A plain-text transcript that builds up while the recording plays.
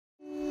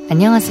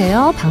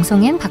안녕하세요.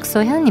 방송인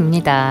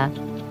박소현입니다.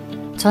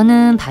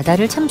 저는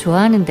바다를 참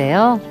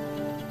좋아하는데요.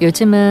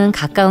 요즘은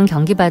가까운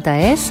경기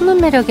바다의 숨은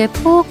매력에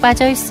푹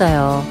빠져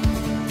있어요.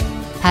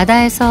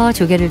 바다에서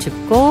조개를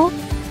줍고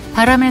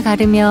바람을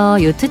가르며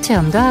요트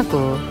체험도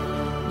하고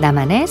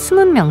나만의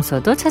숨은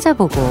명소도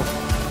찾아보고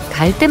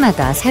갈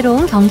때마다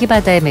새로운 경기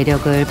바다의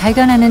매력을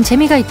발견하는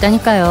재미가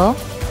있다니까요.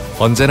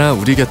 언제나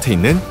우리 곁에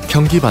있는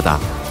경기 바다.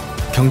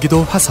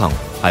 경기도 화성,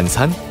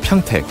 안산,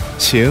 평택,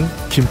 시흥,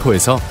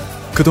 김포에서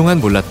그동안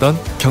몰랐던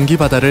경기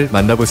바다를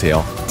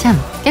만나보세요. 참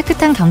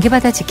깨끗한 경기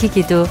바다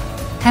지키기도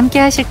함께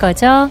하실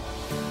거죠?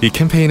 이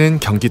캠페인은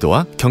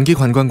경기도와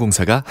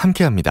경기관광공사가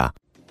함께합니다.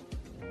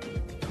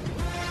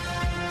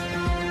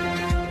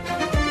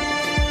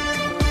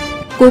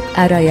 꼭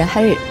알아야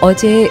할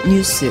어제의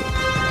뉴스.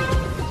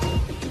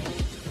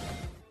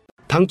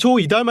 당초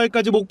이달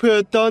말까지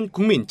목표였던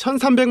국민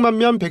 1,300만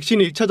명 백신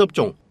 1차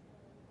접종.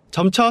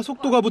 점차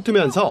속도가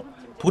붙으면서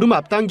보름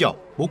앞당겨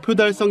목표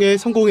달성에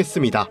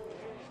성공했습니다.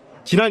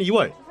 지난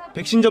 2월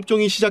백신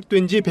접종이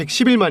시작된 지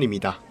 110일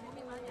만입니다.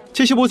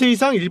 75세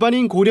이상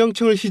일반인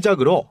고령층을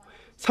시작으로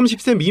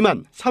 30세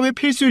미만 사회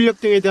필수 인력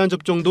등에 대한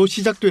접종도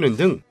시작되는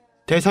등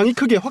대상이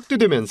크게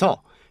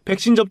확대되면서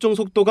백신 접종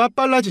속도가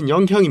빨라진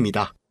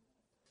영향입니다.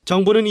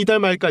 정부는 이달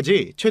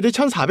말까지 최대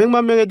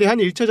 1,400만 명에 대한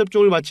 1차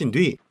접종을 마친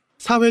뒤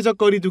사회적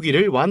거리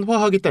두기를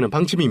완화하겠다는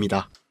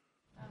방침입니다.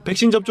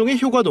 백신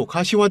접종의 효과도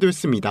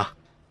가시화됐습니다.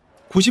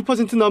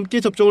 90% 넘게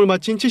접종을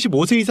마친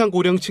 75세 이상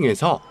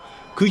고령층에서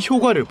그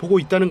효과를 보고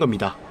있다는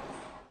겁니다.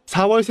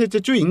 4월 셋째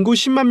주 인구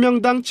 10만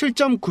명당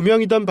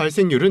 7.9명이던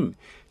발생률은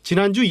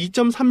지난주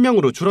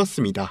 2.3명으로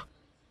줄었습니다.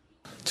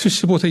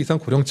 75세 이상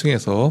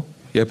고령층에서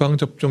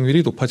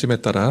예방접종률이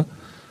높아짐에 따라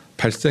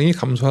발생이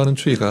감소하는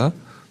추이가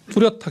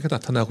뚜렷하게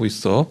나타나고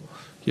있어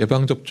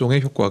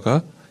예방접종의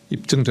효과가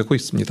입증되고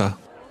있습니다.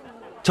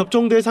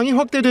 접종 대상이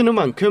확대되는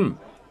만큼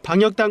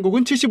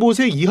방역당국은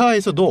 75세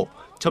이하에서도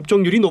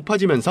접종률이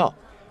높아지면서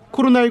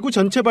코로나19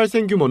 전체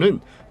발생 규모는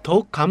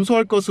더욱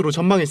감소할 것으로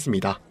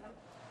전망했습니다.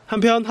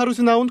 한편 하루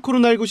새 나온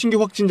코로나19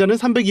 신규 확진자는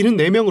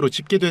 374명으로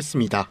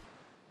집계됐습니다.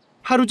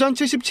 하루 전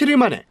 77일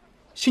만에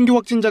신규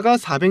확진자가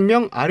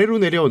 400명 아래로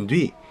내려온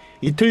뒤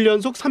이틀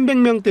연속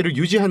 300명대를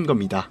유지한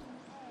겁니다.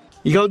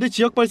 이 가운데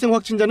지역 발생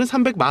확진자는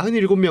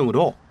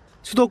 347명으로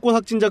수도권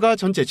확진자가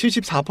전체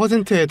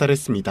 74%에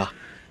달했습니다.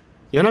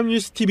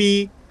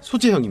 연합뉴스TV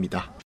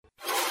소재형입니다.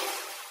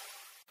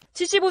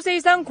 75세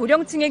이상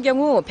고령층의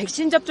경우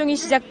백신 접종이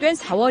시작된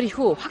 4월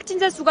이후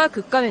확진자 수가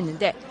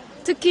급감했는데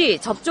특히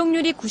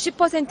접종률이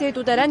 90%에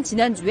도달한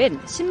지난주엔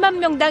 10만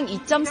명당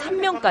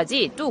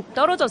 2.3명까지 뚝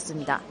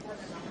떨어졌습니다.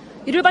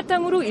 이를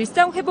바탕으로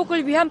일상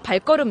회복을 위한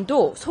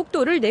발걸음도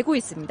속도를 내고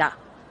있습니다.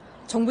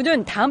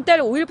 정부는 다음 달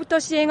 5일부터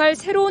시행할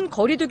새로운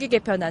거리두기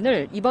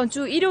개편안을 이번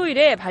주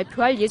일요일에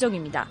발표할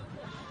예정입니다.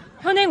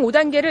 현행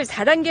 5단계를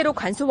 4단계로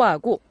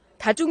간소화하고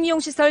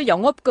다중이용시설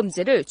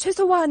영업금지를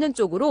최소화하는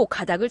쪽으로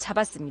가닥을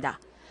잡았습니다.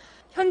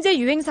 현재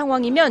유행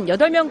상황이면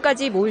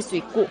 8명까지 모일 수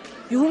있고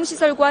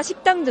유흥시설과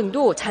식당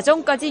등도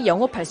자정까지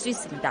영업할 수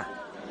있습니다.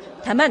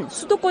 다만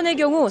수도권의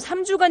경우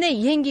 3주간의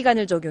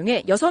이행기간을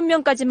적용해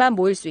 6명까지만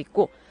모일 수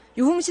있고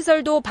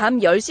유흥시설도 밤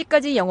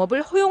 10시까지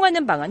영업을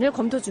허용하는 방안을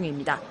검토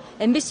중입니다.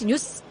 MBC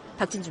뉴스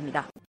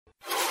박진주입니다.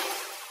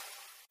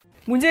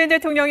 문재인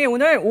대통령이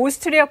오늘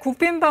오스트리아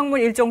국빈 방문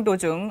일정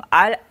도중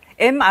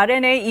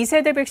mRNA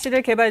 2세대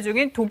백신을 개발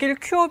중인 독일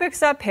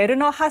큐어백사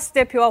베르너 하스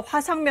대표와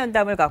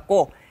화상면담을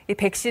갖고 이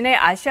백신의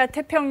아시아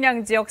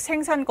태평양 지역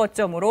생산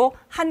거점으로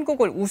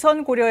한국을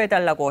우선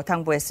고려해달라고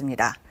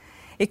당부했습니다.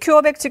 이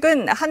큐어백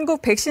측은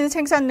한국 백신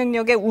생산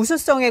능력의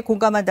우수성에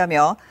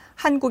공감한다며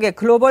한국의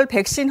글로벌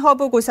백신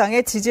허브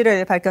구상에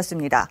지지를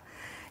밝혔습니다.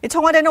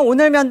 청와대는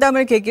오늘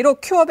면담을 계기로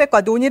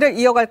큐어백과 논의를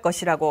이어갈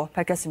것이라고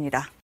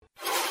밝혔습니다.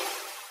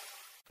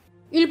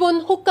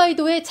 일본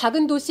홋카이도의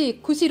작은 도시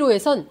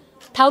구시로에선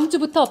다음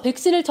주부터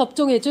백신을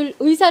접종해줄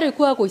의사를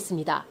구하고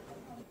있습니다.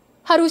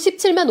 하루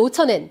 17만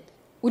 5천엔,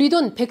 우리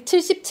돈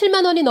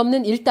 177만 원이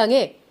넘는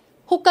일당에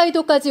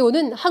홋카이도까지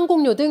오는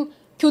항공료 등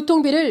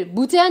교통비를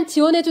무제한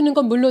지원해주는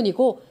건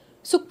물론이고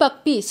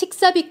숙박비,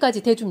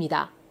 식사비까지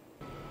대줍니다.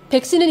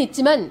 백신은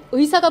있지만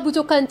의사가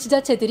부족한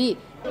지자체들이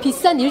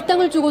비싼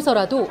일당을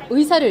주고서라도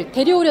의사를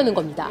데려오려는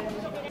겁니다.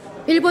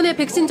 일본의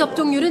백신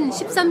접종률은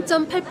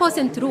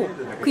 13.8%로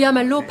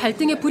그야말로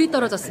발등에 불이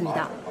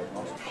떨어졌습니다.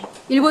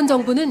 일본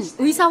정부는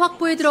의사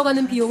확보에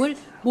들어가는 비용을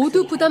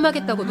모두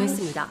부담하겠다고도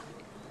했습니다.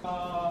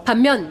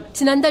 반면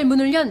지난달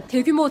문을 연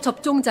대규모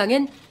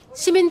접종장엔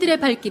시민들의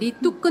발길이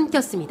뚝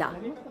끊겼습니다.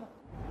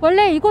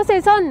 원래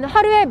이곳에선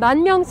하루에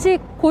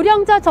 10,000명씩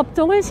고령자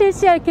접종을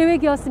실시할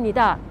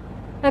계획이었습니다.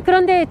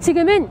 그런데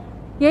지금은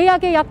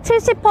예약의 약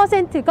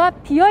 70%가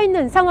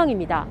비어있는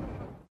상황입니다.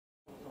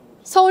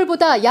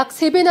 서울보다 약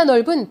 3배나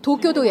넓은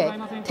도쿄도의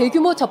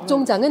대규모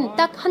접종장은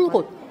딱 한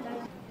곳.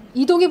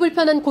 이동이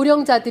불편한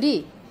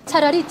고령자들이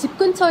차라리 집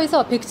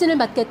근처에서 백신을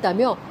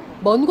맞겠다며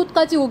먼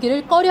곳까지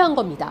오기를 꺼려한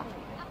겁니다.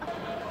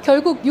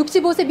 결국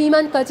 65세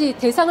미만까지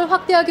대상을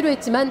확대하기로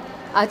했지만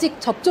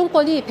아직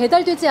접종권이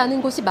배달되지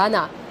않은 곳이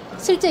많아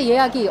실제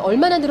예약이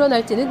얼마나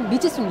늘어날지는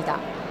미지수입니다.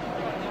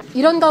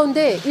 이런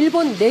가운데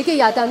일본 4개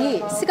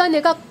야당이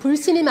스가내각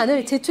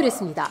불신임안을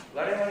제출했습니다.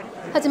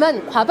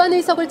 하지만 과반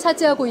의석을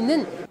차지하고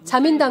있는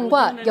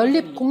자민당과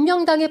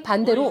연립공명당의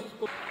반대로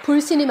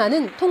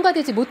불신임안은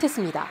통과되지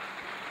못했습니다.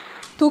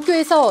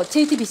 도쿄에서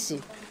JTBC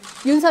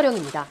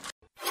윤서령입니다.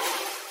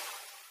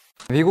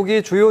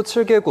 미국이 주요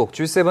 7개국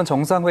G7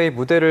 정상회의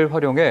무대를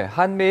활용해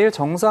한미일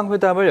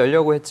정상회담을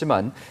열려고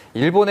했지만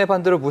일본의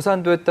반대로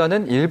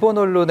무산됐다는 일본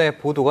언론의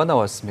보도가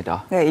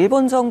나왔습니다. 네,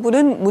 일본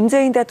정부는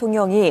문재인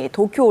대통령이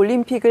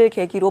도쿄올림픽을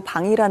계기로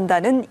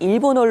방일한다는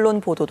일본 언론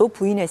보도도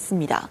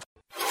부인했습니다.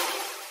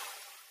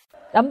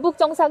 남북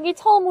정상이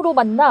처음으로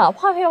만나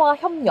화해와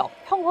협력,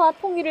 평화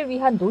통일을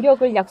위한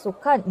노력을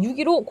약속한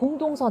 6.15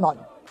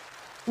 공동선언.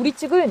 우리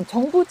측은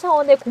정부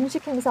차원의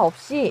공식 행사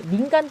없이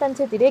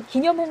민간단체들의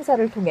기념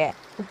행사를 통해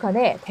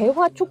북한에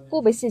대화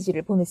촉구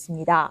메시지를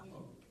보냈습니다.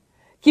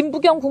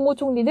 김부겸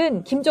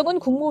국무총리는 김정은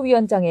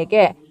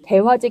국무위원장에게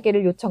대화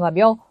재개를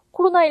요청하며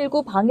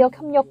코로나19 방역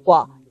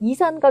협력과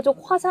이산가족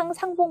화상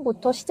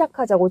상봉부터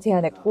시작하자고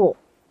제안했고,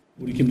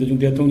 우리 김대중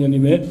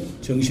대통령님의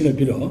정신을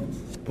빌어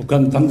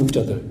북한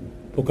당국자들,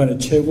 북한의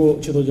최고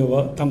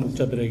지도자와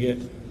당국자들에게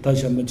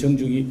다시 한번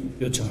정중히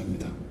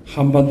요청합니다.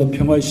 한반도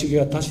평화의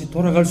시기가 다시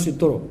돌아갈 수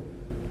있도록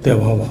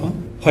대화와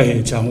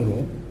화해의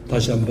장으로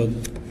다시 한번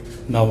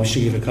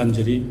나오시기를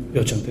간절히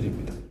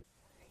요청드립니다.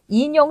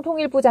 이인영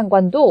통일부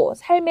장관도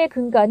삶의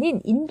근간인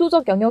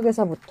인도적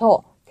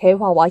영역에서부터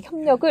대화와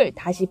협력을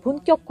다시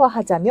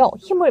본격화하자며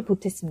힘을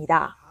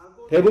보탰습니다.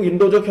 대북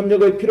인도적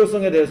협력의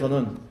필요성에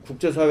대해서는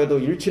국제사회도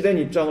일치된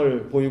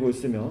입장을 보이고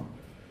있으며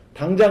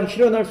당장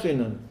실현할 수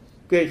있는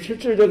꽤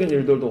실질적인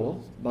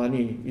일들도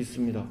많이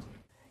있습니다.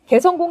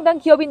 개성공단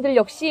기업인들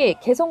역시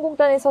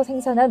개성공단에서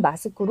생산한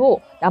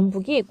마스크로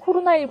남북이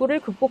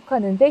코로나19를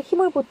극복하는 데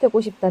힘을 보태고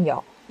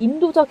싶다며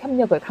인도적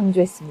협력을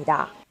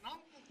강조했습니다.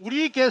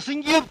 우리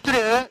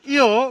개성기업들에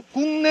이어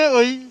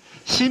국내의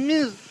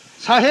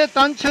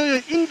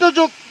시민사회단체의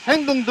인도적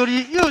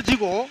행동들이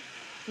이어지고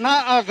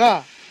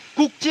나아가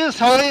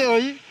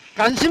국제사회의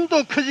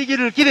관심도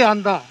커지기를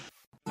기대한다.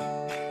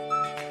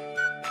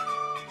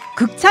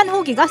 극찬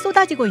후기가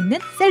쏟아지고 있는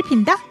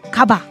셀핀다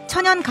가바.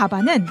 천연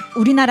가바는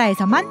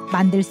우리나라에서만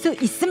만들 수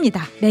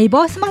있습니다.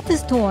 네이버 스마트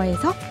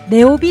스토어에서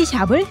네오비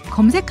샵을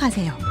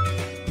검색하세요.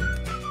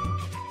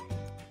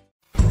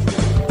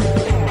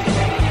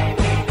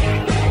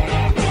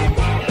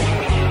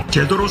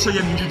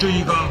 제도로서의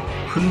민주주의가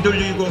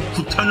흔들리고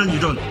구타는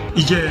일은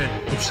이제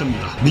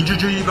없습니다.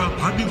 민주주의가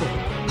밥이고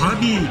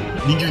밥이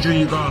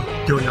민주주의가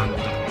되어야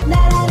합니다.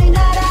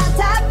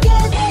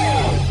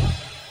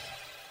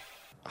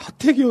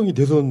 하태경이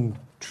대선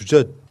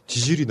주자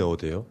지지율이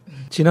나오대요.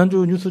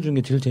 지난주 뉴스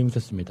중에 제일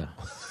재밌었습니다.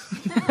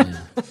 네.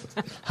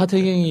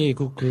 하태경이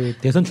그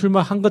대선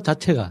출마한 것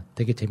자체가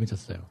되게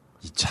재밌었어요.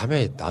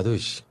 이참에 나도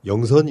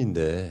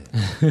영선인데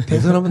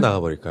대선 한번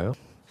나가버릴까요?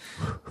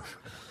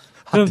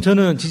 그럼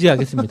저는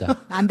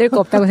지지하겠습니다. 안 될 거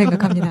없다고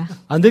생각합니다.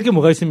 안 될 게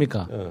뭐가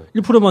있습니까?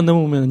 1%만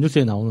넘으면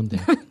뉴스에 나오는데.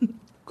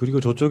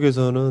 그리고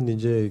저쪽에서는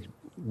이제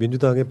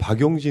민주당의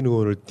박용진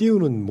의원을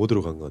띄우는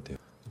모드로 간 것 같아요.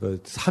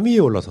 그러니까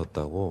 3위에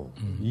올라섰다고.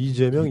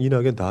 이재명,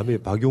 이낙연 다음에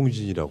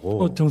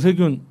박용진이라고.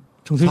 정세균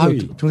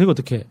 4위. 정세균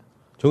어떻게?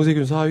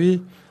 정세균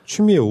 4위,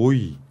 추미애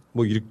 5위.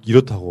 뭐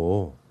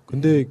이렇다고.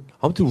 근데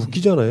아무튼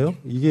웃기잖아요.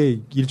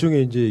 이게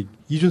일종의 이제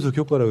이준석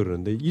효과라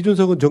그러는데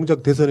이준석은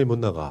정작 대선에 못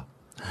나가.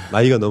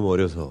 나이가 너무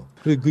어려서.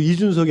 그리고 그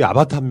이준석의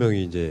아바타 한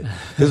명이 이제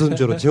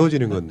대선자로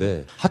채워지는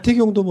건데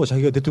하태경도 뭐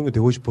자기가 대통령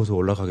되고 싶어서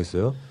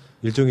올라가겠어요?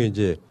 일종의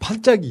이제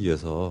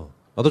팔짝이어서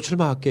나도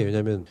출마할게.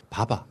 왜냐면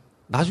봐봐.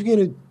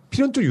 나중에는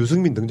필연적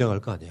유승민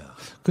등장할 거 아니야.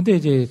 근데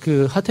이제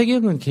그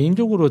하태경은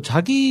개인적으로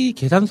자기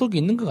계산 속에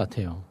있는 것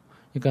같아요.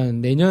 그러니까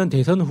내년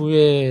대선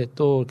후에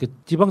또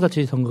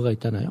지방자치 선거가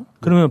있잖아요.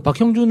 그러면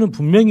박형준은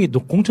분명히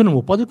공천을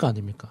못 받을 거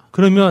아닙니까?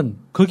 그러면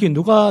거기에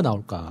누가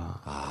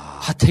나올까?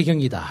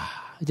 하태경이다.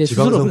 이제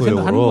스스로 그렇게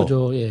생각하는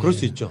거죠. 예. 그럴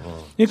수 있죠.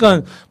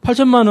 그러니까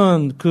 8천만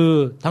원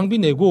그 당비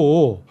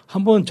내고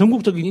한번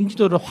전국적인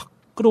인지도를 확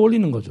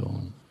끌어올리는 거죠.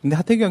 근데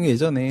하태경이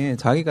예전에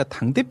자기가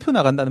당대표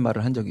나간다는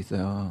말을 한 적이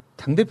있어요.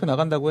 당대표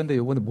나간다고 했는데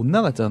요번에 못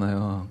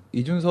나갔잖아요.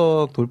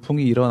 이준석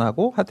돌풍이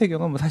일어나고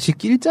하태경은 뭐 사실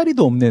낄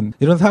자리도 없는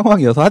이런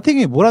상황이어서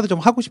하태경이 뭐라도 좀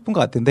하고 싶은 것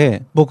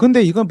같은데 뭐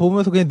근데 이건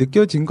보면서 그냥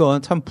느껴진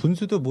건 참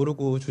분수도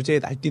모르고 주제에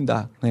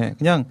날뛴다. 네,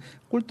 그냥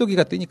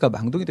꼴뚜기가 뜨니까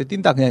망둥이도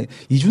뛴다. 그냥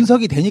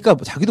이준석이 되니까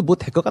뭐 자기도 뭐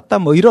될 것 같다.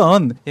 뭐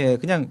이런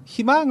그냥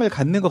희망을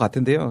갖는 것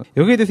같은데요.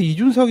 여기에 대해서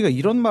이준석이가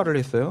이런 말을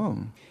했어요.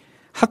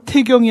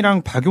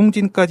 하태경이랑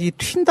박용진까지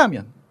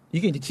튄다면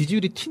이게 이제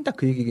지지율이 튄다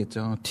그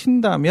얘기겠죠.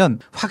 튄다면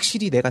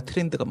확실히 내가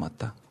트렌드가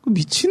맞다.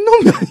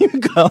 미친놈이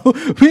아닙니까?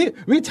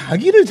 왜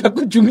자기를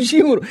자꾸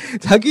중심으로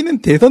자기는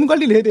대선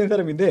관리를 해야 되는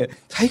사람인데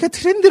자기가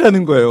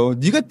트렌드라는 거예요.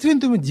 네가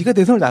트렌드면 네가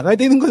대선을 나가야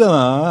되는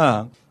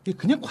거잖아. 이게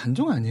그냥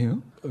관종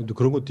아니에요?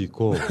 그런 것도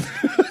있고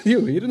이게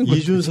왜 이러는 거지?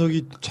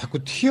 이준석이 자꾸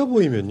튀어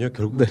보이면요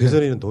결국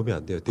대선에는 도움이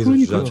안 돼요. 대선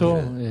그러니까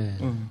주자는. 그렇죠. 예.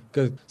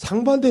 그러니까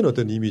상반되는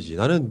어떤 이미지.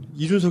 나는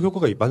이준석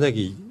효과가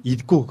만약에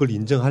있고 그걸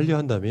인정하려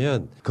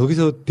한다면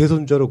거기서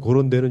대선 주자로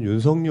거론되는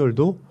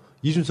윤석열도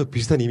이준석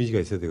비슷한 이미지가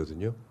있어야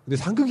되거든요. 근데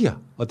상극이야.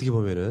 어떻게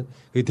보면은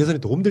대선에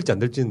도움될지 안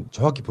될지는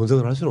정확히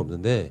분석을 할 수는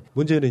없는데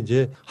문제는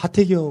이제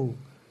하태경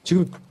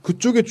지금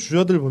그쪽의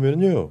주자들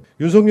보면은요.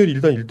 윤석열이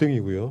일단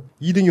 1등이고요.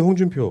 2등이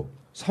홍준표,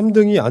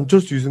 3등이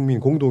안철수, 유승민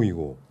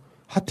공동이고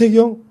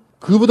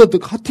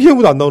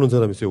하태경보다 안 나오는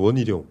사람이 있어요.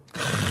 원희룡.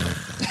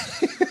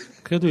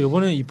 그래도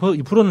이번에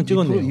 2%는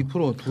찍었네요.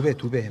 2%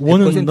 두 배.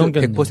 원은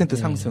 100%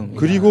 상승.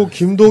 그리고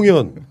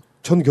김동연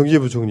전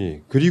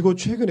경제부총리 그리고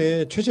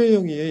최근에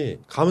최재형이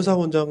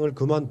감사원장을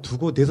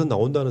그만두고 대선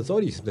나온다는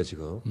썰이 있습니다.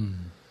 지금.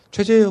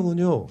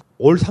 최재형은요.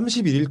 올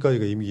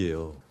 31일까지가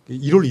임기예요.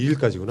 1월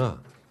 2일까지구나.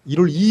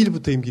 1월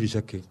 2일부터 임기를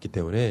시작했기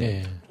때문에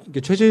네.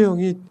 그러니까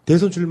최재형이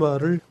대선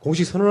출마를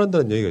공식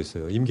선언한다는 얘기가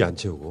있어요. 임기 안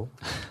채우고.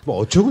 뭐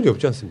어처구니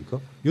없지 않습니까?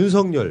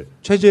 윤석열,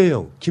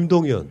 최재형,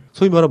 김동연,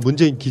 소위 말하는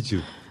문재인 키즈.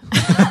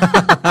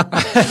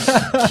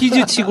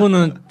 퀴즈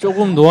치고는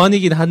조금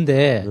노안이긴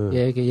한데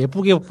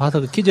예쁘게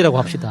봐서 퀴즈라고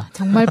합시다.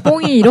 정말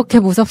뽕이 이렇게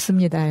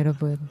무섭습니다,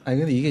 여러분. 아니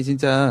근데 이게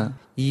진짜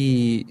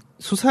이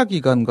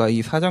수사기관과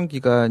이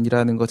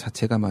사정기관이라는 것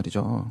자체가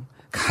말이죠.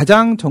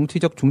 가장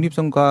정치적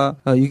중립성과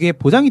이게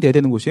보장이 돼야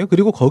되는 곳이에요.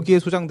 그리고 거기에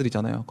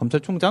소장들이잖아요.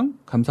 검찰총장,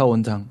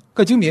 감사원장.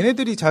 그러니까 지금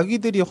얘네들이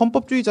자기들이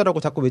헌법주의자라고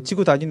자꾸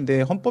외치고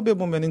다니는데 헌법에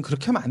보면은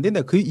그렇게 하면 안 된다.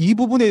 이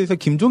부분에 대해서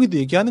김종희도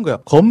얘기하는 거야.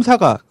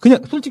 검사가 그냥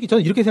솔직히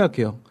저는 이렇게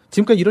생각해요.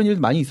 지금까지 이런 일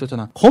많이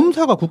있었잖아.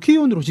 검사가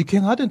국회의원으로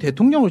직행하든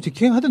대통령으로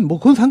직행하든 뭐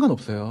그건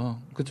상관없어요.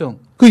 그죠?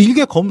 그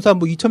일개 검사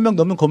뭐 2,000명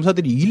넘는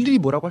검사들이 일일이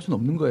뭐라고 할 수는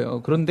없는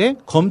거예요. 그런데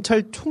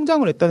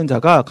검찰총장을 했다는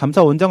자가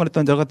감사원장을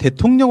했다는 자가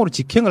대통령으로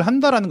직행을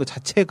한다라는 것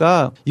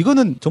자체가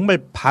이거는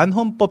정말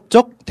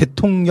반헌법적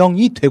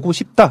대통령이 되고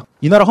싶다.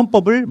 이 나라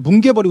헌법을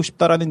뭉개버리고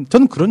싶다라는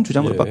저는 그런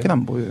주장으로밖에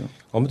안 보여요.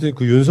 아무튼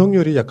그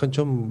윤석열이 약간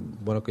좀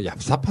뭐랄까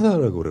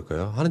얍삽하다라고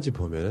그럴까요? 하는지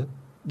보면은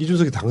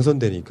이준석이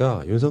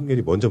당선되니까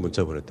윤석열이 먼저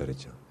문자 보냈다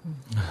그랬죠.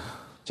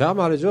 자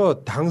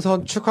말이죠.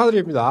 당선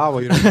축하드립니다.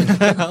 뭐 이런.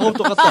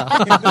 똑같다.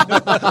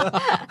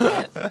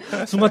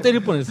 수마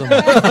때릴 뻔했어.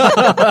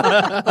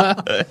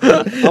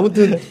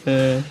 아무튼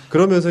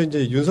그러면서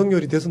이제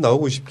윤석열이 대선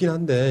나오고 싶긴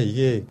한데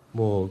이게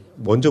뭐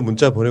먼저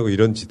문자 보내고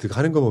이런 짓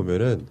하는 거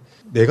보면은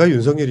내가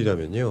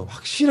윤석열이라면요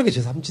확실하게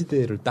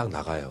제3지대를 딱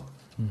나가요.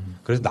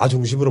 그래서 나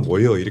중심으로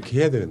모여 이렇게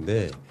해야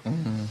되는데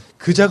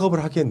그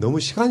작업을 하기엔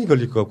너무 시간이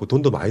걸릴 것 같고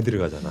돈도 많이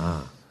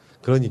들어가잖아.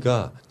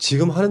 그러니까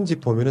지금 하는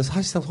짓 보면은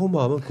사실상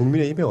속마음은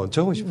국민의힘에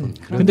얹혀가고 싶은.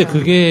 근데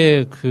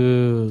그게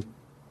그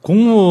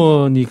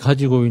공무원이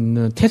가지고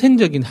있는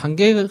태생적인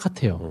한계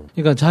같아요.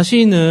 그러니까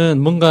자신은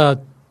뭔가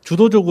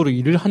주도적으로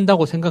일을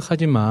한다고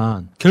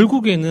생각하지만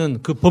결국에는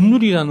그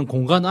법률이라는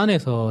공간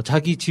안에서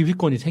자기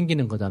지휘권이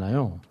생기는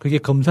거잖아요. 그게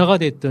검사가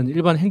됐든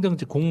일반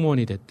행정직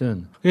공무원이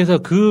됐든. 그래서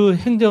그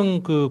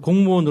행정 그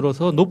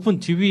공무원으로서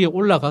높은 지위에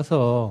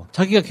올라가서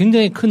자기가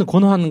굉장히 큰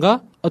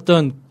권한과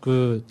어떤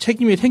그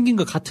책임이 생긴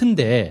것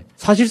같은데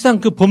사실상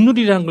그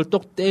법률이라는 걸 또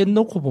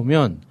떼놓고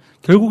보면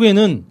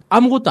결국에는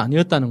아무것도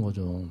아니었다는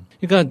거죠.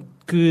 그러니까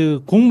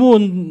그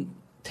공무원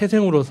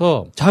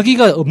태생으로서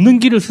자기가 없는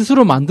길을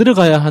스스로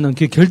만들어가야 하는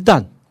그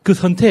결단, 그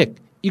선택,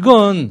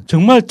 이건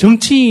정말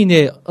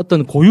정치인의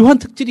어떤 고유한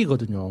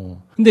특질이거든요.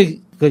 근데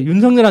그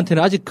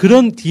윤석열한테는 아직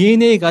그런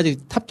DNA가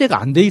아직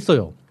탑재가 안 돼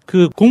있어요.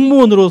 그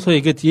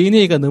공무원으로서의 그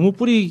DNA가 너무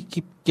뿌리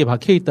깊게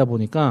박혀 있다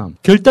보니까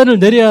결단을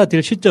내려야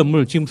될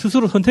시점을 지금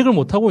스스로 선택을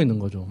못 하고 있는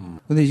거죠.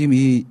 근데 지금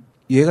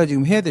얘가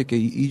지금 해야 될 게,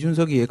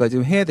 이준석이 얘가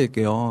지금 해야 될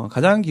게요.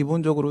 가장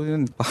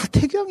기본적으로는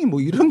하태경이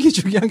뭐 이런 게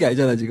중요한 게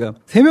아니잖아, 지금.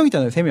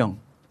 3명이잖아요, 3명.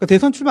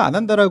 대선 출마 안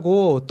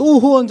한다라고 또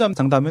호언장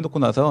장담해놓고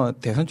나서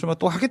대선 출마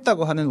또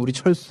하겠다고 하는 우리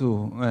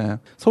철수. 예.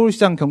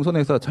 서울시장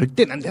경선에서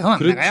절대 난 대선 안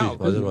나가요.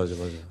 맞아.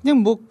 그냥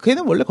뭐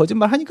걔는 원래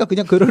거짓말 하니까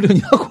그냥 그러려니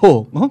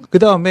하고. 그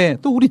다음에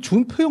또 우리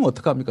준표형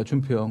어떡합니까?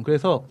 준표형.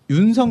 그래서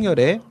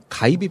윤석열의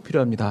가입이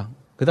필요합니다.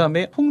 그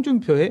다음에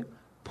홍준표의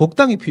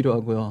복당이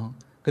필요하고요.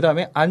 그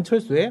다음에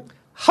안철수의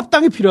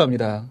합당이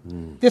필요합니다.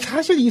 근데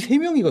사실 이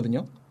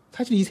 3명이거든요.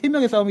 사실 이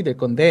 3명의 싸움이 될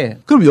건데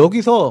그럼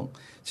여기서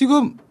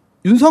지금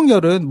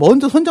윤석열은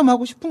먼저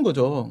선점하고 싶은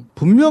거죠.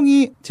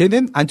 분명히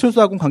쟤는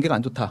안철수하고는 관계가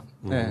안 좋다.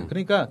 네,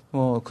 그러니까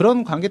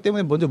그런 관계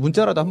때문에 먼저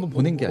문자라도 한번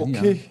보낸 게 아니냐.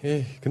 오케이.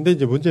 예. 근데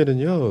이제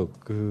문제는요.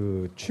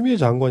 그 추미애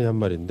장관이 한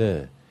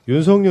말인데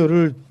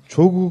윤석열을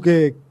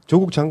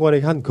조국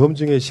장관에게 한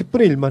검증의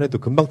 10분의 1만 해도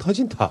금방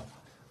터진다.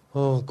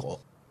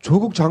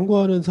 조국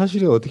장관은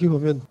사실 어떻게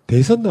보면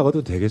대선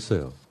나가도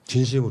되겠어요.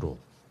 진심으로.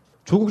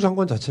 조국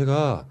장관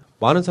자체가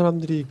많은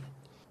사람들이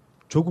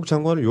조국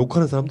장관을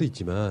욕하는 사람도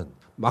있지만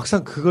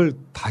막상 그걸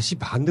다시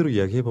반대로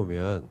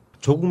이야기해보면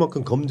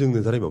조국만큼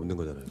검증된 사람이 없는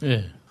거잖아요.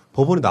 네.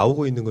 법원에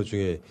나오고 있는 것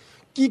중에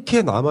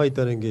끼케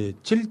남아있다는 게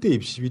 7대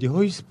입시 비리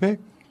허위 스펙?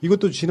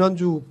 이것도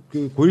지난주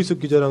그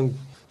고일석 기자랑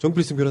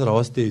정필승 변호사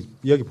나왔을 때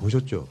이야기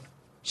보셨죠?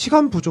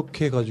 시간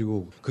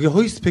부족해가지고 그게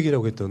허위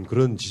스펙이라고 했던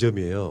그런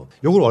지점이에요.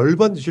 이걸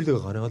얼마든지 실드가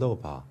가능하다고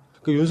봐.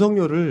 그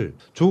윤석열을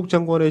조국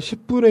장관의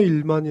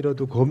 10분의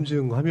 1만이라도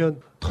검증하면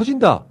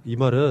터진다. 이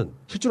말은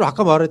실제로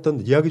아까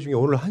말했던 이야기 중에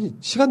오늘 한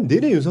시간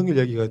내내 윤석열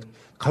이야기가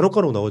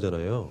간혹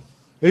나오잖아요.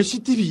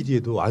 LCT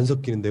비리에도 안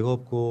섞이는 데가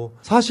없고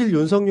사실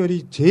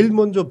윤석열이 제일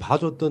먼저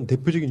봐줬던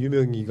대표적인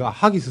유명인가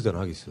하기스잖아.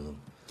 하기스.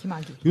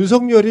 김학의.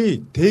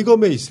 윤석열이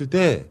대검에 있을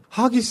때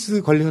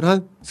하기스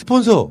관련한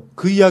스폰서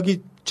그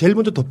이야기 제일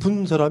먼저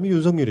덮은 사람이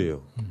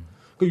윤석열이에요.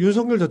 그러니까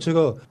윤석열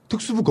자체가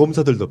특수부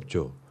검사들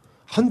덮죠.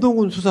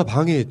 한동훈 수사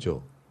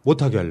방해했죠.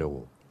 못하게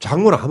하려고.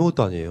 장모는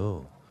아무것도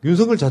아니에요.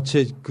 윤석열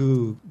자체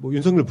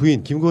윤석열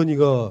부인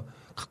김건희가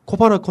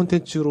코바나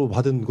콘텐츠로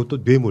받은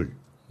것도 뇌물.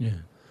 예.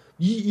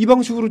 이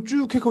방식으로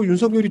쭉 해서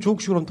윤석열이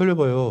조국식으로 한번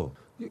털려봐요.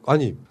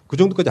 아니 그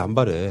정도까지 안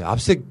바래.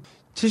 압색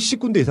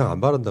 70군데 이상 안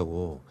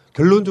바란다고.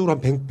 결론적으로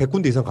한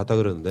 100군데 이상 갔다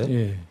그러는데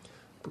예.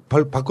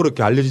 밖으로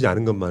이렇게 알려지지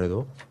않은 것만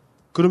해도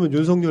그러면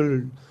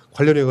윤석열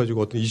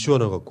관련해가지고 어떤 이슈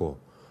하나 갖고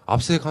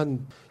압색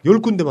한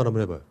 10군데만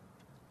한번 해봐요.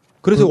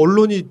 그래서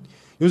언론이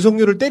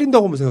윤석열을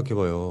때린다고 한번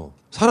생각해봐요.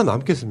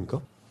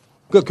 살아남겠습니까?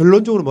 그러니까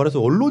결론적으로 말해서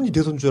언론이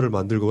대선 주자를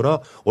만들거나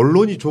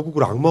언론이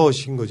조국을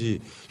악마화시킨 거지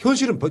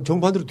현실은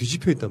정반대로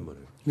뒤집혀 있단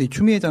말이에요. 근데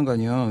추미애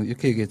장관이요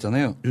이렇게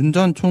얘기했잖아요. 윤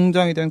전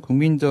총장에 대한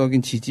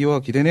국민적인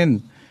지지와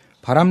기대는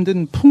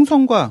바람든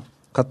풍선과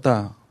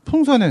같다.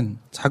 풍선은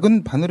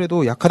작은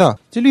바늘에도 약하다.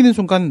 찔리는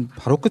순간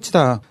바로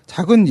끝이다.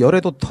 작은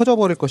열에도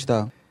터져버릴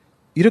것이다.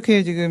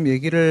 이렇게 지금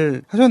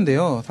얘기를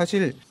하셨는데요.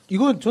 사실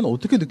이건 저는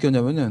어떻게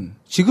느꼈냐면은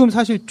지금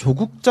사실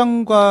조국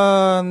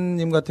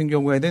장관님 같은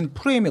경우에는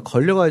프레임에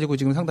걸려가지고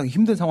지금 상당히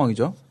힘든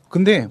상황이죠.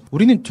 근데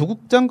우리는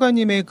조국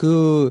장관님의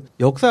그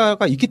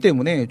역사가 있기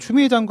때문에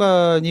추미애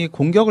장관이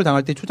공격을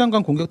당할 때, 추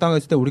장관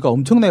공격당했을 때 우리가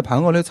엄청나게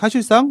방어를 해서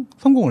사실상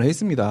성공을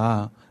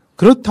했습니다.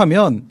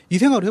 그렇다면 이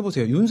생각을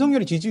해보세요.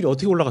 윤석열의 지지율이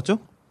어떻게 올라갔죠?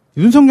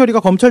 윤석열이가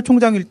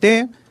검찰총장일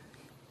때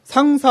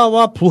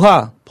상사와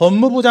부하,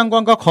 법무부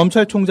장관과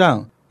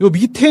검찰총장, 요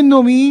밑에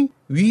놈이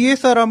위에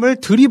사람을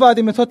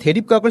들이받으면서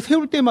대립각을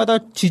세울 때마다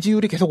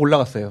지지율이 계속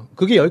올라갔어요.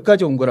 그게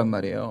여기까지 온 거란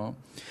말이에요.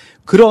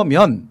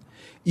 그러면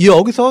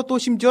여기서 또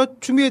심지어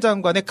추미애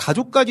장관의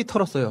가족까지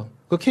털었어요.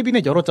 그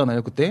캐비넷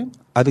열었잖아요. 그때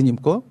아드님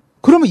거.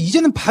 그러면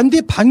이제는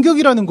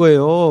반격이라는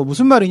거예요.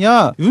 무슨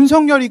말이냐.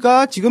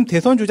 윤석열이가 지금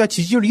대선 주자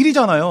지지율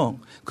 1위잖아요.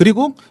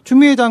 그리고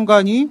추미애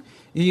장관이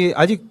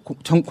아직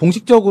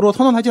공식적으로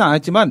선언하진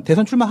않았지만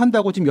대선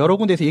출마한다고 지금 여러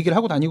군데에서 얘기를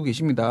하고 다니고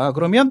계십니다.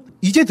 그러면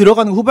이제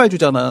들어가는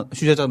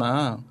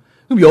주자잖아.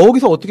 그럼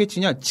여기서 어떻게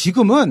치냐?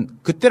 지금은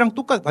그때랑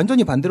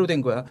완전히 반대로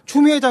된 거야.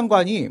 추미애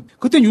장관이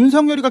그때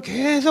윤석열이가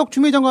계속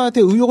추미애 장관한테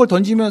의혹을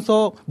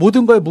던지면서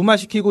모든 걸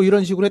무마시키고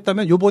이런 식으로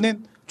했다면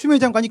이번엔 추미애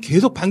장관이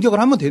계속 반격을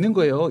하면 되는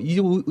거예요. 이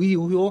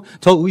의혹,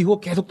 저 의혹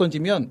계속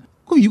던지면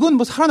그럼 이건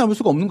뭐 살아남을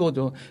수가 없는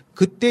거죠.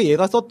 그때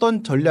얘가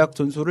썼던 전략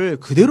전술을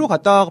그대로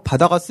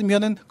받아가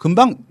쓰면은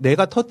금방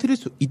내가 터뜨릴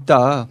수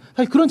있다.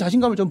 사실 그런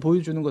자신감을 좀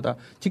보여주는 거다.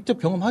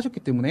 직접 경험하셨기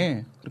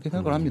때문에 그렇게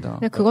생각을 합니다.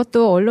 근데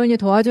그것도 언론이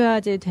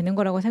도와줘야지 되는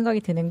거라고 생각이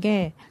드는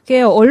게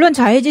그게 언론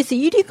자해지수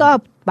 1위가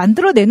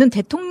만들어내는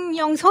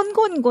대통령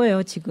선거인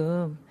거예요,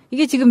 지금.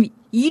 이게 지금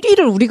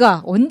 1위를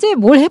우리가 언제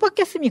뭘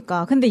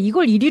해봤겠습니까? 근데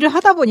이걸 1위를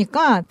하다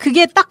보니까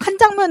그게 딱 한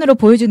장면으로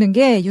보여주는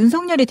게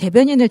윤석열이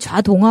대변인을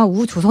좌동아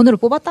우조선으로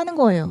뽑았다는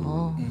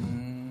거예요.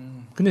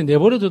 근데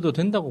내버려둬도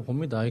된다고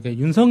봅니다. 그러니까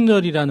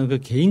윤석열이라는 그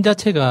개인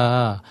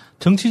자체가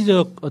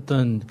정치적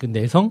어떤 그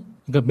내성?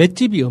 그러니까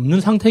맷집이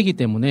없는 상태이기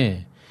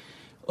때문에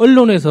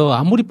언론에서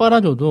아무리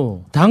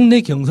빨아줘도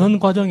당내 경선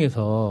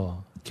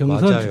과정에서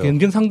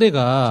경쟁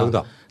상대가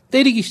정답.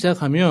 때리기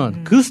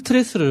시작하면 그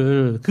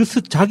스트레스를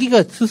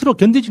자기가 스스로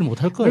견디지를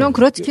못할 거예요. 물론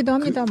그렇기도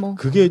합니다. 뭐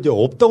그게 이제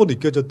없다고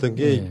느껴졌던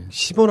게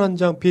 10원 한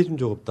장 피해준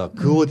적 없다.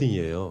 그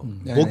워딩이에요.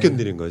 못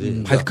견디는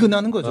거지.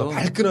 발끈하는 거죠.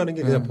 발끈하는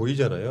게 그냥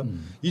보이잖아요.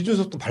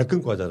 이준석도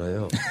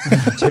발끈과잖아요.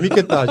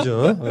 재밌겠다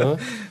하죠.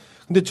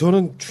 근데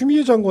저는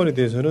추미애 장관에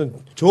대해서는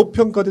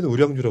저평가된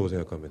우량주라고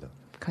생각합니다.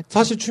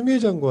 사실 추미애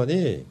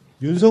장관이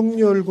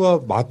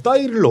윤석열과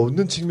맞다이를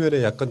얻는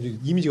측면에 약간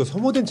이미지가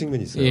소모된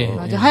측면이 있어요. 예.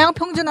 맞아. 하향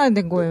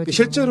평준화된 거예요. 지금.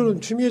 실제로는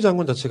추미애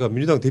장관 자체가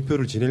민주당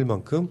대표를 지낼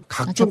만큼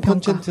각종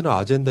콘텐츠나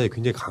아젠다에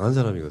굉장히 강한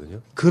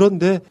사람이거든요.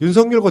 그런데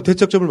윤석열과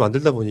대척점을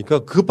만들다 보니까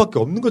그것밖에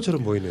없는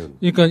것처럼 보이는.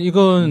 그러니까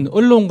이건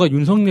언론과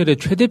윤석열의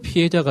최대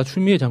피해자가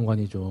추미애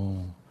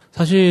장관이죠.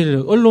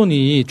 사실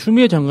언론이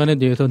추미애 장관에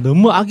대해서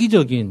너무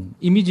악의적인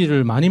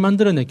이미지를 많이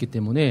만들어냈기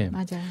때문에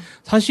맞아요.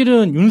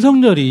 사실은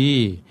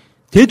윤석열이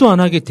대도 안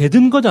하게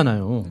대든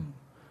거잖아요.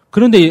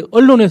 그런데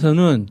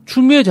언론에서는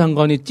추미애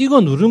장관이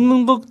찍어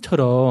누르는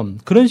것처럼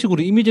그런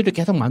식으로 이미지를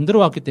계속 만들어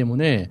왔기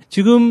때문에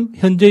지금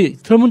현재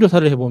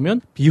설문조사를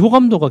해보면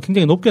비호감도가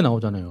굉장히 높게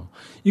나오잖아요.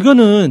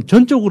 이거는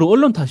전적으로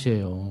언론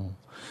탓이에요.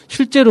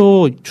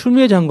 실제로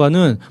추미애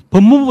장관은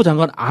법무부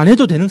장관 안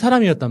해도 되는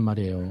사람이었단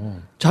말이에요.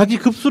 자기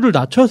급수를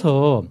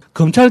낮춰서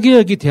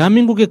검찰개혁이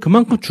대한민국에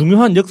그만큼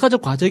중요한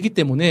역사적 과제이기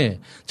때문에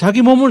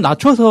자기 몸을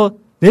낮춰서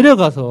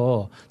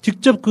내려가서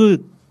직접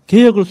그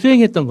개혁을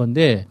수행했던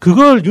건데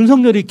그걸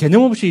윤석열이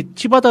개념 없이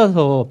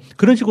치받아서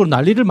그런 식으로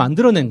난리를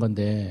만들어낸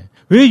건데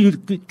왜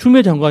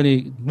추미애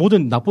장관이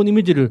모든 나쁜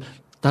이미지를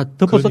다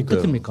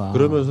덮어썼겠습니까?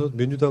 그러면서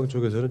민주당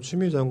쪽에서는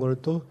추미애 장관을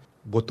또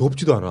뭐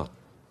돕지도 않아.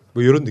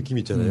 뭐 이런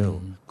느낌이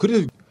있잖아요.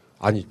 그래서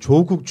아니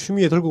조국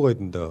추미애 들고 가야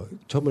된다.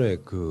 저번에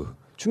그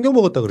충격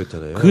먹었다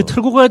그랬잖아요. 그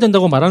털고 가야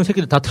된다고 말하는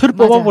새끼들 다 털을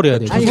뽑아버려야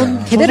돼.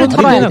 제대로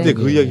털어야 돼.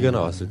 그 이야기가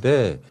나왔을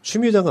때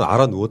추미애 장관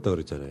알아 누웠다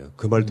그랬잖아요.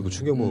 그 말 듣고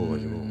충격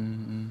먹어가지고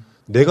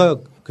내가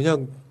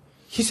그냥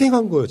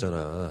희생한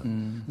거였잖아.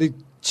 근데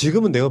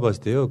지금은 내가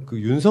봤을 때요, 그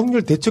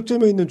윤석열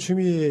대척점에 있는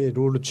추미애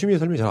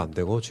설명이 잘 안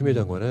되고, 추미애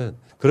장관은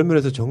그런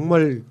면에서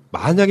정말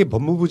만약에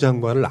법무부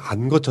장관을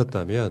안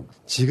거쳤다면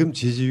지금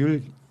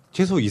지지율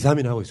최소 2,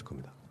 3위는 하고 있을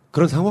겁니다.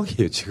 그런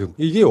상황이에요, 지금.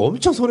 이게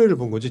엄청 손해를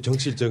본 거지,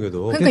 정치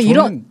일정에도. 그러니까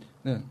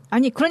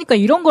그러니까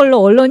이런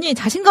걸로 언론이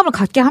자신감을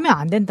갖게 하면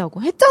안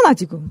된다고 했잖아,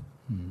 지금.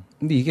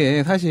 근데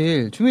이게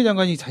사실 추미애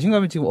장관이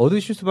자신감을 지금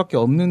얻으실 수밖에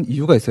없는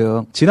이유가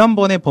있어요.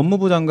 지난번에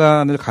법무부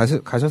장관을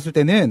가셨을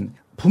때는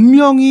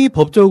분명히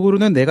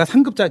법적으로는 내가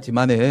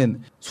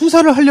상급자지만은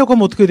수사를 하려고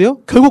하면 어떻게 돼요?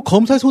 결국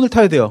검사의 손을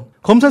타야 돼요.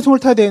 검사의 손을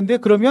타야 되는데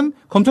그러면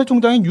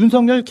검찰총장인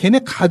윤석열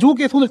걔네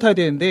가족의 손을 타야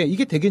되는데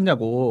이게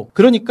되겠냐고.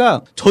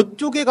 그러니까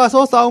저쪽에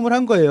가서 싸움을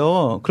한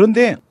거예요.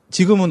 그런데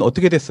지금은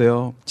어떻게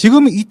됐어요?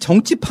 지금은 이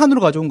정치판으로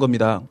가져온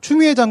겁니다.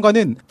 추미애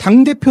장관은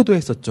당대표도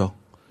했었죠.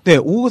 네,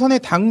 오선의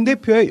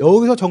당대표에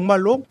여기서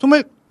정말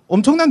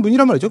엄청난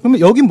분이란 말이죠. 그러면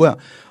여긴 뭐야?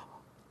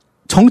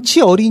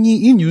 정치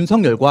어린이인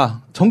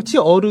윤석열과 정치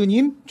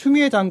어른인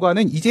추미애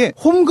장관은 이제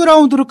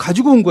홈그라운드를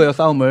가지고 온 거예요,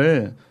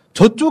 싸움을.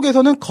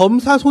 저쪽에서는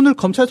검찰 손을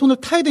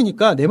타야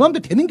되니까 내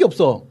마음대로 되는 게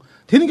없어.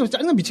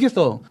 짜증나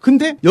미치겠어.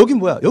 근데 여긴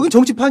뭐야? 여긴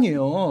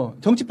정치판이에요.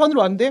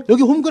 정치판으로 왔는데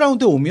여기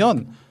홈그라운드에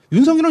오면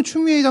윤석열은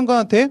추미애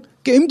장관한테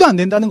게임도 안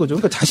된다는 거죠.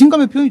 그러니까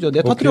자신감의 표현이죠.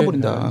 내가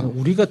터뜨려버린다.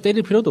 우리가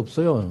때릴 필요도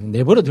없어요.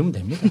 내버려 두면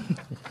됩니다.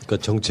 그러니까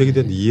정책에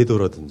대한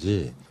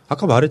이해도라든지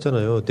아까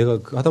말했잖아요. 내가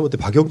하다못해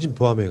박영진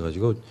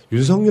포함해가지고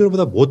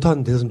윤석열보다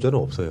못한 대선자는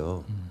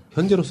없어요.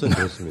 현재로서는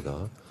그렇습니다.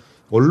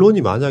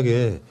 언론이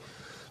만약에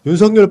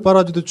윤석열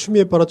빨아줘도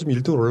추미애 빨아주면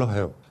 1등으로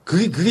올라가요.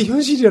 그게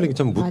현실이라는 게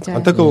참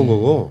안타까운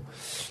거고.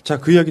 자,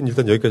 그 이야기는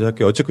일단 여기까지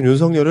할게요. 어쨌든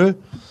윤석열을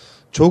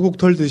조국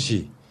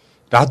털듯이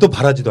라도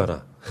바라지도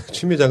않아.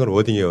 추미애 장관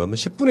워딩에 가면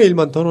 10분의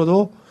 1만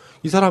털어도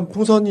이 사람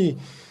풍선이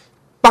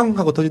빵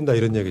하고 터진다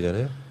이런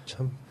이야기잖아요.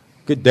 참.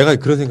 내가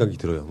그런 생각이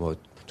들어요. 뭐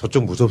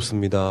저쪽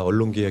무섭습니다.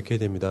 언론 개혁해야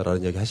됩니다.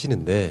 라는 이야기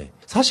하시는데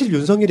사실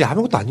윤석열이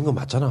아무것도 아닌 건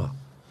맞잖아.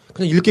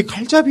 그냥 일개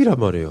칼잡이란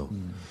말이에요.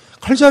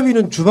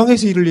 칼잡이는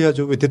주방에서 일을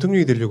해야죠. 왜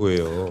대통령이 되려고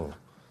해요.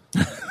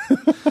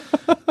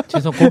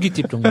 최소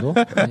고깃집 정도?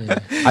 네.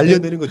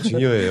 알려내는 거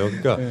중요해요.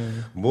 그러니까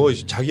뭐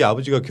자기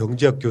아버지가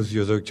경제학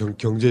교수여서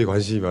경제에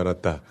관심이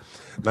많았다.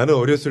 나는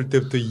어렸을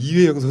때부터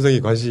이회영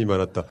선생에 관심이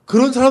많았다.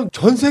 그런 사람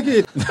전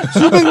세계에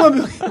수백만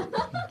명이.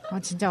 아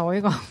진짜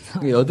어이가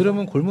없어.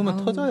 여드름은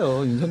골무면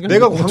터져요. 윤석열.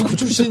 내가 광주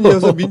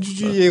출신이어서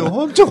민주주의에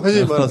엄청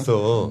관심이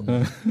많았어.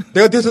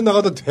 내가 대선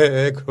나가도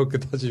돼. 그렇게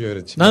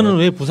따지면. 나는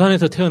왜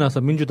부산에서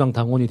태어나서 민주당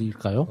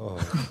당원일까요?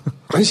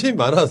 관심이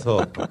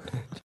많아서.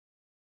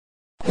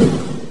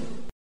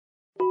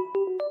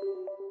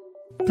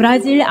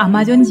 브라질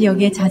아마존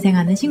지역에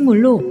자생하는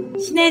식물로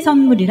신의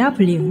선물이라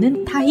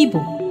불리우는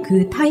타히보.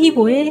 그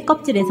타히보의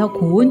껍질에서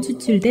고온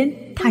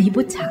추출된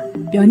타히보차.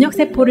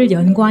 면역세포를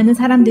연구하는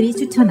사람들이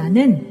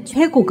추천하는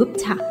최고급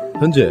차.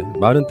 현재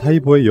많은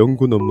타히보의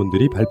연구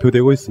논문들이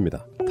발표되고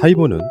있습니다.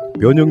 타히보는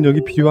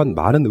면역력이 필요한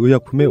많은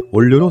의약품의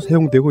원료로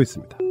사용되고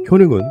있습니다.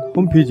 효능은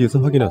홈페이지에서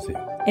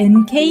확인하세요.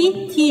 nktaheebo.com.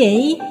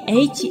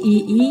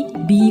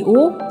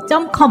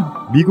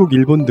 미국,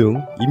 일본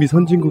등 이미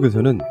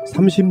선진국에서는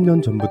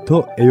 30년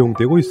전부터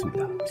애용되고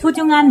있습니다.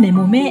 소중한 내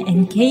몸에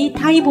NK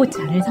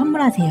타히보차를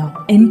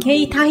선물하세요.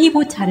 NK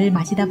타히보차를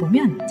마시다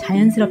보면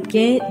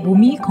자연스럽게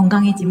몸이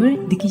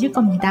건강해짐을 느끼실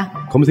겁니다.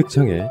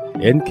 검색창에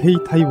NK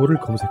타히보를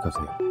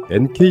검색하세요.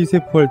 NK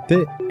세포할 때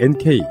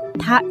NK.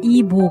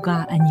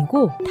 타이보가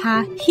아니고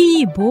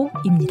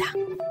타히보입니다.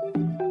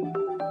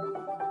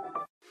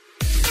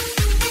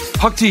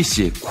 박지희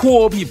씨,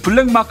 코업이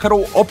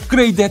블랙마카로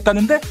업그레이드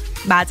했다는데?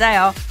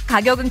 맞아요.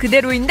 가격은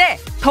그대로인데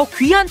더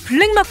귀한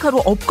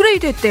블랙마카로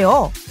업그레이드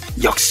했대요.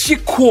 역시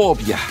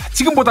코업이야.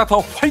 지금보다 더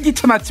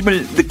활기찬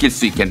아침을 느낄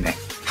수 있겠네.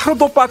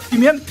 하루도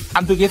빠뜨리면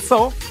안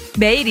되겠어.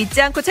 매일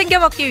잊지 않고 챙겨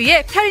먹기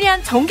위해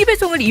편리한 정기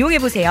배송을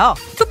이용해보세요.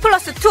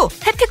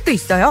 2+2 혜택도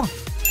있어요.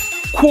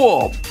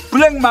 코업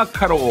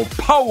블랙마카로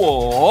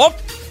파워.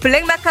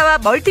 블랙마카와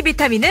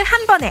멀티비타민을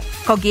한 번에.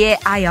 거기에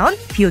아연,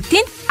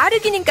 비오틴,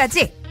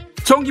 아르기닌까지.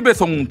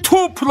 정기배송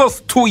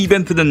 2+2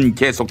 이벤트는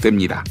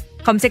계속됩니다.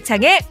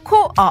 검색창에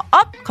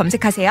코어업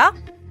검색하세요.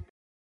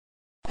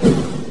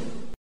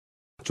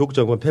 조국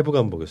장관 페북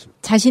한번 보겠습니다.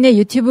 자신의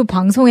유튜브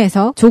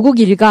방송에서 조국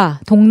일가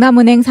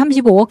동남은행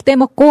 35억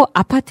떼먹고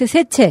아파트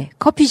 3채,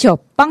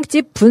 커피숍,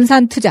 빵집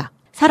분산 투자,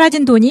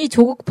 사라진 돈이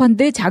조국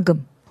펀드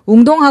자금,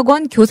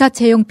 웅동학원 교사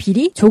채용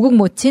비리, 조국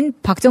모친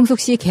박정숙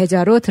씨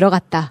계좌로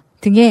들어갔다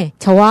등의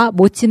저와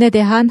모친에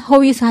대한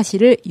허위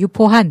사실을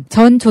유포한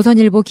전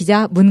조선일보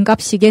기자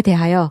문갑식에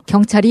대하여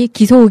경찰이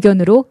기소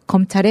의견으로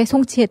검찰에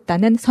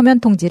송치했다는 서면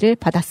통지를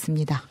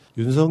받았습니다.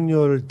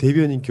 윤석열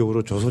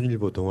대변인격으로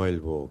조선일보,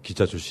 동아일보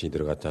기자 출신이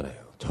들어갔잖아요.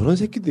 저런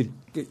새끼들이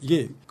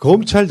이게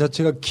검찰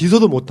자체가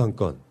기소도 못한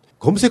건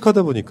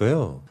검색하다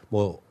보니까요.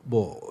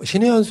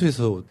 신의 한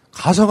수에서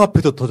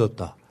가상화폐도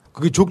터졌다.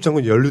 그게 조국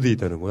장관이 연루돼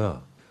있다는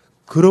거야.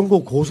 그런 거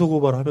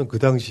고소고발하면 그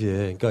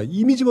당시에 그러니까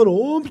이미지만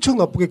엄청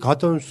나쁘게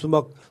가짜뉴스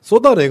막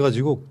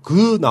쏟아내가지고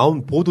그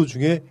나온 보도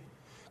중에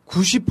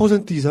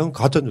 90% 이상은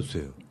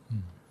가짜뉴스예요.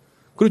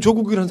 그리고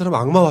조국이라는 사람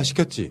악마화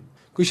시켰지.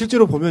 그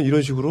실제로 보면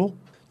이런 식으로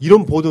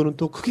이런 보도는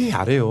또 크게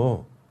안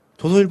해요.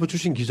 조선일보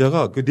출신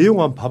기자가 그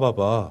내용 한번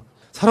봐봐봐.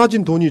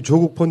 사라진 돈이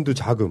조국 펀드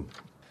자금,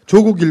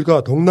 조국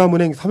일가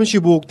동남은행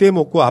 35억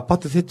떼먹고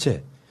아파트 세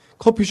채,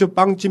 커피숍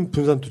빵집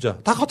분산 투자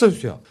다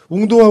가짜뉴스야.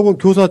 웅동학원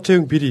교사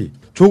채용 비리,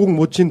 조국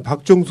모친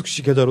박정숙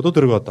씨 계좌로도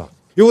들어갔다.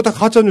 이거 다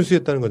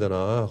가짜뉴스였다는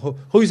거잖아.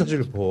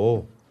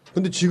 허위사실보.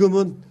 근데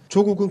지금은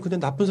조국은 그냥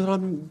나쁜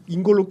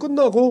사람인 걸로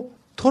끝나고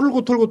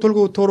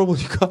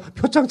털어보니까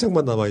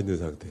표창장만 남아있는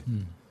상태.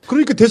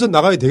 그러니까 대선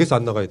나가야 되겠어,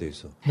 안 나가야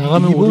되겠어?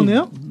 나가면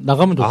이번에요?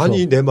 나가면 좋죠.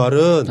 아니, 내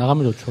말은.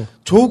 나가면 좋죠.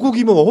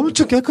 조국이면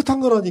엄청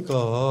깨끗한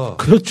거라니까.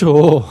 그렇죠.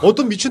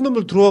 어떤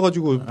미친놈들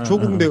들어와가지고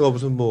조국 내가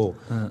무슨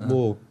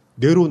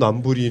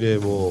내로남불이네,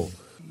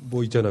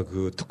 있잖아.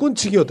 그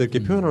특권층이었다 이렇게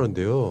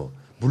표현하는데요.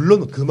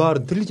 물론 그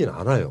말은 틀리진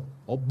않아요.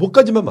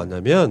 뭐까지만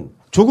맞냐면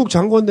조국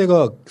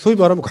장관내가 소위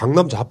말하면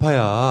강남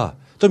좌파야.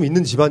 좀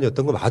있는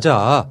집안이었던 거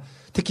맞아.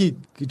 특히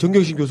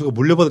정경심 교수가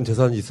물려받은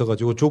재산이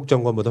있어가지고 조국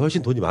장관보다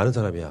훨씬 돈이 많은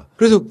사람이야.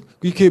 그래서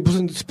이렇게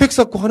무슨 스펙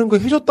쌓고 하는 거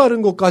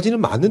해줬다는 것까지는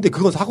맞는데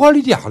그건 사과할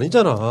일이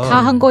아니잖아.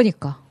 다 한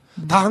거니까.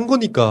 다 한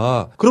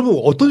거니까.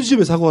 그러면 어떤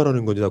시점에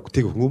사과하라는 건지 나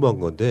되게 궁금한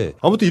건데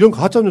아무튼 이런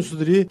가짜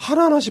뉴스들이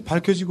하나하나씩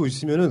밝혀지고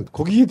있으면은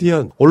거기에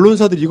대한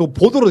언론사들이 이거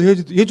보도를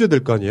해줘야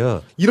될 거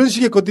아니야. 이런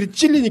식의 것들이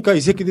찔리니까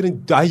이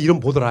새끼들은 아예 이런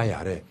보도를 아예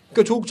안 해.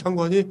 그러니까 조국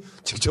장관이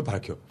직접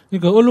밝혀.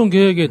 그러니까 언론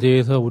개혁에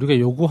대해서 우리가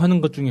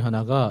요구하는 것 중에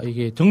하나가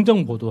이게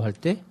정정 보도할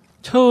때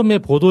처음에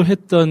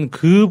보도했던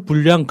그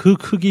분량, 그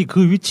크기,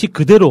 그 위치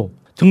그대로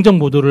정정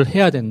보도를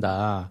해야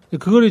된다.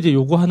 그걸 이제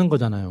요구하는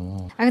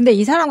거잖아요. 근데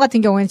이 사람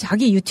같은 경우에는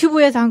자기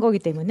유튜브에서 한 거기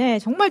때문에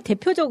정말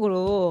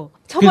대표적으로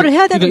처벌을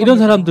해야 되는 그러니까 이런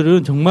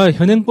사람들은 정말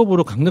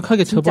현행법으로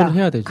강력하게 처벌을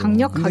해야 되죠.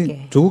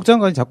 강력하게. 조국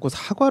장관이 자꾸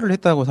사과를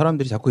했다고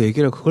사람들이 자꾸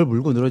얘기를 그걸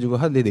물고 늘어지고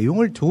하는데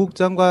내용을 조국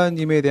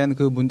장관님에 대한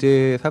그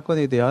문제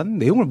사건에 대한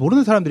내용을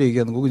모르는 사람들이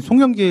얘기하는 거고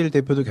송영길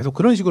대표도 계속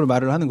그런 식으로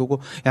말을 하는 거고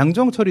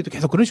양정철이도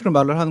계속 그런 식으로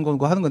말을 하는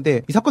거고 하는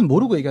건데 이 사건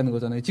모르고 얘기하는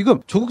거잖아요. 지금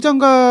조국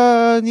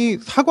장관이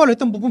사과를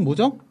했던 부분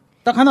뭐죠?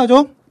 딱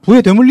하나죠.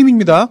 부의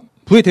대물림입니다.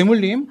 부의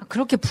대물림.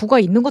 그렇게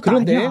부가 있는 것도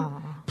그런데 아니야.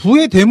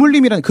 부의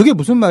대물림이란 그게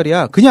무슨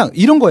말이야? 그냥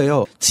이런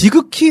거예요.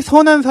 지극히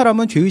선한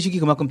사람은 죄의식이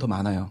그만큼 더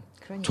많아요.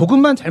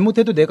 조금만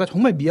잘못해도 내가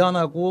정말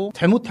미안하고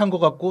잘못한 것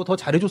같고 더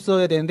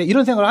잘해줬어야 되는데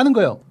이런 생각을 하는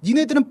거예요.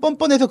 니네들은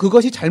뻔뻔해서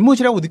그것이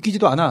잘못이라고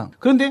느끼지도 않아.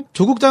 그런데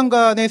조국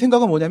장관의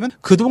생각은 뭐냐면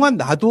그동안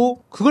나도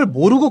그걸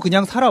모르고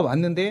그냥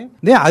살아왔는데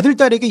내 아들,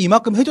 딸에게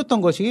이만큼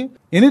해줬던 것이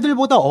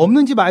얘네들보다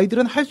없는 집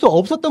아이들은 할 수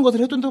없었던 것을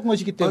해줬던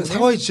것이기 때문에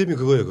사과의 지점이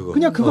그거예요. 그거.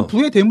 그냥 그거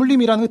부의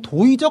대물림이라는 게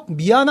도의적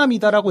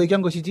미안함이다라고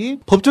얘기한 것이지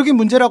법적인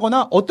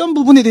문제라거나 어떤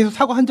부분에 대해서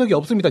사과한 적이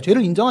없습니다.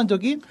 죄를 인정한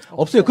적이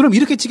없어요. 그럼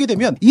이렇게 치게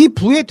되면 이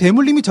부의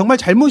대물림이 정말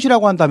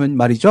잘못이라고 한다면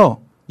말이죠.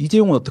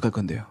 이재용은 어떡할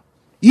건데요?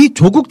 이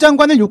조국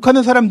장관을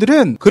욕하는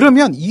사람들은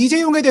그러면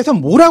이재용에 대해서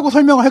뭐라고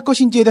설명을 할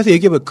것인지에 대해서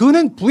얘기해봐요.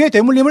 그는 부의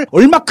대물림을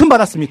얼마큼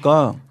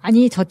받았습니까?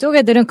 아니 저쪽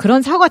애들은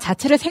그런 사과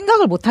자체를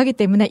생각을 못하기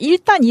때문에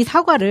일단 이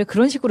사과를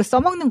그런 식으로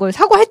써먹는 거예요.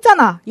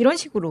 사과했잖아 이런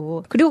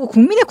식으로. 그리고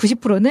국민의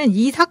 90%는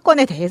이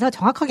사건에 대해서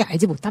정확하게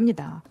알지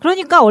못합니다.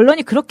 그러니까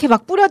언론이 그렇게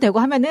막 뿌려대고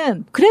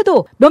하면은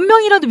그래도 몇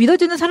명이라도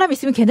믿어주는 사람이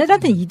있으면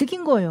걔네들한테는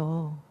이득인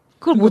거예요.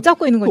 그걸 못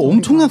잡고 있는 거죠.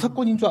 엄청난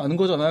사건인 줄 아는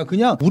거잖아요.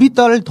 그냥 우리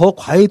딸을 더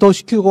과외 더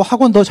시키고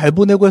학원 더 잘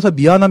보내고 해서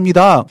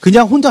미안합니다.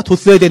 그냥 혼자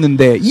뒀어야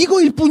되는데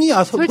이거일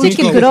뿐이야.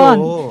 솔직히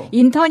그런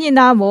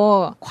인턴이나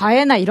뭐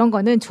과외나 이런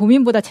거는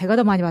조민보다 제가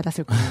더 많이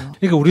받았을 거예요.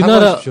 그러니까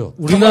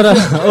우리나라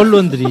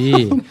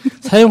언론들이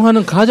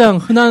사용하는 가장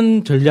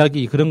흔한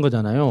전략이 그런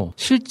거잖아요.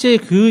 실제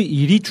그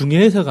일이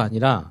중요해서가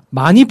아니라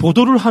많이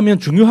보도를 하면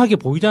중요하게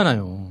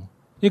보이잖아요.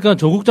 그러니까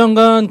조국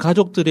장관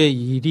가족들의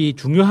일이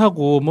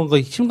중요하고 뭔가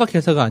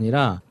심각해서가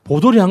아니라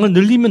보도량을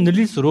늘리면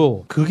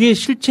늘릴수록 그게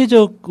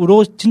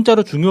실체적으로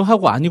진짜로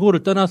중요하고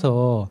아니고를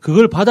떠나서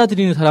그걸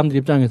받아들이는 사람들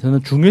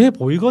입장에서는 중요해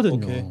보이거든요.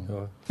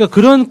 그러니까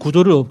그런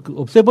구조를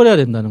없애버려야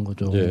된다는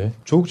거죠. 네.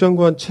 조국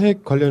장관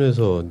책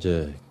관련해서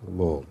이제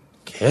뭐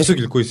계속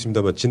읽고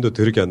있습니다만 진도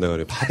더럽게 안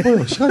나가네요.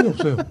 바빠요. 시간이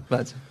없어요.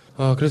 맞아.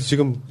 그래서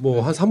지금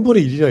뭐 한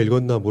 3분의 1이나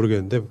읽었나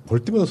모르겠는데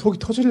볼 때마다 속이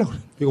터지려고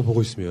그래요. 이거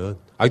보고 있으면.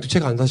 아직도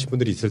책 안 사실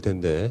분들이 있을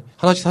텐데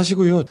하나씩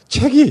사시고요.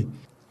 책이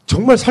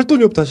정말 살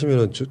돈이 없다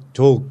하시면은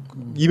저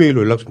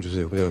이메일로 연락 좀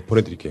주세요. 그냥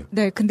보내드릴게요.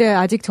 네, 근데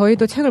아직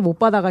저희도 책을 못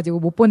받아가지고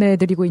못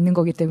보내드리고 있는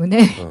거기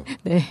때문에.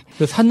 네.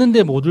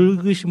 샀는데 못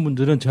읽으신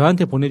분들은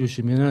저한테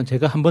보내주시면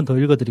제가 한 번 더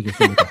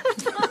읽어드리겠습니다.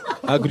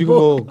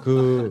 그리고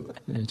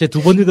제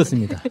 2번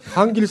읽었습니다.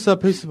 한길사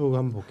페이스북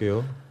한번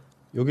볼게요.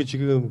 여기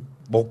지금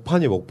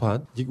먹판이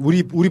먹판.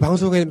 우리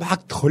방송에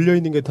막 걸려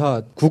있는 게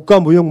다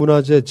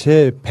국가무형문화재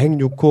제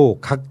 106호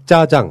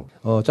각자장.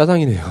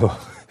 짜장이네요.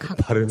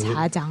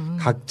 각자장.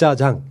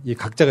 각자장. 이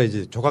각자가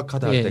이제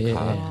조각하다 할 때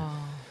각.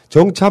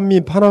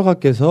 정찬민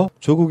판화가께서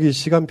조국의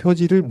시간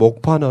표지를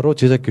목판화로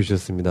제작해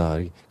주셨습니다.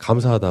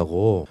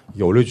 감사하다고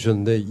이게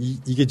올려주셨는데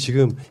이게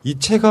지금 이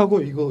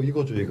책하고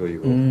이거죠.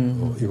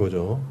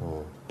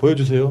 이거죠.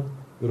 보여주세요.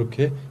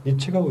 이렇게 이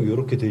책하고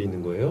이렇게 돼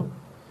있는 거예요.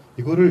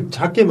 이거를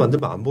작게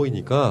만들면 안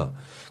보이니까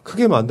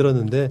크게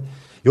만들었는데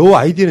요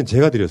아이디어는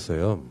제가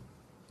드렸어요.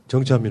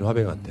 정찬민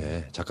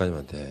화백한테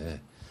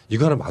작가님한테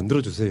이거 하나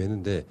만들어주세요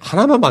했는데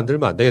하나만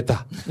만들면 안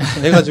되겠다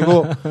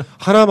해가지고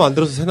하나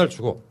만들어서 새날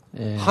주고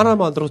하나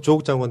만들어서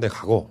조국 장관대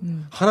가고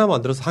하나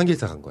만들어서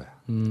한길사 간 거야.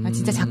 아,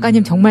 진짜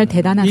작가님 정말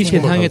대단하세요. 이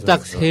세상에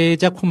딱 세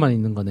작품만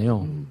있는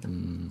거네요.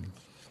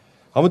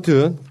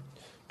 아무튼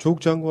조국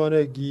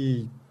장관의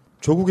이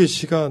조국의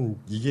시간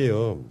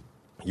이게요.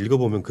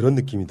 읽어보면 그런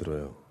느낌이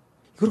들어요.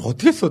 이걸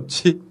어떻게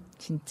썼지?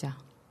 진짜.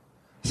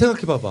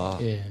 생각해봐봐.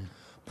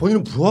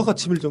 본인은 부하가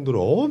치밀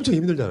정도로 엄청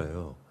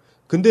힘들잖아요.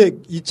 근데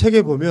이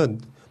책에 보면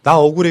나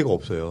억울해가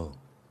없어요.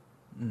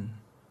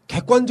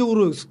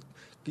 객관적으로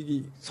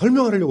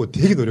설명하려고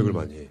되게 노력을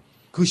많이 해.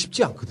 그거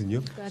쉽지 않거든요.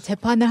 그러니까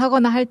재판을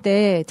하거나 할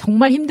때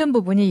정말 힘든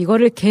부분이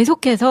이거를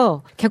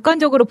계속해서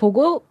객관적으로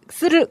보고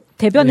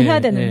대변을 해야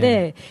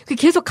되는데 그게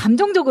계속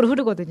감정적으로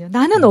흐르거든요.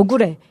 나는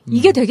억울해.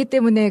 이게 되기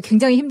때문에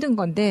굉장히 힘든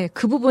건데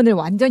그 부분을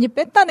완전히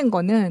뺐다는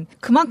거는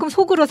그만큼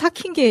속으로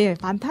삭힌 게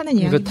많다는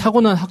이야기예요. 그러니까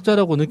타고난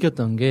학자라고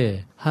느꼈던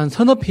게 한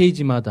서너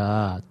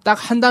페이지마다 딱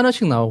한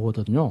단어씩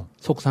나오거든요.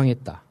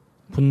 속상했다.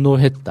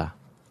 분노했다.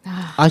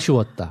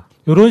 아쉬웠다.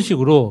 이런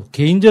식으로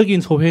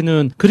개인적인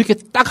소회는 그렇게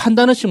딱 한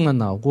단어씩만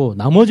나오고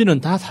나머지는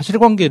다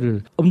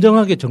사실관계를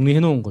엄정하게 정리해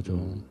놓은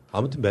거죠.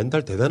 아무튼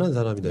멘탈 대단한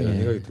사람이다 이런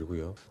생각이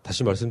들고요.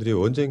 다시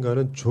말씀드리면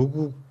언젠가는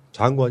조국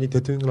장관이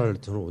대통령을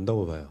저는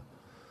온다고 봐요.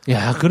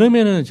 야,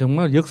 그러면은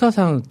정말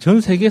역사상 전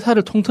세계사를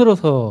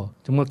통틀어서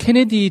정말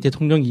케네디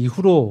대통령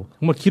이후로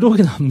정말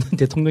기록에 남는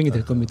대통령이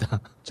될 겁니다.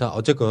 자,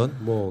 어쨌건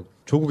뭐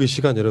조국의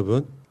시간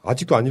여러분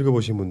아직도 안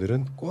읽어보신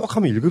분들은 꼭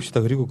한번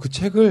읽읍시다. 그리고 그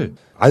책을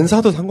안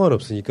사도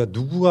상관없으니까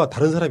누구가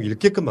다른 사람이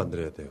읽게끔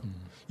만들어야 돼요.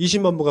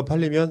 20만 부가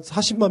팔리면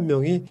 40만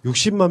명이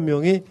 60만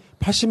명이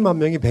 80만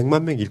명이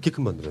 100만 명이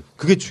읽게끔 만들어야 돼요.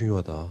 그게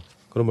중요하다.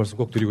 그런 말씀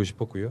꼭 드리고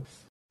싶었고요.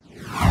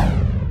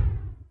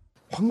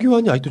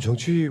 황교안이 아직도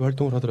정치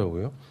활동을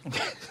하더라고요.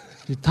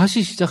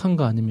 다시 시작한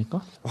거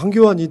아닙니까?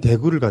 황교안이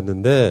대구를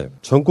갔는데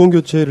정권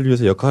교체를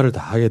위해서 역할을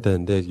다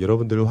하겠다는데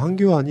여러분들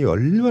황교안이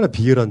얼마나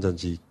비열한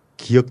잔지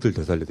기억들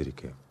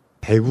되살려드릴게요.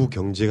 대구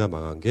경제가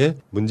망한 게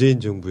문재인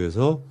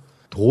정부에서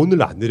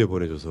돈을 안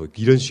내려보내줘서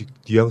이런 식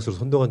뉘앙스로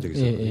선동한 적이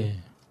있었거든요.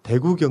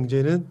 대구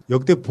경제는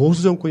역대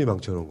보수 정권이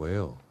망쳐놓은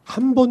거예요.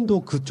 한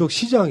번도 그쪽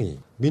시장이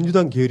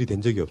민주당 계열이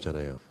된 적이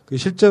없잖아요.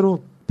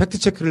 실제로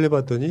팩트체크를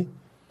해봤더니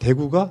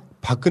대구가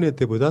박근혜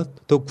때보다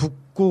더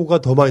국고가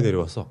더 많이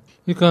내려왔어.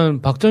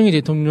 그러니까 박정희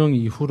대통령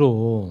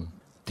이후로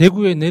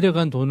대구에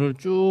내려간 돈을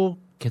쭉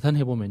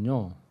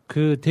계산해보면요.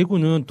 그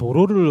대구는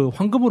도로를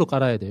황금으로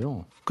깔아야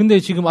돼요.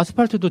 근데 지금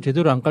아스팔트도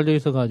제대로 안 깔려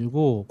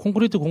있어가지고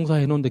콘크리트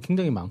공사해 놓은 데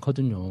굉장히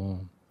많거든요.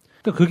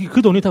 그러니까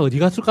그 돈이 다 어디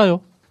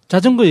갔을까요?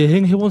 자전거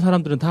여행 해본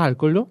사람들은 다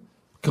알걸요?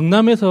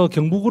 경남에서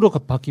경북으로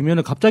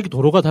바뀌면 갑자기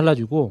도로가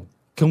달라지고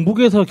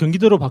경북에서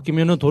경기도로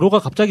바뀌면 도로가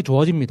갑자기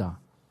좋아집니다.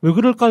 왜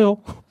그럴까요?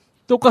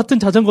 똑같은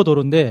자전거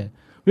도로인데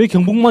왜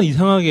경북만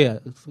이상하게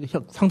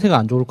상태가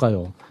안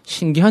좋을까요?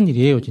 신기한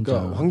일이에요, 진짜.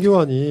 그러니까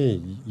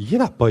황교안이 이게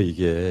나빠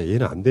이게.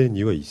 얘는 안 되는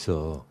이유가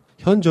있어.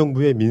 현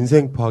정부의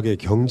민생 파괴,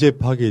 경제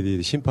파괴에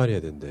대해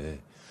심판해야 된대.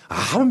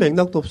 아무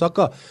맥락도 없어.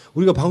 아까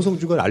우리가 방송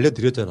중간에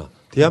알려드렸잖아.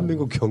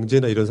 대한민국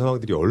경제나 이런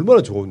상황들이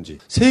얼마나 좋은지.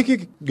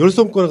 세계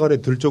열성권 안에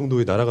들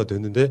정도의 나라가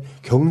됐는데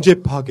경제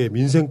파괴,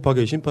 민생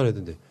파괴에 심판해야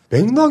된대.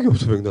 맥락이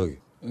없어, 맥락이.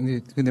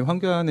 근데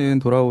황교안은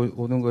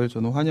돌아오는 걸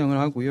저는 환영을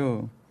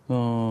하고요.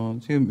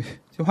 지금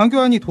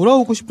황교안이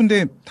돌아오고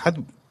싶은데 다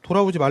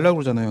돌아오지 말라고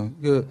그러잖아요.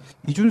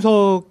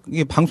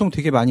 이준석이 방송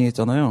되게 많이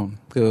했잖아요.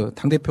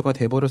 당대표가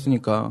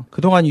돼버렸으니까.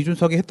 그동안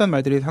이준석이 했던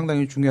말들이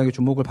상당히 중요하게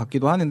주목을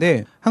받기도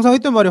하는데, 항상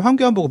했던 말이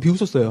황교안 보고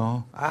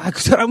비웃었어요.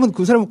 그 사람은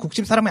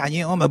국집 사람이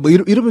아니에요.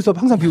 이러면서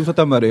항상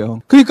비웃었단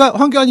말이에요. 그러니까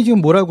황교안이 지금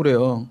뭐라고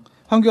그래요.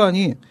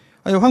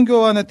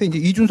 황교안한테 이제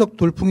이준석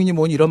돌풍이니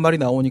뭐니 이런 말이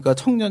나오니까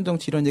청년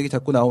정치 이런 얘기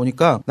자꾸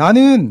나오니까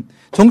나는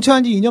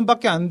정치한 지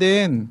 2년밖에 안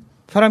된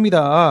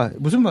사람이다.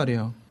 무슨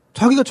말이에요?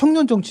 자기가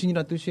청년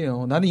정치인이란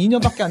뜻이에요. 나는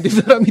 2년밖에 안 된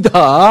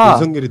사람이다.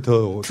 윤석열이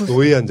더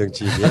노예한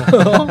정치인이야.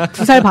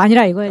 2살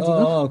반이라 이거야 지금.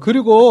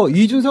 그리고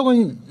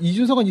이준석은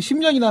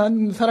 10년이나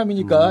한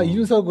사람이니까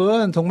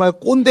이준석은 정말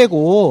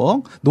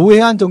꼰대고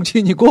노예한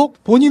정치인이고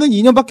본인은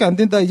 2년밖에 안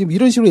된다. 지금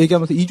이런 식으로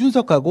얘기하면서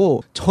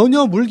이준석하고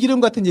전혀 물기름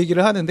같은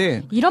얘기를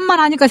하는데 이런 말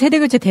하니까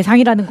세대교체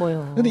대상이라는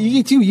거예요. 근데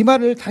이게 지금 이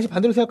말을 다시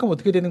반대로 생각하면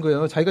어떻게 되는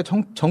거예요? 자기가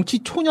정치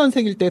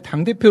초년생일 때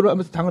당대표를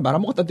하면서 당을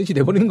말아먹었다는 뜻이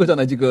내버리는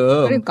거잖아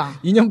지금. 그러니까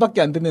 2년밖에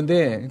안 됐는데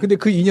근데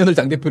그 2년을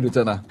당대표로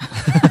했잖아.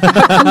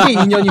 한 게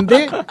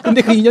 2년인데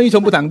근데 그 2년이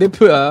전부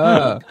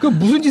당대표야. 그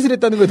무슨 짓을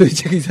했다는 거야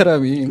도대체 이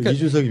사람이. 그러니까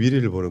이준석이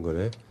미래를 보는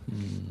거네.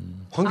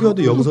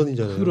 황교안도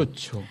영선이잖아요.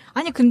 그렇죠.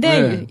 아니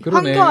근데 네,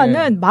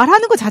 황교안은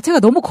말하는 것 자체가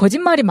너무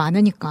거짓말이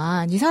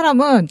많으니까 이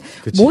사람은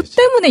뭐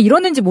때문에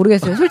이러는지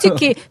모르겠어요.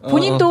 솔직히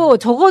본인도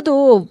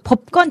적어도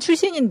법관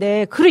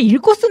출신인데 글을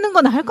읽고 쓰는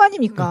건 할 거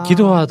아닙니까?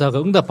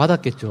 기도하다가 응답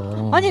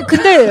받았겠죠. 아니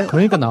근데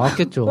그러니까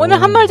나왔겠죠.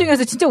 오늘 한 말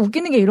중에서 진짜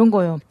웃기는 게 이런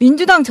거예요.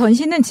 민주당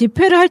전신은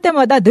집회를 할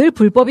때마다 늘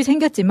불법이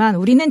생겼지만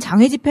우리는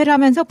장외 집회를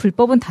하면서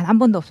불법은 단 한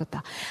번도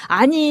없었다.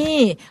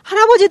 아니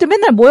할아버지들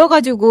맨날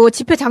모여가지고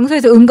집회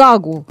장소에서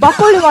응가하고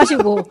막걸리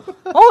마시고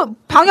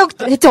방역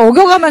대책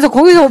어겨가면서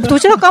거기서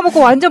도시락 까먹고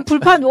완전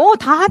불판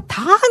다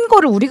한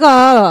거를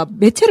우리가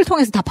매체를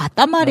통해서 다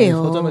봤단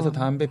말이에요. 서점에서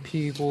담배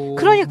피고.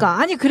 그러니까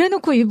아니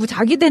그래놓고 뭐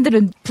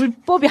자기네들은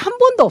불법이 한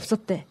번도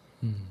없었대.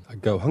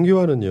 그러니까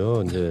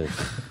황교안은요 이제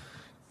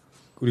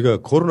우리가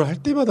거론을 할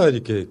때마다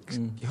이렇게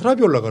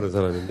혈압이 올라가는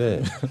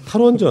사람인데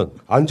탈원전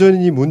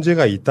안전이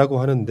문제가 있다고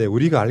하는데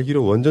우리가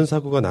알기로 원전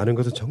사고가 나는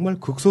것은 정말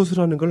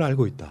극소수라는 걸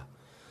알고 있다.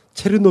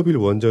 체르노빌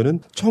원전은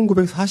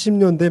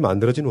 1940년대에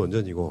만들어진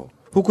원전이고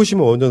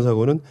후쿠시마 원전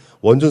사고는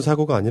원전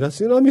사고가 아니라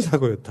쓰나미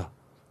사고였다.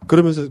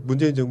 그러면서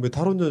문재인 정부의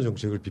탈원전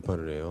정책을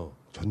비판을 해요.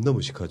 존나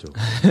무식하죠.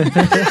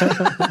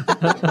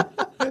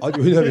 아니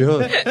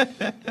왜냐면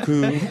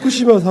그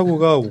후쿠시마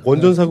사고가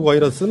원전 사고가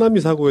아니라 쓰나미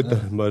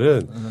사고였다는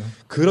말은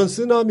그런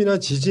쓰나미나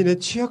지진에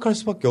취약할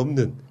수밖에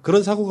없는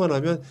그런 사고가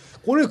나면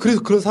오늘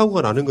그래서 그런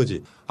사고가 나는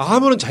거지.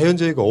 아무런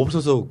자연재해가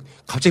없어서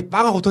갑자기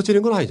빵 하고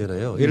터지는 건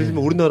아니잖아요. 예를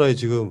들면 우리나라에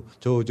지금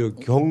저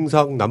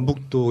경상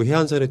남북도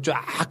해안선에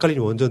쫙 깔린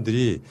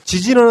원전들이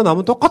지진 하나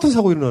나면 똑같은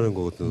사고 일어나는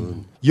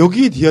거거든.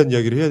 여기에 대한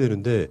이야기를 해야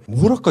되는데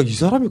뭐랄까 이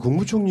사람이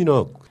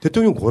국무총리나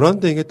대통령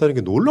권한대행 했다는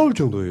게 놀라울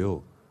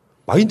정도예요.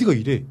 마인드가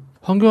이래.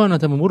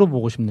 황교안한테 한번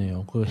물어보고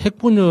싶네요. 그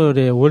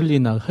핵분열의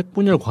원리나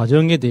핵분열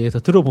과정에 대해서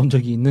들어본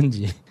적이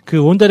있는지,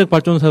 그 원자력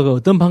발전소가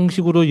어떤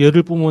방식으로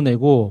열을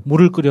뿜어내고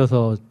물을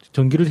끓여서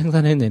전기를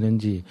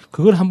생산해내는지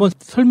그걸 한번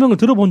설명을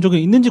들어본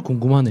적이 있는지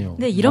궁금하네요.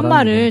 근데 이런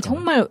말을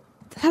정말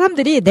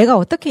사람들이 내가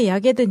어떻게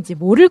이야기하든지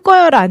모를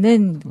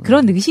거야라는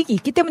그런 의식이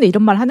있기 때문에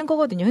이런 말 하는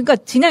거거든요. 그러니까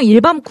그냥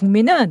일반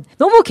국민은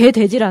너무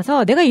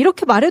개돼지라서 내가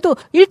이렇게 말해도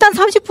일단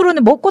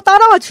 30%는 먹고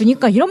따라와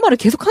주니까 이런 말을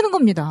계속 하는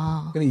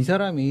겁니다. 근데 이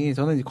사람이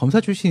저는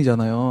검사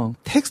출신이잖아요.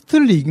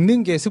 텍스트를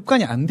읽는 게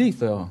습관이 안 돼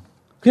있어요.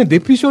 그냥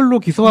뇌피셜로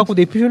기소하고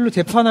뇌피셜로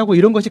재판하고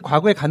이런 것이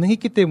과거에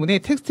가능했기 때문에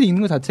텍스트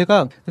읽는 것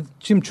자체가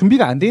지금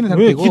준비가 안 돼 있는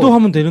상태고. 왜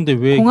기도하면 되는데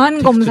왜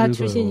공안검사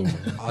출신인데.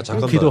 아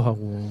잠깐만.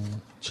 기도하고.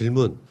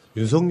 질문.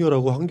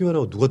 윤석열하고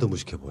황교안하고 누가 더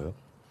무식해 보여?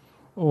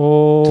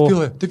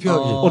 투표하기.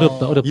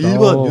 어렵다.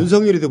 1번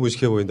윤석열이 더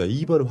무식해 보인다.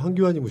 2번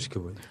황교안이 무식해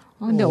보인다.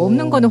 근데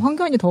없는 거는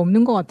황교안이 더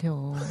없는 것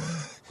같아요.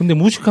 근데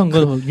무식한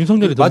건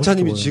윤석열이 더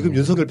마차님이 지금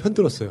윤석열 편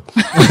들었어요.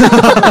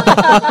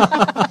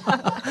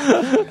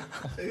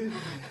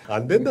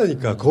 안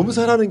된다니까.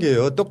 검사라는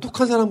게요.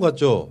 똑똑한 사람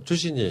같죠?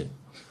 출신이.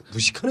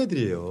 무식한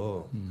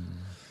애들이에요.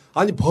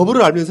 아니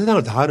법을 알면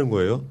세상을 다 아는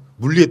거예요.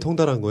 물리에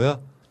통달한 거야.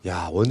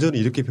 야 원전을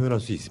이렇게 표현할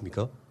수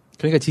있습니까?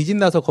 그러니까 지진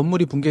나서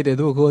건물이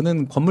붕괴돼도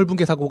그거는 건물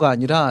붕괴 사고가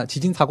아니라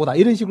지진 사고다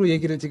이런 식으로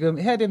얘기를 지금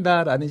해야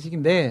된다라는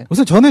식인데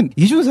우선 저는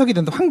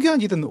이준석이든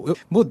황교안이든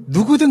뭐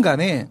누구든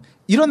간에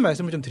이런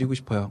말씀을 좀 드리고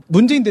싶어요.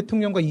 문재인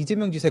대통령과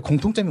이재명 지사의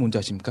공통점이 뭔지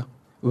아십니까?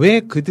 왜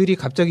그들이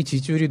갑자기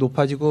지지율이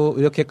높아지고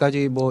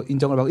이렇게까지 뭐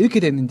인정을 받고 이렇게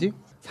됐는지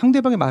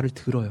상대방의 말을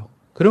들어요.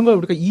 그런 걸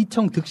우리가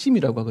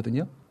이청득심이라고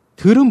하거든요.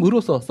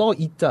 들음으로써 써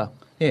이자.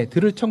 예,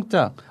 들을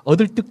청자,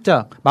 얻을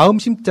뜻자, 마음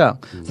심자.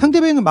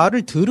 상대방의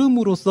말을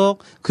들음으로써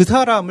그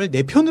사람을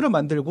내 편으로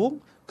만들고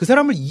그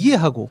사람을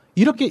이해하고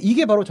이렇게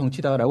이게 바로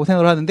정치다라고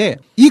생각을 하는데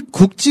이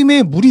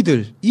국짐의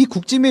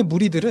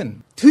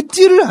무리들은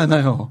듣지를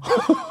않아요.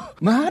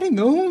 말이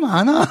너무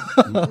많아.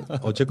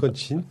 어쨌건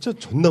진짜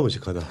존나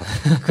무식하다.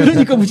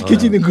 그러니까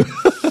무식해지는 거야.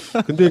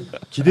 근데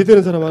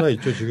기대되는 사람 하나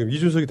있죠. 지금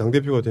이준석이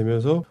당대표가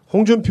되면서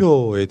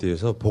홍준표에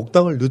대해서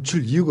복당을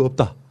늦출 이유가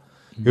없다.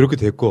 이렇게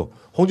됐고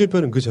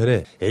홍준표는 그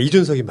전에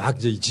이준석이 막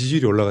이제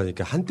지지율이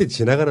올라가니까 한때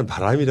지나가는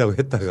바람이라고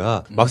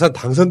했다가 막상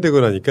당선되고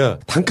나니까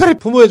단칼에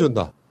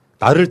품어야준다.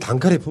 나를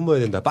단칼에 품어야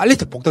된다. 빨리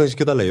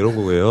복당시켜달라 이런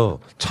거고요.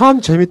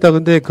 참 재밌다.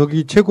 근데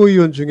거기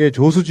최고위원 중에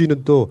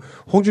조수진은 또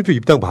홍준표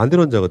입당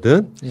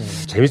반대론자거든. 예.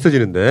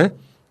 재밌어지는데.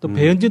 또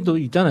배현진도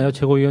있잖아요.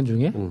 최고위원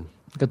중에.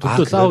 그러니까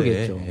또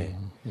싸우겠죠. 예.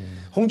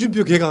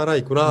 홍준표 걔가 하나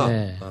있구나.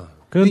 네.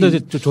 그런데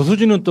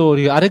조수진은 또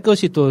아래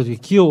것이 또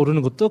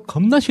기어오르는 것도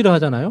겁나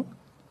싫어하잖아요.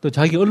 또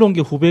자기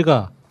언론계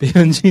후배가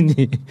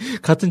배현진이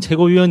같은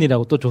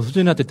최고위원이라고 또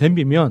조수진한테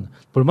덤비면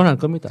볼만할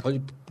겁니다.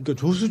 아니,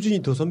 그러니까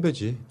조수진이 더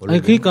선배지.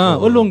 아니, 그러니까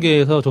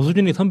언론계에서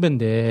조수진이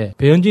선배인데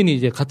배현진이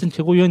이제 같은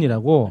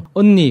최고위원이라고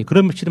언니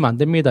그러면 싫으면 안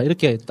됩니다.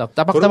 이렇게 딱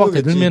따박따박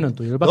대들면은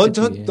또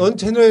열받겠지. 넌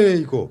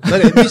채널이고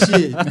난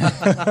MBC.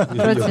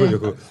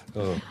 그렇지.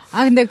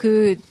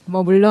 근데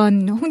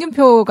물론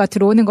홍준표가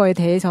들어오는 거에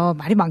대해서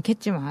말이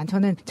많겠지만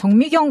저는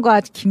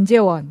정미경과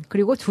김재원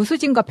그리고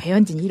조수진과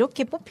배현진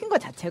이렇게 뽑힌 것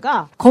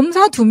자체가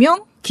검사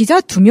 2명,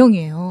 기자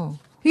 2명이에요.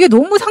 이게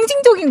너무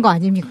상징적인 거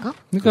아닙니까?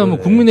 그러니까 뭐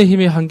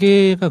국민의힘의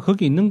한계가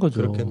거기 있는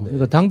거죠. 그렇겠네.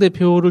 그러니까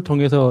당대표를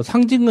통해서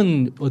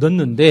상징은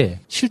얻었는데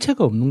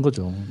실체가 없는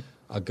거죠.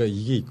 아까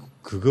이게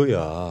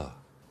그거야.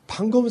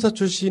 판검사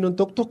출신은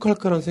똑똑할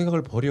거라는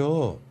생각을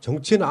버려.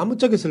 정치에는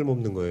아무짝에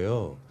쓸모없는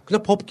거예요.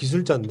 그냥 법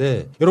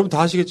기술자인데 여러분 다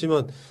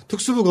아시겠지만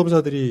특수부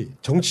검사들이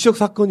정치적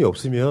사건이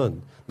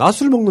없으면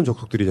낮술 먹는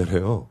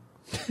족속들이잖아요.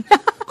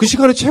 그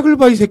시간에 책을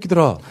봐 이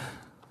새끼들아.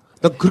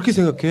 난 그렇게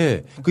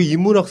생각해. 그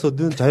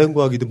인문학서든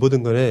자연과학이든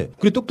뭐든 간에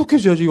그래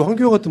똑똑해져야지.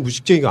 황교안 같은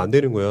무식쟁이가 안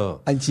되는 거야.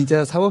 아니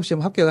진짜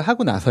사법시험 합격을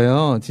하고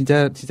나서요.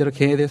 진짜로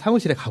걔네들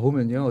사무실에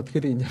가보면요. 어떻게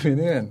돼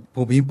있냐면은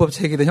뭐 민법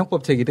책이든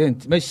형법 책이든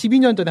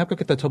 12년 전에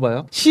합격했다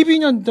쳐봐요.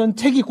 12년 전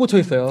책이 꽂혀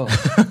있어요.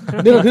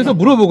 내가 그래서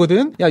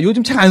물어보거든. 야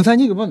요즘 책 안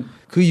사니? 그러면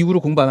그 이후로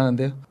공부 안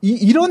하는데요.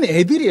 이런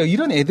애들이에요.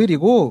 이런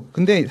애들이고.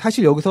 근데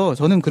사실 여기서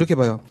저는 그렇게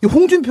봐요. 이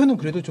홍준표는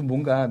그래도 좀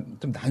뭔가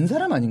좀 난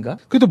사람 아닌가?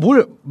 그래도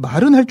뭘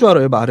말은 할 줄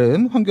알아요.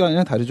 말은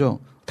황교안이랑 다르죠.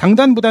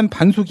 당단보단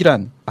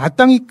반숙이란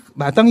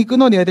마땅히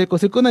끊어내야 될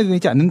것을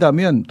끊어내지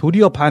않는다면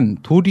도리어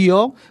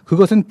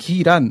그것은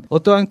기란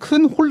어떠한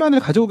큰 혼란을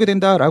가져오게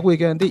된다라고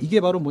얘기하는데 이게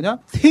바로 뭐냐?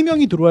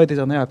 3명이 들어와야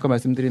되잖아요. 아까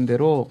말씀드린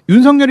대로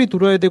윤석열이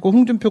들어와야 되고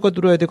홍준표가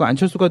들어와야 되고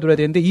안철수가 들어와야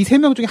되는데 이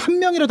 3명 중에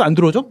 1명이라도 안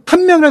들어오죠?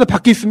 1명이라도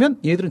밖에 있으면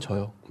얘들은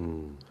져요.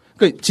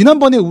 그러니까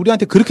지난번에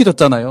우리한테 그렇게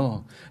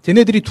졌잖아요.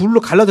 쟤네들이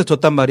둘로 갈라져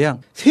졌단 말이야.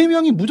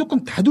 3명이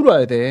무조건 다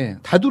들어와야 돼.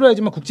 다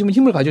들어와야지만 국짐은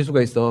힘을 가질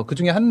수가 있어.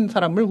 그중에 한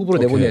사람을 후보로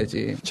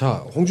내보내야지.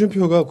 자,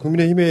 홍준표가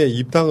국민의힘에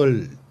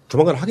입당을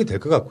조만간 하게 될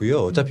것 같고요.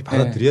 어차피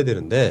받아들여야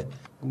되는데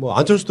뭐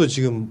안철수도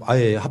지금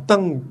아예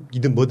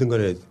합당이든 뭐든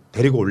간에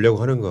데리고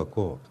오려고 하는 것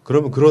같고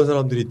그러면 그런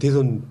사람들이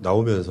대선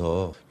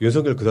나오면서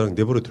윤석열 그다음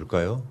내버려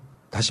둘까요?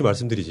 다시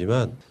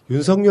말씀드리지만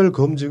윤석열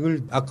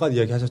검증을 아까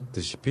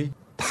이야기하셨다시피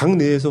당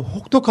내에서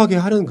혹독하게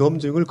하는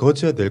검증을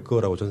거쳐야 될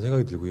거라고 저는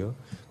생각이 들고요.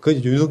 그건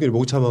이제 윤석열이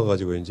못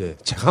참아가지고 이제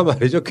제가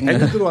말이죠. 괜히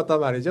들어왔단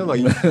말이죠. 막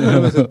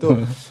이러면서 또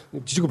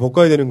뒤지고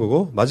볶아야 되는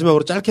거고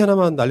마지막으로 짧게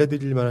하나만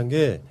알려드릴 만한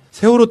게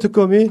세월호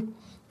특검이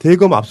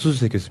대검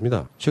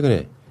압수수색했습니다.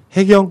 최근에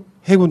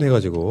해군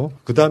해가지고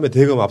그 다음에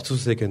대검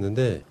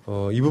압수수색했는데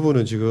이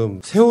부분은 지금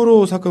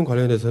세월호 사건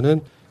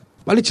관련해서는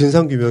빨리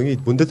진상규명이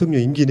문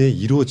대통령 임기 내에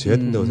이루어져야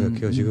된다고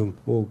생각해요. 지금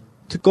뭐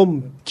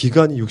특검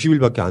기간이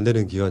 60일밖에 안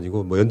되는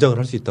기간이고 뭐 연장을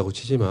할 수 있다고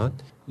치지만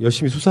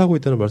열심히 수사하고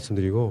있다는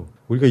말씀드리고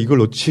우리가 이걸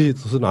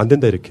놓치서는 안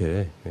된다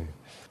이렇게.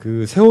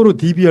 그 세월호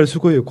DBR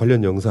수거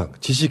관련 영상,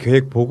 지시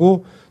계획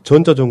보고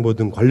전자정보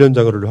등 관련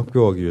자료를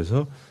확보하기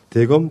위해서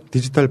대검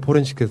디지털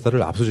포렌식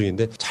회사를 압수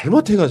중인데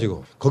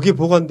잘못해가지고 거기에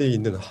보관되어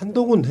있는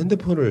한동훈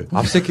핸드폰을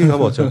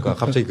압색해가면 어쩔까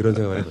갑자기 그런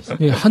생각을 해봤어요.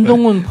 예,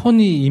 한동훈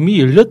폰이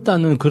이미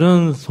열렸다는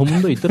그런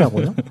소문도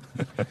있더라고요.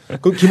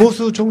 그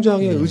김호수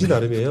총장의 의지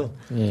나름이에요.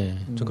 예.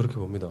 전 그렇게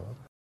봅니다.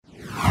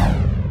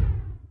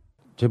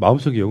 제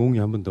마음속에 영웅이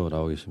한 분 더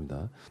나와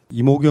계십니다.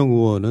 이모경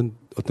의원은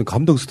어떤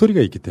감동 스토리가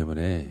있기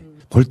때문에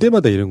볼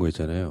때마다 이런 거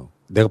있잖아요.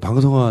 내가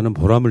방송하는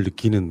보람을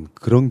느끼는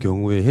그런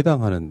경우에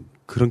해당하는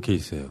그런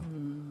케이스예요.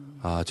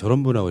 아,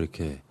 저런 분하고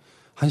이렇게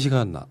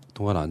 1시간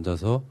동안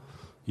앉아서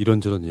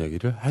이런저런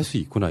이야기를 할 수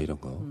있구나,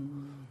 이런 거.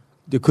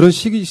 근데 그런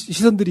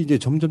시선들이 이제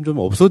점점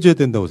없어져야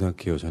된다고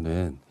생각해요,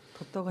 저는.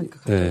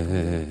 덥다가니까.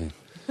 네.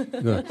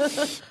 그러니까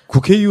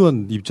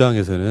국회의원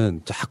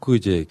입장에서는 자꾸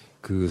이제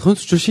그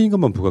선수 출신인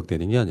것만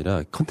부각되는 게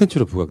아니라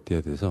컨텐츠로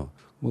부각돼야 돼서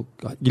뭐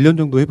 1년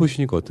정도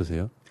해보시니까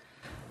어떠세요?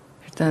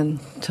 일단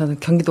저는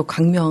경기도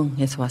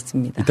광명에서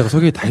왔습니다. 이따가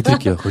소개 다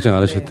해드릴게요. 걱정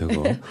안 하셔도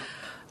되고.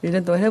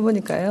 1년 동안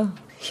해보니까요.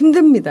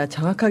 힘듭니다.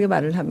 정확하게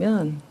말을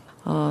하면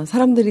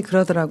사람들이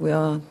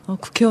그러더라고요.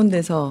 국회의원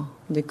돼서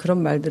이제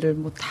그런 말들을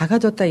뭐 다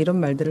가졌다 이런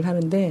말들을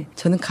하는데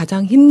저는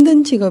가장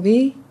힘든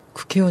직업이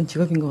국회의원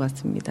직업인 것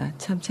같습니다.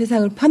 참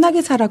세상을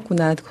편하게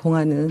살았구나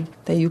그동안은.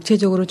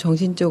 육체적으로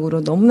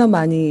정신적으로 너무나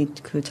많이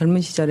그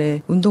젊은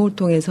시절에 운동을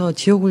통해서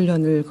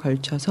지옥훈련을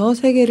걸쳐서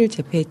세계를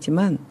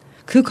제패했지만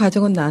그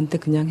과정은 나한테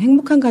그냥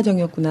행복한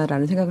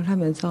과정이었구나라는 생각을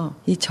하면서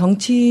이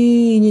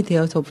정치인이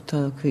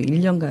되어서부터 그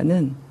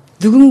 1년간은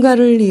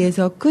누군가를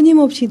위해서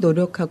끊임없이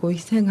노력하고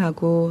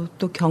희생하고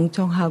또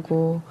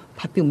경청하고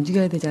바삐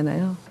움직여야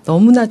되잖아요.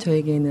 너무나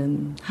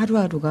저에게는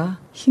하루하루가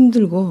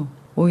힘들고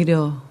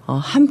오히려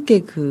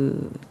함께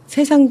그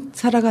세상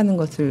살아가는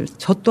것을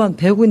저 또한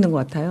배우고 있는 것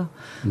같아요.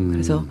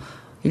 그래서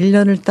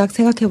 1년을 딱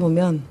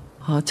생각해보면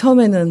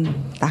처음에는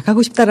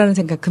나가고 싶다라는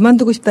생각,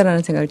 그만두고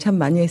싶다라는 생각을 참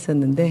많이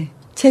했었는데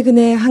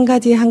최근에 한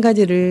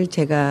가지를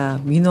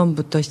제가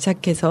민원부터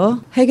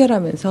시작해서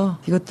해결하면서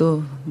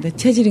이것도 내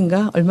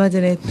체질인가? 얼마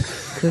전에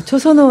그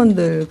초선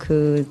의원들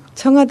그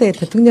청와대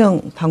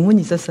대통령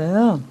방문이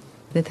있었어요.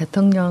 네,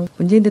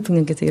 문재인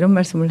대통령께서 이런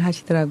말씀을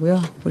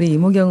하시더라고요. 우리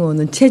이모경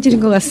의원은 체질인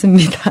것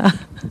같습니다.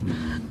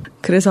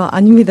 그래서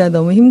아닙니다.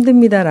 너무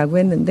힘듭니다라고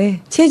했는데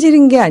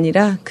체질인 게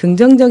아니라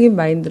긍정적인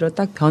마인드로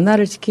딱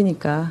변화를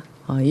시키니까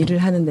일을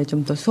하는데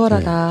좀 더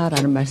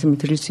수월하다라는 말씀을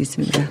드릴 수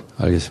있습니다.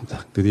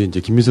 알겠습니다. 드디어 이제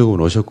김민석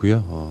의원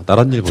오셨고요.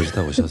 나란 일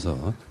보시다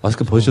오셔서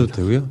마스크 벗으셔도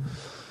되고요.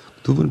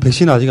 두 분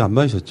백신 아직 안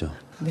맞으셨죠?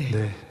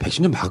 네.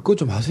 백신 좀 맞고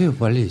좀 하세요,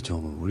 빨리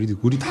좀.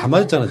 우리 다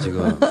맞았잖아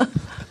지금.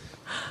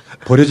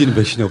 버려지는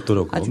백신이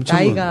없더라고. 아직 엄청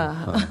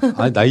나이가.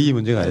 아니 나이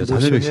문제가 아니라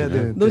자녀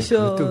백신을.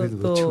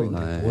 놓치고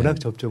있는데 워낙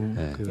접종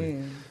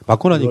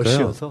맞고 나니까요.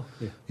 러시여서.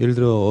 예를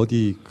들어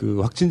어디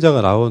그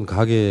확진자가 나온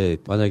가게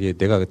만약에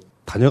내가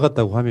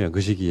다녀갔다고 하면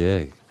그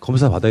시기에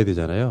검사 받아야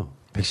되잖아요.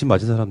 백신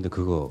맞은 사람들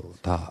그거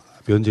다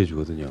면제해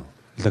주거든요.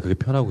 일단 그게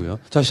편하고요.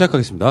 자,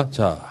 시작하겠습니다.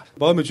 자,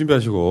 마음의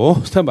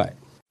준비하시고 스탠바이.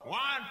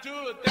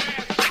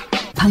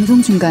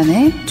 방송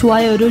중간에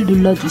좋아요를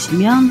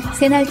눌러주시면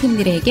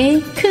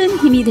새날팀들에게 큰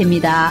힘이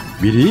됩니다.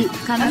 미리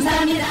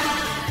감사합니다.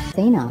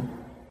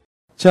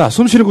 자,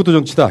 숨쉬는 것도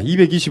정치다.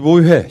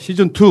 225회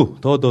시즌2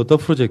 더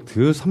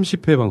프로젝트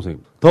 30회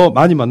방송입니다. 더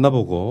많이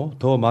만나보고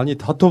더 많이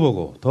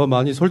다퉈보고 더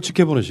많이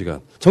솔직해보는 시간.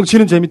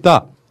 정치는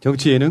재밌다.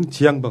 정치 예능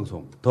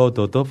지향방송 더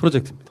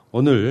프로젝트입니다.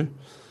 오늘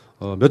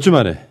몇 주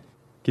만에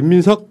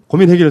김민석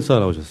고민 해결사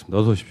나오셨습니다.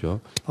 어서 오십시오.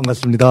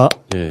 반갑습니다.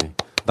 예,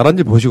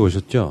 나란히 보시고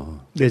오셨죠?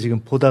 네, 지금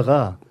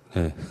보다가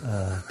네.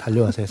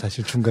 달려와서요.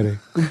 사실 중간에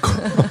끊고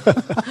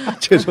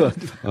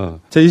죄송합니다.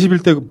 제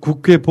 21대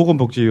국회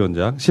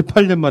보건복지위원장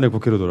 18년 만에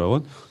국회로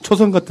돌아온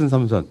초선 같은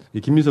삼선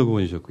김민석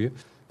의원이셨고요.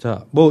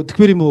 자, 뭐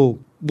특별히 뭐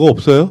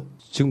없어요?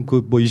 지금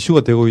그 뭐 이슈가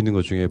되고 있는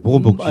것 중에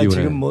보건복지위원회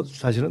지금 뭐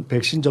사실은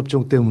백신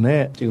접종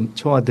때문에 지금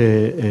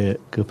청와대에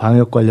그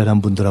방역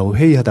관련한 분들하고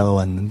회의하다가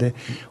왔는데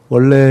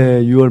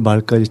원래 6월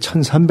말까지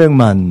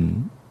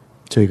 1,300만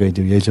저희가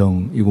이제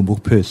예정이고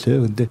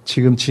목표였어요. 근데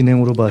지금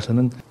진행으로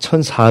봐서는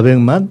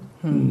 1,400만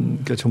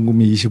그러니까 전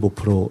국민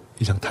 25%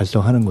 이상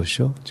달성하는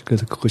것이죠.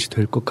 그래서 그것이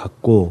될 것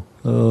같고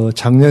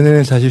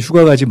작년에는 사실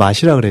휴가 가지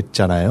마시라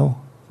그랬잖아요.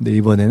 근데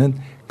이번에는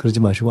그러지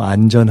마시고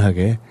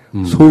안전하게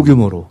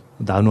소규모로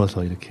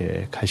나눠서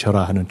이렇게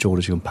가셔라 하는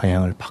쪽으로 지금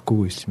방향을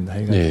바꾸고 있습니다.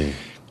 그러니까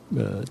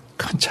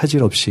큰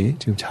차질 없이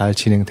지금 잘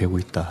진행되고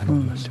있다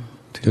하는 말씀.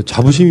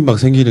 자부심이 막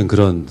생기는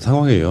그런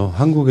상황이에요.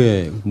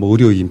 한국의 뭐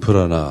의료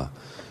인프라나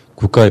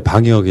국가의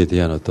방역에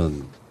대한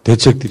어떤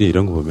대책들이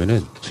이런 거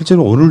보면은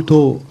실제로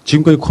오늘도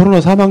지금까지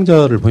코로나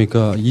사망자를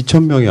보니까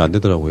 2,000명이 안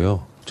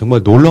되더라고요.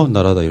 정말 놀라운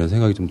나라다 이런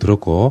생각이 좀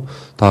들었고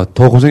다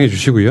더 고생해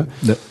주시고요.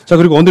 네. 자,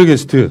 그리고 오늘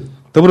게스트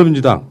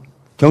더불어민주당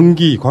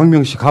경기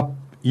광명시 갑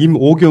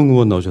임오경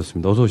의원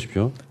나오셨습니다. 어서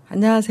오십시오.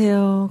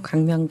 안녕하세요.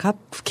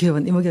 광명갑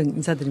국회의원 임오경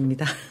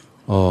인사드립니다.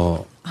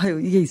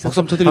 아유, 이게 있어. 박수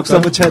한번 쳐드릴까요? 박수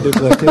한번 쳐야 될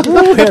것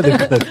같아요. 해야 될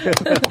것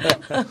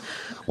같아요.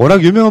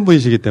 워낙 유명한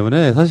분이시기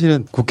때문에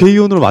사실은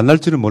국회의원으로 만날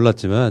줄은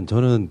몰랐지만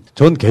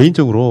전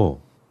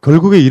개인적으로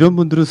결국에 이런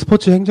분들은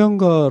스포츠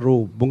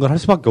행정가로 뭔가를 할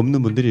수밖에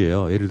없는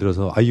분들이에요. 예를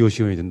들어서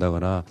IOC원이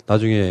된다거나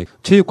나중에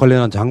체육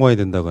관련한 장관이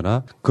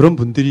된다거나 그런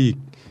분들이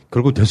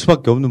결국 될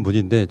수밖에 없는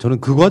분인데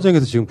저는 그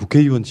과정에서 지금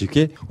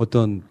국회의원직에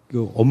어떤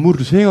그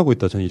업무를 수행하고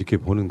있다 저는 이렇게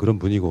보는 그런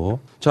분이고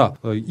자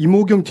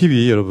임오경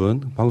TV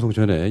여러분 방송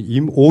전에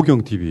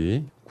임오경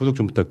TV 구독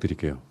좀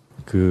부탁드릴게요.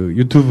 그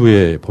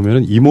유튜브에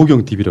보면은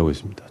임오경 TV라고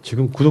있습니다.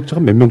 지금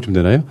구독자가 몇 명쯤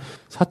되나요?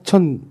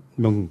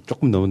 4,000명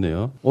조금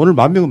넘었네요. 오늘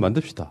 10,000명은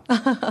만듭시다.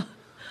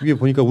 위에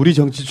보니까 우리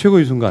정치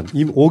최고의 순간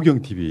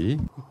임오경 TV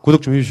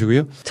구독 좀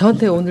해주시고요.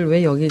 저한테 오늘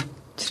왜 여기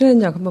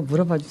출연했냐고 한번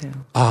물어봐 주세요.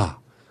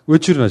 왜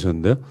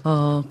출연하셨는데요?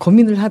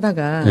 고민을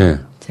하다가 네.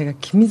 제가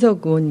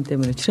김민석 의원님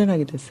때문에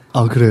출연하게 됐어요.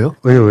 아, 그래요?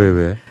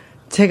 왜?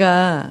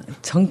 제가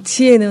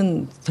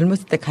정치에는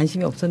젊었을 때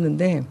관심이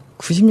없었는데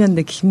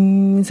 90년대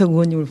김민석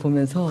의원님을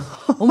보면서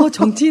어머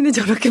정치인은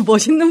저렇게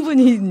멋있는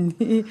분이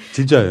있니?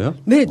 진짜예요?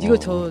 네, 이거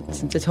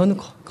저는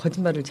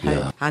거짓말을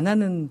잘 안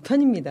하는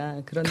편입니다.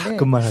 그런데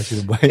가끔만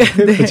하시는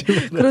모양이에요.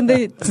 네.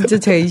 그런데 진짜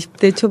제가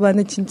 20대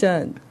초반에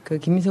진짜 그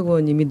김민석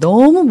의원님이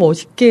너무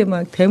멋있게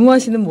막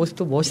데모하시는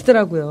모습도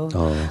멋있더라고요.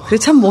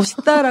 그래서 참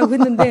멋있다라고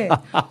했는데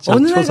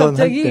어느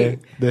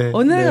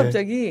날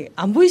갑자기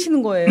안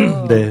보이시는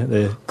거예요.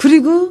 네.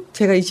 그리고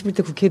제가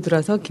 21대 국회에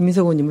들어와서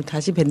김민석 의원님을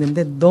다시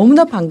뵀는데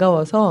너무나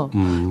반가워서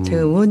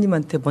제가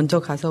의원님한테 먼저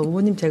가서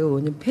의원님 제가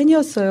의원님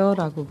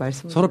팬이었어요라고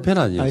말씀을 서로 팬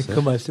아니었어요?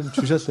 그 말씀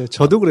주셨어요.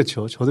 저도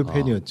그렇죠. 저도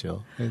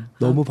팬이었죠.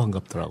 너무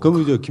반갑더라고요.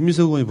 그럼 이제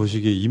김민석 의원이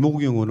보시기에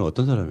임오경 의원은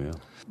어떤 사람이에요?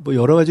 뭐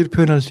여러 가지로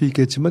표현할 수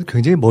있겠지만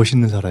굉장히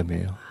멋있는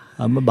사람이에요.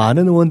 아마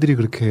많은 의원들이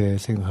그렇게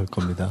생각할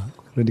겁니다.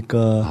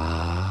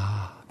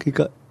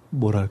 그러니까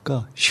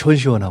뭐랄까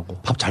시원시원하고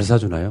밥 잘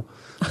사주나요?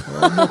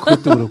 뭐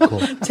그것도 그렇고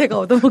제가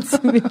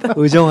얻어먹습니다.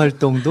 의정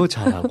활동도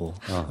잘하고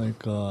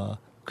그러니까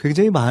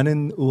굉장히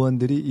많은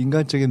의원들이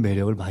인간적인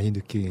매력을 많이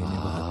느끼는 것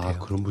같아요.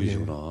 그런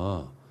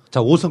분이시구나. 자,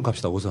 5선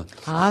갑시다. 5선.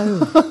 아유.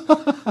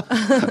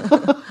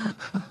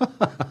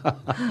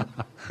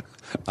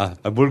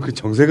 뭘 그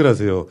정색을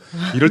하세요.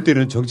 이럴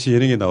때는 정치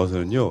예능에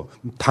나와서는요.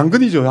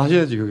 당근이죠.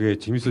 하셔야지 그게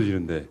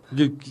재밌어지는데.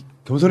 이게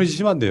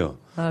겸손해지시면 안 돼요.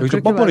 여기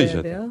좀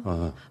뻔뻔해지셔야 돼요.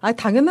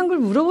 당연한 걸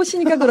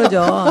물어보시니까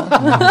그러죠.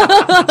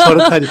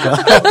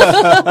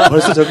 버릇하니까.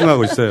 벌써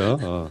적응하고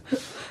있어요.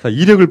 자,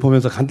 이력을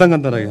보면서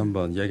간단하게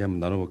한번 이야기 한번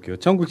나눠볼게요.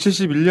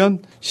 1971년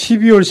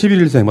 12월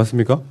 11일생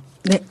맞습니까?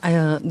 네,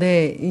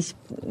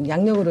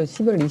 양력으로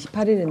 12월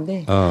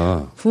 28일인데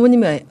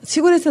부모님이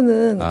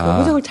시골에서는 그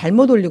호적을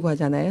잘못 올리고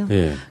하잖아요.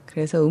 예.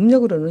 그래서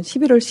음력으로는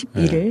 11월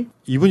 11일. 예.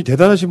 이분이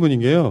대단하신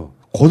분인 게요.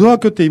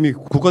 고등학교 때 이미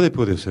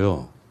국가대표가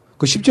됐어요.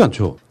 그거 쉽지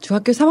않죠.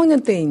 중학교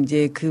 3학년 때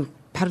이제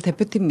바로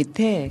대표팀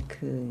밑에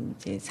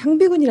이제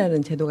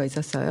상비군이라는 제도가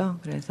있었어요.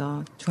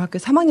 그래서 중학교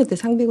 3학년 때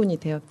상비군이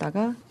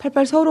되었다가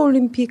 88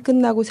 서울올림픽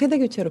끝나고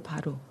세대교체로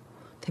바로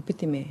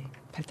대표팀에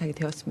발탁이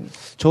되었습니다.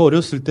 저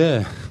어렸을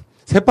때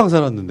새빵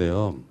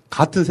살았는데요.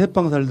 같은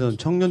새빵 살던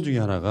청년 중에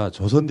하나가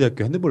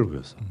조선대학교 핸드볼을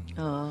배웠어.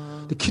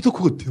 근데 키도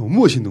크고 너무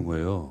멋있는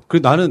거예요.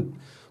 그래서 나는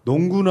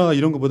농구나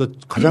이런 것보다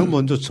가장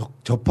먼저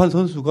접한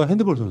선수가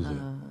핸드볼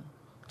선수예요.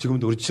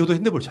 지금도 우리 지호도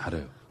핸드볼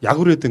잘해요.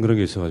 야구를 했던 그런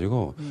게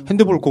있어가지고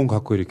핸드볼 공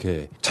갖고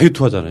이렇게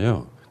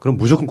자유투하잖아요. 그럼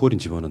무조건 골인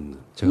집어넣는.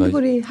 제가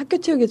핸드볼이 학교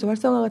체육에서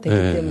활성화가 되기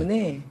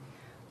때문에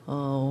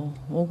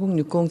 50,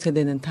 60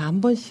 세대는 다 한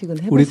번씩은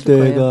해봤을 우리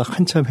때가 거예요.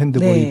 한참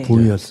핸드볼이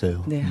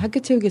붐이었어요. 네, 학교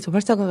체육에서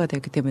활성화가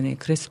됐기 때문에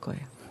그랬을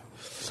거예요.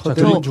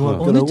 서대문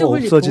중학교라고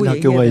없어진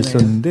학교가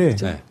있었는데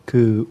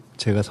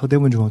제가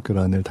서대문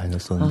중학교라는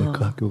다녔었는데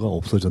그 학교가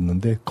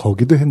없어졌는데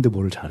거기도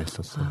핸드볼을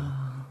잘했었어요.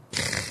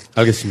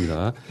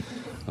 알겠습니다.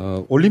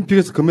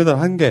 올림픽에서 금메달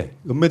 1개,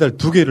 은메달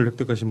 2개를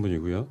획득하신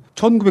분이고요.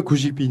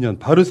 1992년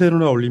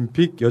바르셀로나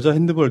올림픽 여자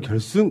핸드볼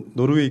결승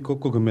노르웨이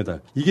꺾고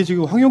금메달. 이게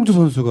지금 황영주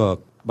선수가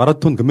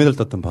마라톤 금메달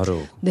땄던 바로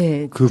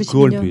네, 그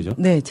올림픽이죠.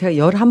 네, 제가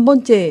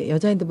 11번째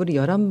여자 핸드볼이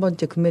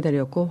 11번째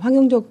금메달이었고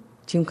황영조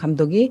지금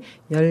감독이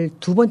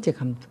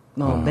 12번째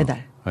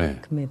메달. 네.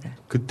 금메달.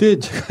 그때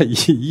제가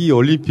이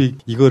올림픽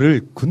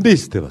이거를 군대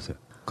있을 때 봤어요.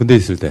 군대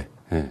있을 때.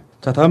 네.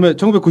 자, 다음에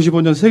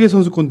 1995년 세계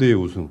선수권 대회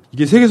우승.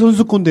 이게 세계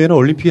선수권 대회는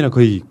올림픽이나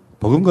거의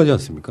버금가지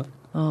않습니까?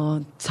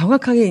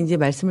 정확하게 이제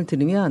말씀을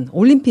드리면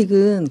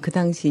올림픽은 그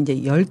당시 이제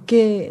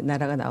 10개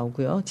나라가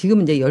나오고요.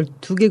 지금은 이제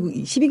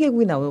 12개국,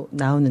 12개국이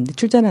나오는데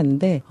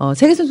출전하는데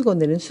세계 선수권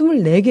대회는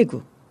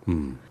 24개국.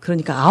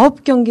 그러니까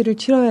 9경기를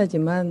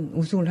치러야지만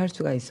우승을 할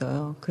수가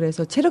있어요.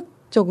 그래서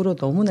체력적으로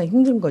너무나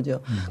힘든 거죠.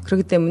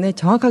 그렇기 때문에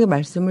정확하게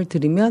말씀을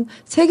드리면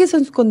세계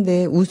선수권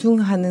대회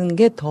우승하는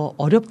게 더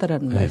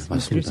어렵다라는 말씀을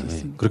드릴 수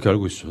있습니다. 그렇게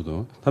알고 있어요,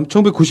 저도. 다음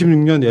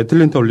 1996년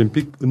애틀랜타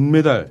올림픽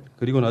은메달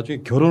그리고 나중에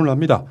결혼을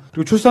합니다.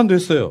 그리고 출산도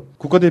했어요.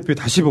 국가대표에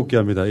다시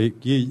복귀합니다.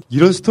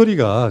 이런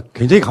스토리가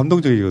굉장히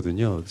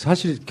감동적이거든요.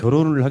 사실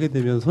결혼을 하게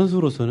되면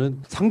선수로서는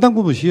상당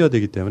부분 쉬어야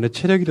되기 때문에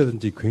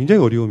체력이라든지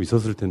굉장히 어려움이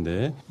있었을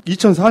텐데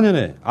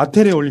 2004년에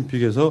아테네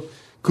올림픽에서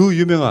그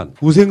유명한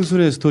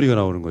우생순의 스토리가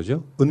나오는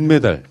거죠.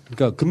 은메달.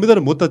 그러니까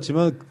금메달은 못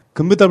땄지만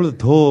금메달보다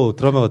더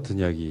드라마 같은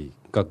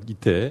이야기가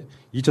이때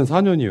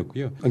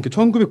 2004년이었고요. 그러니까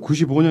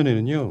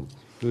 1995년에는요.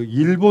 그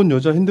일본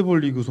여자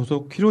핸드볼 리그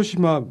소속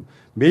히로시마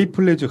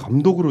메이플레즈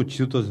감독으로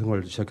지도자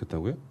생활을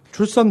시작했다고요?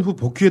 출산 후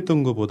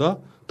복귀했던 것보다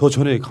더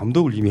전에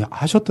감독을 이미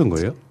하셨던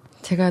거예요?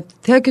 제가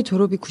대학교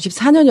졸업이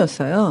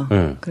 94년이었어요.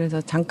 네.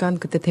 그래서 잠깐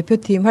그때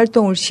대표팀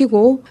활동을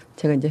쉬고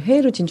제가 이제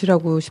해외로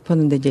진출하고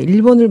싶었는데 이제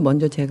일본을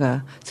먼저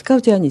제가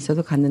스카우트 제안이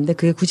있어서 갔는데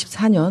그게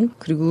 94년.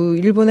 그리고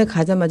일본에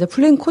가자마자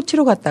플레잉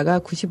코치로 갔다가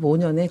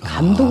 95년에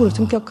감독으로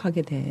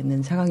승격하게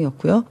되는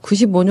상황이었고요.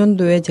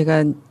 95년도에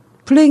제가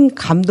플레잉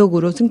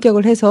감독으로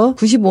승격을 해서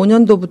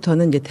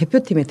 95년도부터는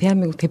이제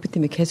대한민국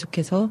대표팀에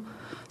계속해서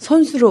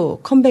선수로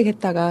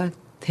컴백했다가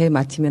대회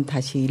마치면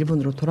다시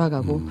일본으로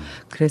돌아가고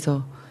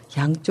그래서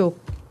양쪽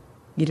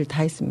일을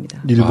다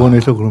했습니다.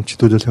 일본에서 그럼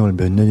지도자 생활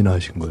몇 년이나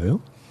하신 거예요?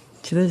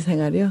 지도자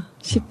생활이요?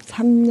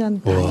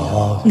 13년 반이요.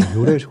 와,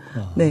 오래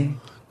하셨구나. 네.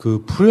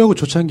 그 프로야구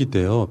초창기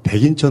때요.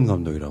 백인천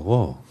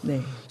감독이라고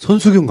네.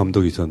 선수경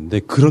감독이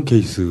있었는데 그런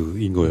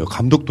케이스인 거예요.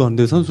 감독도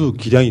하는데 선수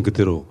기량이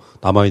그대로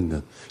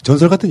남아있는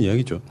전설 같은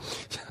이야기죠.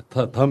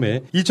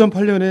 다음에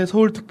 2008년에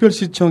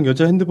서울특별시청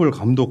여자 핸드볼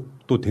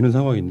감독도 되는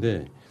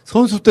상황인데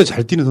선수 때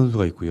잘 뛰는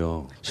선수가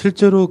있고요.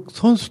 실제로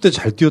선수 때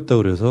잘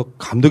뛰었다고 그래서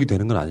감독이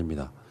되는 건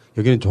아닙니다.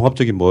 여기는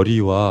종합적인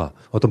머리와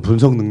어떤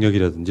분석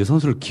능력이라든지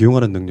선수를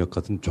기용하는 능력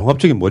같은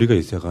종합적인 머리가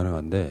있어야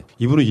가능한데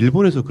이분은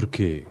일본에서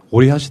그렇게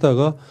오래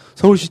하시다가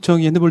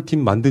서울시청이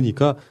핸드볼팀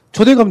만드니까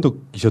초대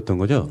감독이셨던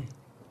거죠.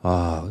 네.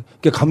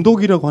 그러니까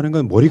감독이라고 하는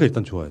건 머리가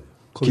일단 좋아야 돼요.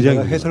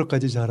 거기다가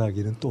해설까지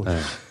잘하기는 또. 네.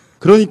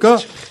 그러니까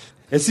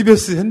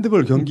SBS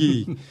핸드볼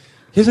경기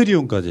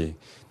해설위원까지.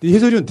 근데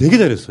해설위원 되게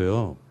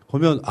잘했어요.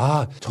 보면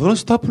저런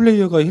스타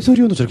플레이어가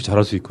해설위원도 저렇게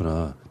잘할 수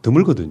있구나.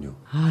 드물거든요.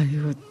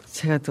 이거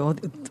제가 또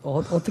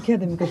어떻게 해야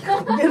됩니까?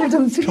 고개를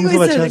좀 숙이고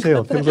평소같이 있어야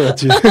하세요.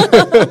 평소같이.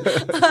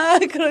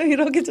 그럼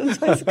이렇게 좀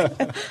서 있을까요?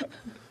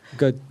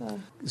 그러니까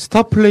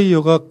스타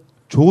플레이어가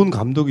좋은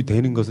감독이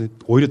되는 것은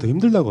오히려 더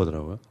힘들다고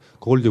하더라고요.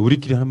 그걸 이제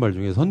우리끼리 하는 말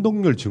중에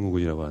선동열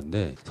증후군이라고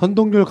하는데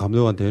선동열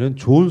감독한테는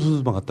좋은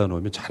선수만 갖다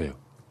놓으면 잘해요.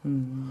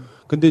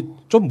 근데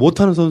좀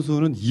못하는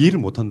선수는 이해를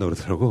못한다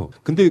그러더라고.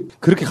 근데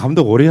그렇게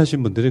감독 오래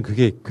하신 분들은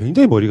그게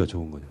굉장히 머리가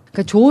좋은 거예요.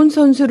 그러니까 좋은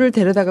선수를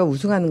데려다가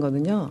우승하는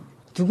거는요.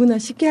 누구나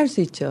쉽게 할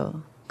수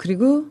있죠.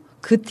 그리고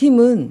그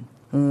팀은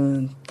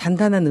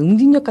단단한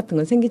응징력 같은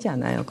건 생기지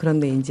않아요.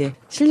 그런데 이제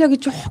실력이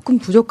조금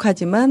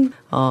부족하지만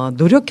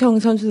노력형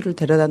선수를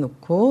데려다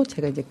놓고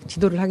제가 이제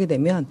지도를 하게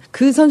되면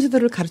그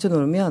선수들을 가르쳐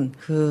놓으면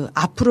그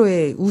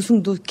앞으로의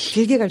우승도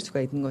길게 갈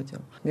수가 있는 거죠.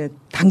 그러니까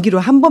단기로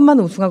한 번만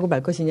우승하고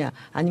말 것이냐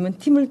아니면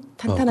팀을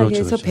탄탄하게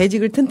해서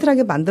배직을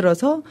튼튼하게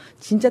만들어서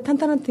진짜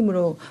탄탄한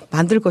팀으로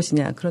만들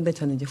것이냐. 그런데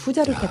저는 이제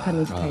후자를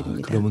택하는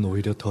스타일입니다. 그러면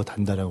오히려 더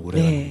단단하고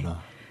오래 가는구나.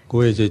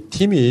 그거에 이제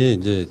팀이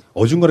이제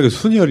어중간하게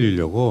순위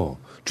열리려고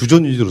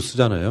주전 위주로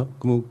쓰잖아요.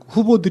 그러면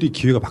후보들이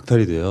기회가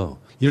박탈이 돼요.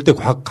 이럴 때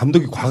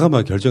감독이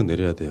과감하게 결정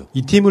내려야 돼요.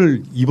 이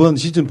팀을 이번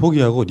시즌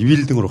포기하고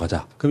리빌딩으로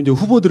가자. 그럼 이제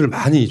후보들을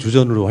많이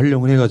주전으로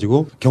활용을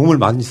해가지고 경험을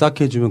많이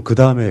쌓게 해주면 그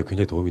다음에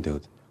굉장히 도움이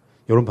되거든요.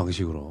 이런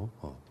방식으로.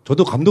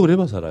 저도 감독을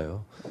해봐서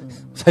알아요.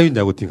 사회인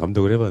야구팀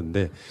감독을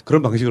해봤는데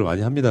그런 방식으로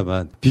많이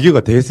합니다만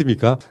비교가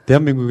되겠습니까?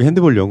 대한민국의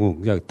핸드볼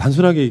영웅 그냥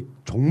단순하게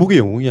종목의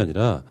영웅이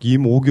아니라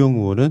김오경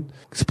의원은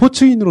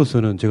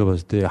스포츠인으로서는 제가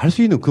봤을 때 할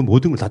수 있는 그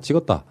모든 걸 다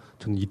찍었다.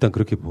 저는 일단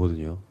그렇게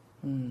보거든요.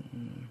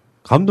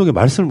 감독이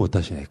말씀을 못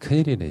하시네.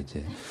 큰일이네,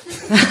 이제.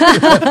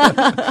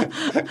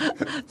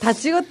 다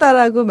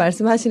찍었다라고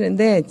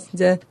말씀하시는데,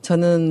 진짜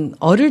저는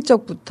어릴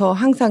적부터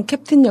항상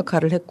캡틴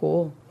역할을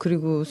했고,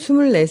 그리고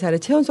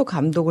 24살에 최연소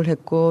감독을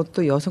했고,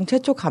 또 여성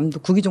최초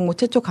감독, 구기 종목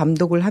최초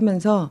감독을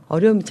하면서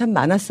어려움이 참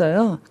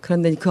많았어요.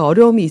 그런데 그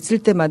어려움이 있을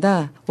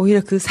때마다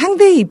오히려 그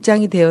상대의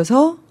입장이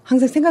되어서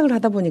항상 생각을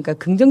하다 보니까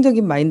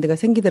긍정적인 마인드가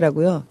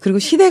생기더라고요. 그리고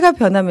시대가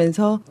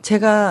변하면서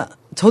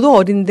저도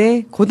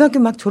어린데 고등학교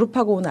막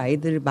졸업하고 온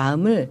아이들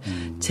마음을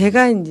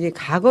제가 이제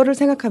과거를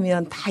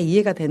생각하면 다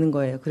이해가 되는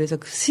거예요. 그래서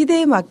그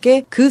시대에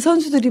맞게 그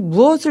선수들이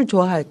무엇을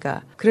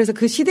좋아할까. 그래서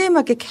그 시대에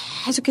맞게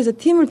계속해서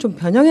팀을 좀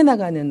변형해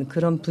나가는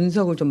그런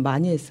분석을 좀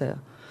많이 했어요.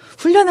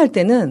 훈련할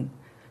때는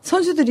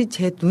선수들이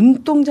제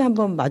눈동자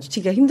한번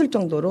마주치기가 힘들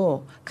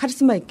정도로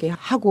카리스마 있게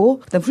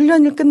하고 그다음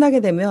훈련이 끝나게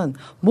되면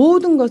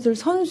모든 것을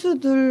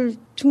선수들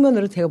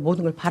측면으로 제가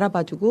모든 걸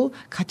바라봐주고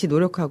같이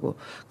노력하고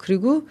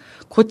그리고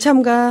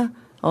고참과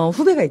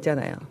후배가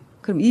있잖아요.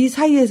 그럼 이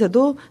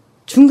사이에서도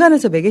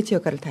중간에서 매개체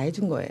역할을 다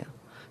해준 거예요.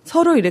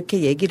 서로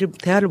이렇게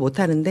대화를 못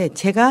하는데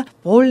제가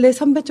원래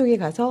선배 쪽에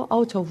가서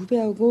저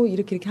후배하고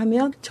이렇게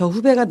하면 저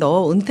후배가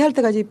너 은퇴할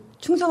때까지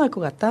충성할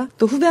것 같다.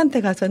 또 후배한테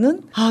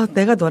가서는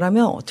내가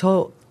너라면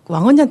저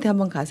왕언니한테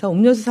한번 가서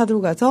음료수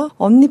사들고 가서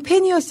언니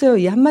팬이었어요.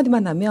 이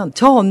한마디만 하면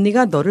저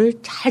언니가 너를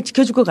잘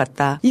지켜줄 것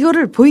같다.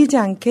 이거를 보이지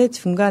않게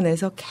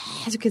중간에서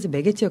계속해서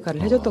매개체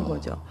역할을 해줬던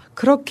거죠.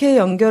 그렇게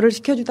연결을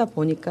시켜주다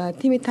보니까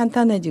팀이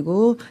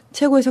탄탄해지고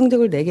최고의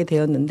성적을 내게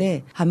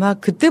되었는데 아마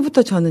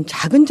그때부터 저는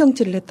작은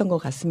정치를 했던 것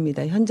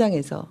같습니다.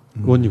 현장에서.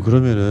 의원님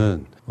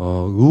그러면은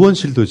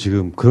의원실도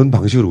지금 그런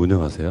방식으로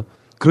운영하세요?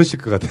 그러실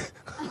것 같아요.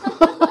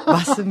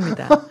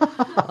 맞습니다.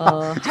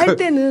 할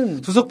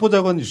때는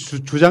수석보좌관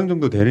주장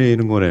정도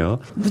되는 거네요.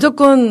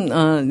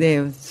 무조건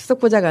네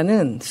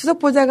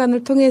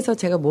수석보좌관을 통해서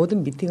제가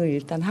모든 미팅을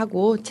일단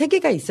하고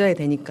체계가 있어야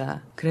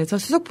되니까 그래서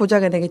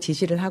수석보좌관에게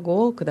지시를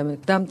하고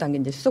그다음 단계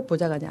이제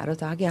수석보좌관이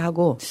알아서 하게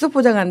하고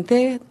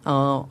수석보좌관한테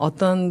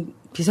어떤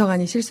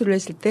비서관이 실수를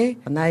했을 때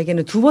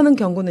나에게는 2번은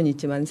경고는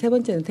있지만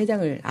 3번째는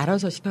퇴장을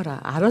알아서 시켜라.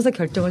 알아서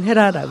결정을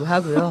해라라고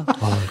하고요.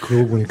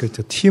 그러고 보니까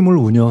팀을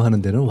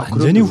운영하는 데는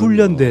완전히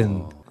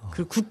훈련된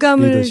그리고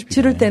국감을 리더십이네.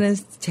 치를 때는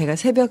제가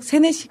새벽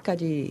 3,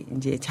 4시까지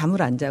이제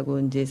잠을 안 자고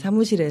이제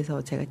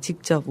사무실에서 제가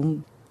직접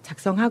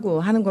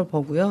작성하고 하는 걸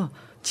보고요.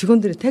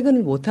 직원들이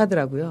퇴근을 못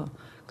하더라고요.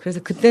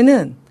 그래서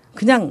그때는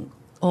그냥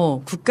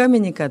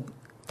국감이니까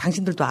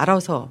당신들도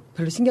알아서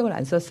별로 신경을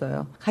안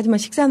썼어요. 하지만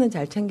식사는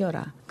잘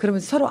챙겨라.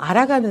 그러면서 서로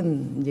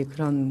알아가는 이제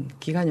그런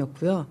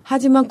기간이었고요.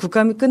 하지만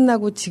국감이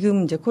끝나고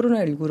지금 이제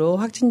코로나19로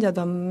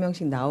확진자도 한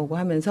명씩 나오고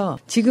하면서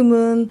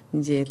지금은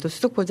이제 또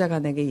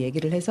수석보좌관에게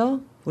얘기를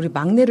해서 우리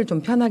막내를 좀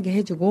편하게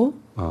해주고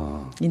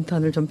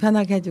인턴을 좀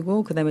편하게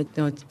해주고 그다음에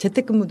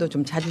재택근무도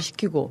좀 자주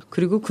시키고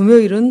그리고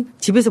금요일은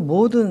집에서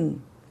모든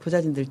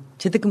보좌진들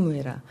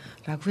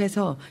재택근무해라라고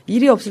해서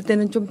일이 없을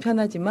때는 좀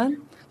편하지만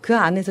그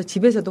안에서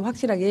집에서도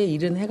확실하게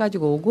일은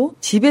해가지고 오고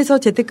집에서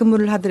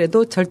재택근무를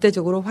하더라도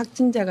절대적으로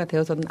확진자가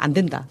되어서는 안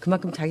된다.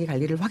 그만큼 자기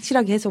관리를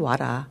확실하게 해서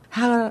와라.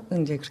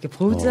 이제 그렇게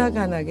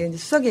보좌관에게 이제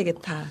수석에게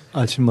다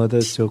아침마다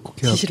저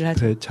국회 지시를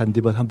앞에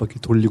잔디밭 한 바퀴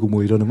돌리고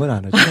뭐 이러는 건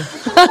안 하죠.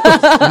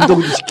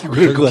 운동도 시키고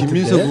그럴 것 같은데.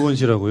 김민석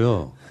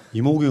의원실하고요.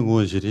 이모경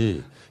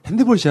의원실이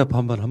핸드볼 시합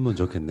한번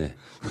좋겠네.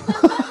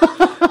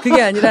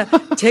 그게 아니라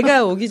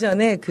제가 오기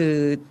전에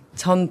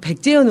전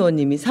백재현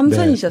의원님이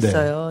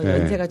 3선이셨어요. 네.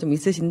 연세가 좀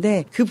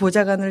있으신데 그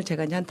보좌관을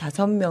제가 이제 한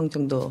 5명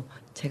정도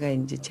제가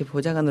이제 제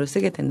보좌관으로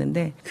쓰게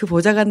됐는데 그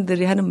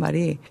보좌관들이 하는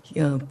말이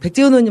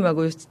백재현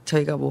의원님하고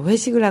저희가 뭐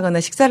회식을 하거나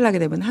식사를 하게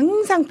되면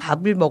항상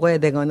밥을 먹어야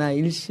되거나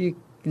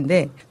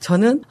일식인데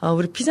저는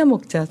우리 피자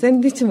먹자,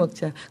 샌드위치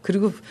먹자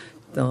그리고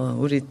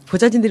우리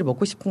보좌진들이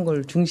먹고 싶은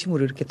걸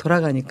중심으로 이렇게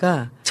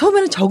돌아가니까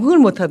처음에는 적응을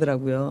못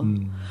하더라고요.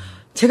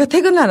 제가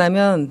퇴근을 안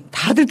하면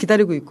다들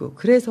기다리고 있고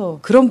그래서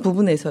그런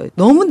부분에서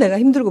너무 내가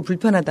힘들고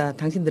불편하다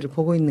당신들을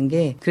보고 있는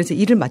게 그래서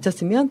일을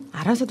마쳤으면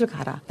알아서들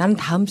가라. 나는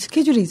다음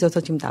스케줄이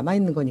있어서 지금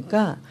남아있는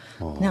거니까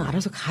그냥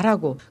알아서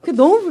가라고. 그게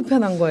너무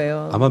불편한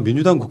거예요. 아마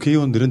민주당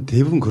국회의원들은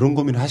대부분 그런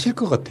고민을 하실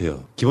것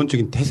같아요.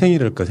 기본적인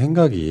태생이랄까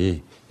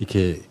생각이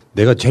이렇게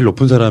내가 제일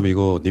높은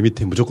사람이고 네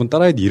밑에 무조건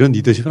따라야 돼 이런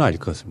리더십은 아닐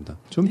것 같습니다.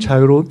 좀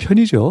자유로운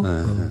편이죠.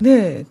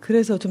 네,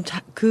 그래서 좀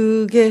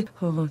그게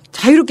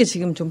자유롭게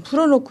지금 좀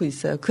풀어놓고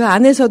있어요. 그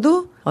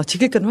안에서도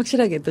지킬 건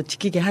확실하게 또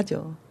지키게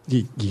하죠.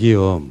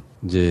 이게요,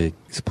 이제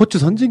스포츠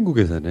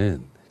선진국에서는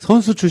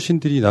선수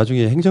출신들이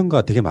나중에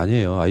행정가 되게 많이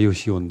해요.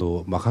 IOC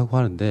원도 막 하고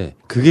하는데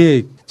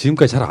그게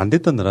지금까지 잘 안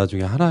됐던 나라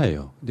중에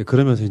하나예요. 근데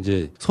그러면서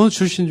이제 선수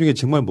출신 중에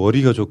정말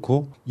머리가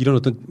좋고 이런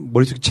어떤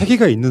머릿속에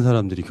체계가 있는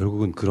사람들이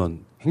결국은 그런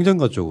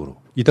행정가 쪽으로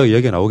이따가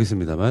이야기가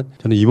나오겠습니다만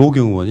저는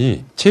이모경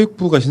의원이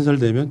체육부가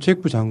신설되면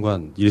체육부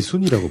장관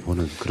 1순위라고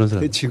보는 그런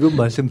사람. 지금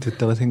말씀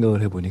듣다가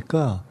생각을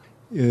해보니까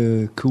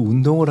그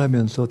운동을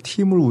하면서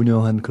팀을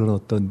운영한 그런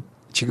어떤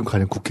지금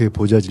가령 국회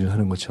보좌진을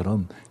하는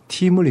것처럼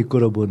팀을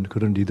이끌어본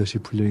그런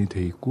리더십 훈련이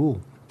돼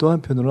있고 또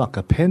한편으로는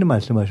아까 팬을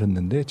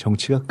말씀하셨는데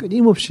정치가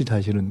끊임없이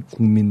사실은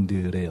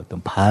국민들의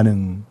어떤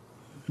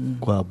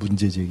반응과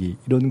문제제기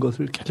이런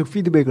것을 계속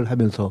피드백을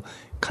하면서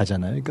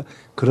가잖아요. 그러니까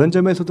그런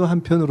점에서도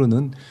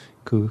한편으로는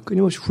그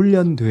끊임없이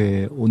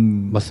훈련돼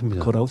온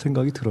맞습니다. 거라고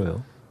생각이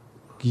들어요.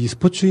 이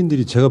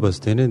스포츠인들이 제가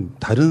봤을 때는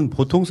다른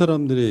보통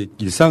사람들의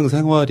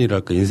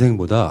일상생활이랄까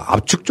인생보다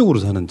압축적으로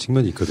사는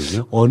측면이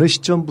있거든요. 어느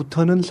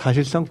시점부터는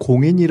사실상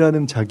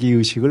공인이라는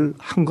자기의식을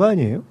한 거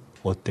아니에요?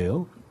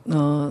 어때요?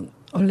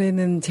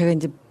 원래는 제가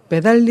이제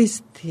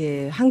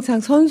메달리스트에 항상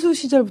선수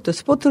시절부터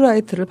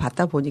스포트라이트를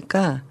받다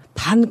보니까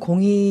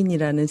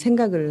반공인이라는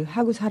생각을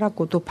하고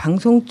살았고 또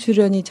방송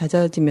출연이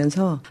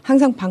잦아지면서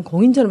항상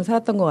반공인처럼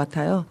살았던 것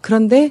같아요.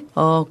 그런데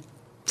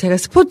제가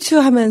스포츠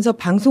하면서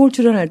방송을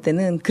출연할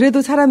때는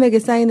그래도 사람에게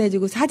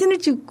사인해주고 사진을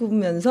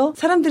찍으면서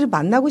사람들을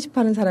만나고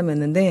싶어하는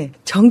사람이었는데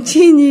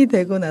정치인이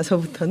되고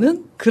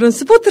나서부터는 그런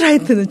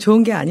스포트라이트는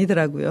좋은 게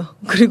아니더라고요.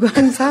 그리고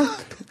항상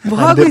뭐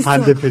하고 있어.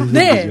 반대편이죠.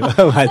 네.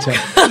 맞아.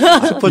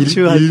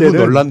 스포츠 할 일부 때는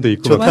논란도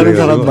있고 좋다는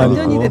사람 많이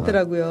완전히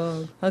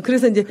됐더라고요.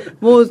 그래서 이제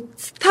뭐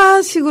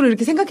스타식으로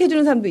이렇게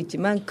생각해주는 사람도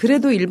있지만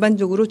그래도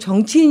일반적으로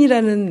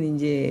정치인이라는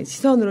이제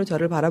시선으로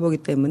저를 바라보기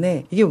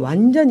때문에 이게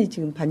완전히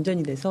지금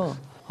반전이 돼서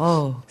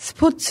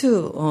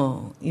스포츠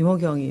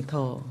이모경이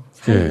더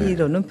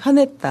살기로는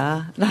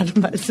편했다라는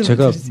말씀을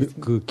제가 드릴 수 있습니다.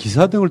 그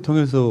기사 등을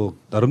통해서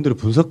나름대로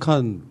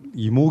분석한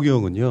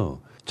이모경은요.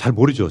 잘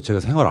모르죠. 제가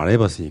생활 안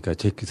해봤으니까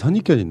제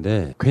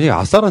선입견인데 굉장히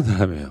아싸란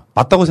사람이에요.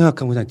 맞다고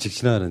생각하면 그냥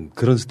직진하는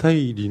그런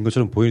스타일인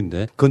것처럼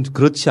보이는데 그건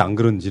그렇지 안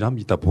그런지는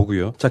한번 이따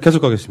보고요. 자, 계속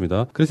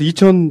가겠습니다. 그래서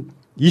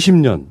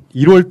 2020년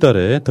 1월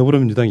달에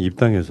더불어민주당이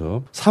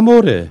입당해서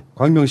 3월에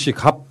광명시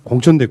갑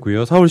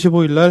공천됐고요. 4월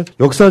 15일 날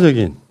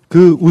역사적인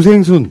그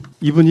우생순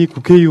이분이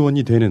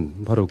국회의원이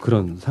되는 바로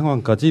그런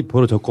상황까지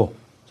벌어졌고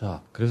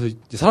자, 그래서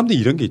사람들이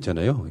이런 게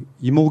있잖아요.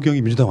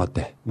 이모경이 민주당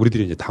왔대.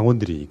 우리들이 이제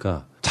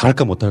당원들이니까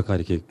잘할까 못할까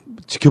이렇게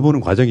지켜보는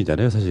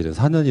과정이잖아요. 사실은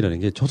 4년이라는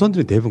게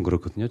초선들이 대부분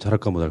그렇거든요.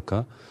 잘할까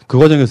못할까. 그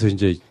과정에서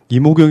이제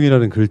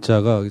이모경이라는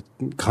글자가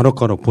간혹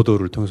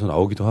보도를 통해서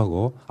나오기도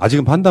하고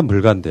아직은 판단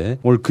불가인데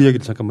오늘 그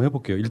얘기를 잠깐만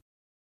해볼게요.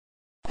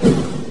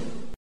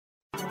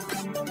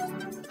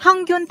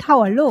 항균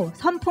타월로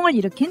선풍을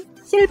일으킨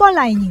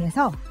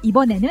실버라이닝에서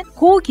이번에는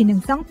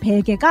고기능성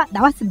베개가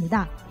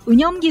나왔습니다.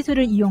 은염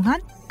기술을 이용한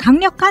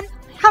강력한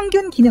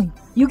항균 기능,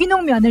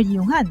 유기농 면을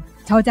이용한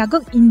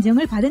저자극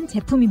인증을 받은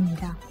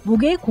제품입니다.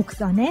 목의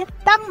곡선에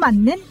딱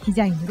맞는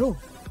디자인으로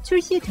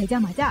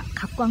출시되자마자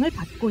각광을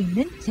받고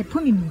있는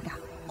제품입니다.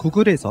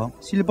 구글에서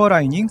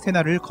실버라이닝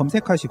세나를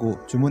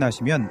검색하시고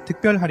주문하시면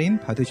특별 할인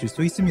받으실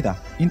수 있습니다.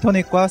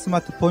 인터넷과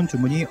스마트폰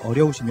주문이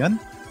어려우시면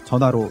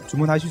전화로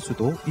주문하실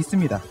수도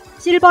있습니다.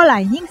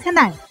 실버라이닝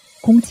새날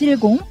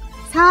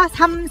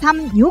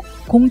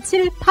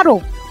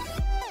 070-4336-0785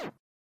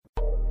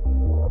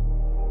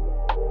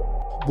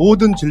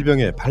 모든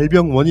질병의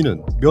발병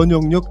원인은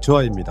면역력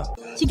저하입니다.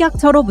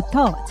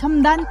 식약처로부터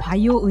첨단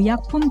바이오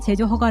의약품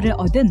제조 허가를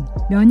얻은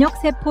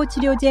면역세포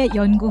치료제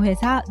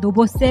연구회사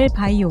노보셀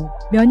바이오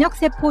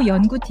면역세포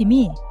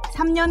연구팀이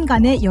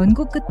 3년간의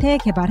연구 끝에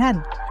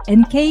개발한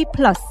NK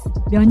플러스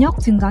면역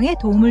증강에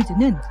도움을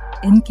주는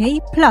NK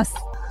플러스.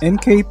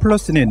 NK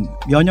플러스는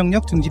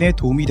면역력 증진에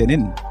도움이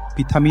되는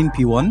비타민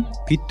B1,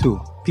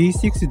 B2,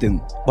 B6 등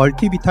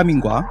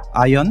멀티비타민과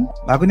아연,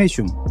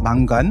 마그네슘,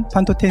 망간,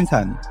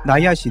 판토텐산,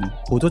 나이아신,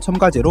 보조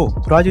첨가제로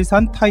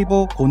브라질산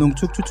타이보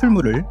고농축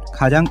추출물을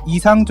가장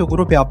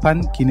이상적으로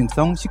배합한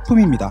기능성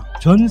식품입니다.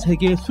 전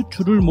세계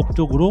수출을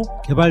목적으로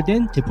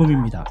개발된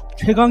제품입니다.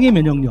 최강의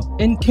면역력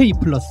NK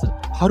플러스.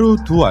 하루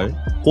 2알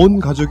온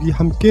가족이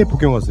함께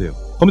복용하세요.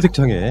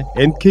 검색창에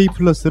NK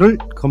플러스를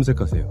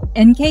검색하세요.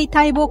 NK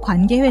타이보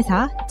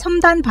관계회사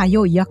첨단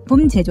바이오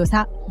의약품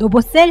제조사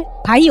노보셀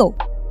바이오.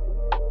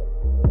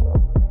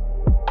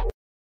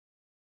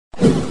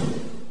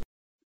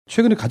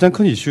 최근에 가장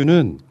큰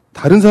이슈는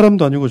다른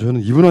사람도 아니고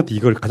저는 이분한테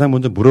이걸 가장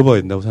먼저 물어봐야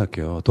된다고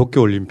생각해요.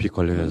 도쿄올림픽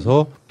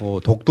관련해서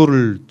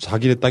독도를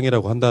자기네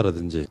땅이라고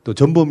한다라든지 또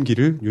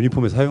전범기를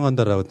유니폼에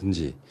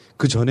사용한다라든지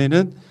그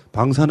전에는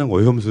방사능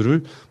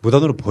오염수를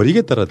무단으로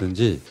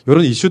버리겠다라든지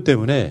이런 이슈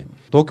때문에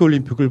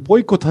도쿄올림픽을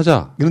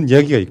보이콧하자 이런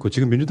이야기가 있고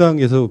지금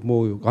민주당에서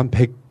뭐 한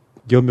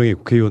 100여 명의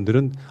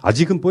국회의원들은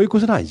아직은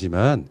보이콧은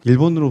아니지만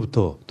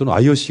일본으로부터 또는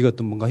IOC가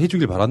또 뭔가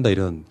해주길 바란다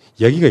이런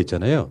이야기가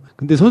있잖아요.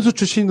 근데 선수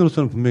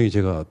출신으로서는 분명히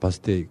제가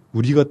봤을 때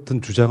우리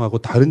같은 주장하고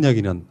다른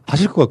이야기는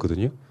하실 것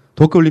같거든요.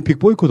 도쿄올림픽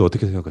보이콧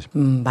어떻게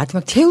생각하십니까?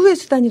 마지막 최후의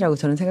수단이라고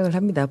저는 생각을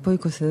합니다.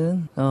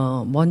 보이콧은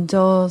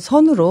먼저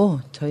선으로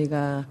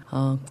저희가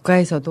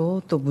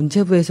국가에서도 또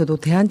문체부에서도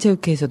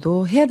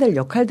대한체육회에서도 해야 될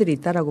역할들이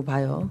있다라고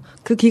봐요.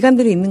 그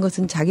기관들이 있는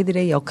것은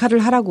자기들의 역할을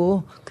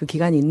하라고 그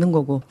기관이 있는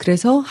거고,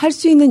 그래서 할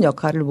수 있는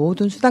역할을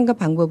모든 수단과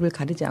방법을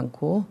가리지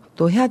않고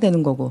또 해야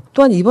되는 거고,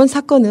 또한 이번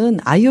사건은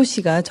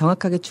IOC가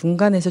정확하게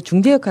중간에서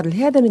중재 역할을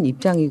해야 되는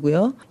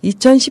입장이고요.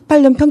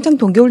 2018년 평창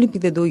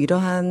동계올림픽 때도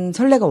이러한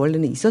선례가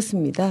원래는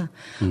있었습니다.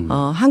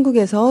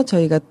 한국에서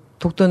저희가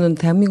독도는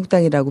대한민국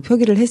땅이라고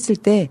표기를 했을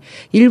때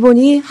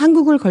일본이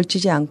한국을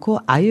걸치지 않고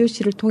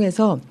IOC를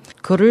통해서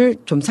그거를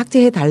좀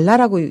삭제해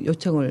달라라고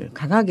요청을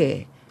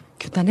강하게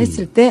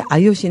규탄했을 때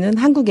IOC는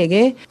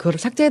한국에게 그거를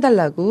삭제해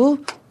달라고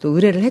또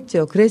의뢰를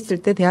했죠. 그랬을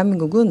때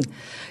대한민국은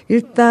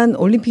일단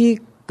올림픽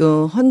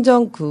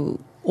헌정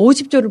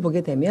 50조를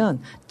보게 되면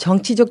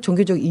정치적,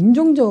 종교적,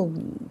 인종적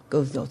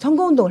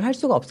선거운동을 할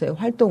수가 없어요.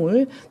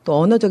 활동을. 또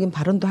언어적인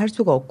발언도 할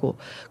수가 없고.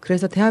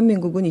 그래서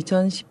대한민국은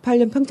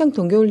 2018년 평창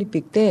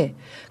동계올림픽 때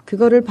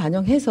그거를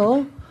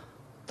반영해서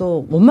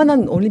또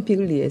원만한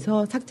올림픽을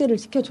위해서 삭제를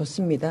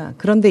시켜줬습니다.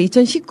 그런데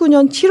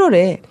 2019년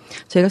 7월에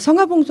저희가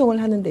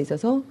성화봉송을 하는 데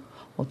있어서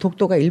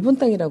독도가 일본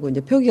땅이라고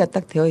이제 표기가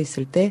딱 되어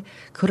있을 때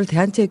그거를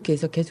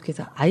대한체육회에서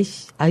계속해서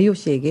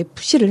IOC에게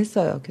푸시를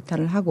했어요.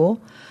 규탄을 하고.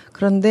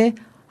 그런데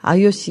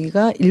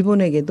IOC가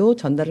일본에게도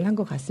전달을 한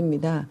것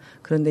같습니다.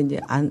 그런데 이제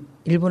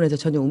일본에서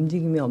전혀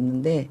움직임이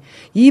없는데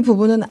이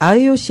부분은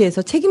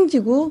IOC에서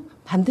책임지고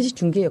반드시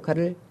중재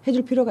역할을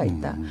해줄 필요가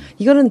있다.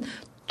 이거는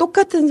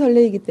똑같은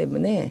선례이기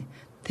때문에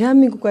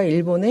대한민국과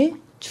일본의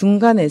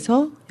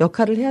중간에서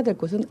역할을 해야 될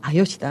곳은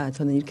IOC다.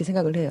 저는 이렇게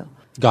생각을 해요.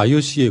 그러니까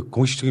IOC의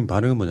공식적인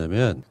반응은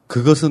뭐냐면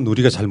그것은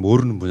우리가 잘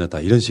모르는 분야다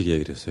이런 식의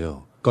얘기를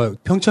했어요. 그러니까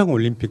평창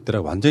올림픽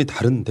때랑 완전히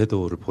다른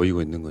태도를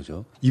보이고 있는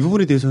거죠. 이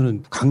부분에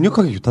대해서는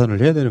강력하게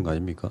규탄을 해야 되는 거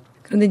아닙니까?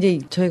 그런데 이제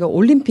저희가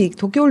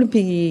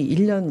도쿄올림픽이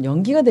 1년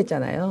연기가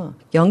됐잖아요.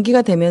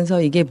 연기가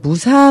되면서 이게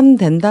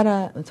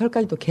무산된다라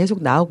설까지도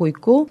계속 나오고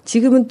있고,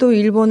 지금은 또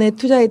일본에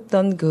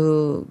투자했던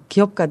그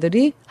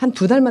기업가들이 한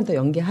 2달만 더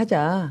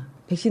연기하자.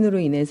 백신으로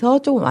인해서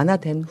조금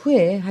완화된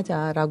후에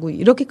하자라고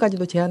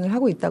이렇게까지도 제안을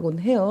하고 있다고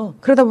해요.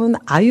 그러다 보면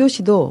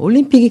IOC도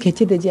올림픽이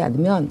개최되지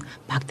않으면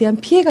막대한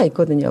피해가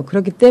있거든요.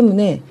 그렇기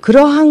때문에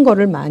그러한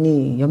거를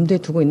많이 염두에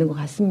두고 있는 것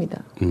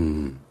같습니다.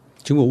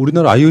 지금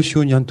우리나라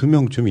IOC원이 한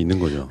 2명쯤 있는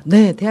거죠?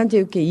 네.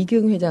 대한체육회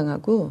이기흥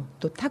회장하고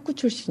또 탁구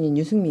출신인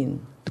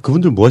유승민.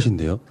 그분들 뭐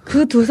하신대요?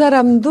 그 두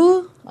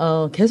사람도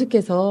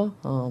계속해서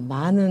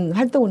많은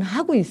활동을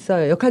하고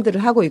있어요.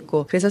 역할들을 하고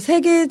있고. 그래서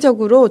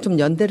세계적으로 좀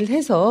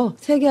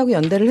세계하고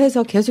연대를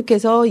해서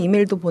계속해서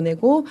이메일도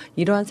보내고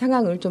이러한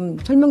상황을 좀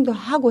설명도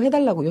하고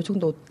해달라고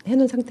요청도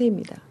해놓은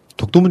상태입니다.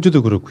 독도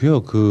문제도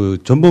그렇고요. 그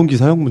전범기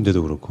사용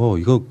문제도 그렇고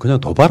이거 그냥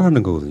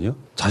도발하는 거거든요.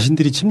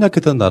 자신들이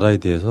침략했던 나라에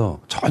대해서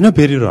전혀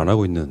배려를 안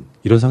하고 있는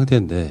이런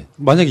상태인데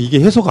만약에 이게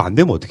해소가 안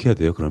되면 어떻게 해야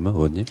돼요? 그러면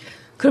의원님?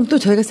 그럼 또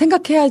저희가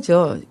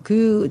생각해야죠.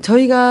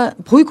 저희가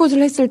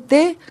보이콧을 했을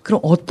때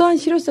그럼 어떠한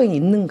실효성이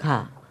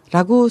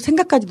있는가라고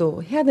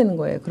생각까지도 해야 되는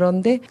거예요.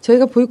 그런데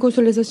저희가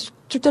보이콧을 해서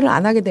출전을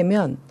안 하게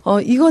되면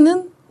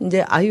이거는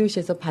이제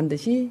IOC에서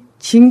반드시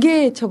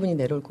징계 처분이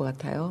내려올 것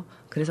같아요.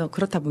 그래서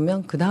그렇다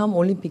보면 그 다음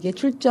올림픽에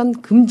출전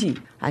금지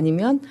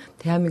아니면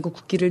대한민국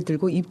국기를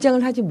들고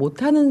입장을 하지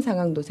못하는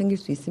상황도 생길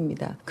수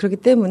있습니다. 그렇기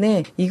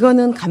때문에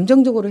이거는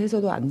감정적으로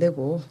해서도 안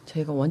되고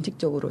저희가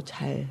원칙적으로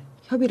잘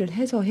협의를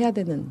해서 해야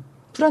되는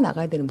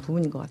풀어나가야 되는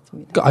부분인 것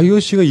같습니다. 그러니까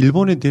IOC가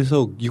일본에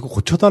대해서 이거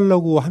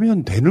고쳐달라고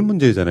하면 되는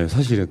문제잖아요.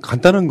 사실은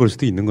간단한 걸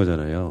수도 있는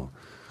거잖아요.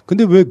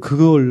 근데 왜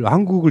그걸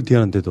한국을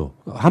대하는데도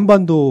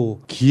한반도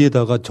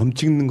기에다가 점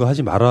찍는 거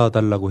하지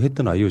말아달라고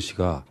했던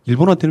IOC가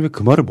일본한테는 왜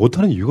그 말을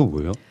못하는 이유가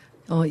뭐예요?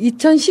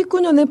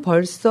 2019년에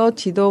벌써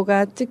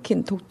지도가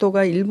찍힌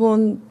독도가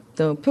일본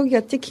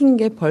표기가 찍힌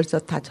게 벌써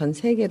다 전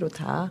세계로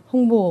다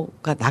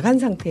홍보가 나간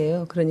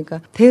상태예요. 그러니까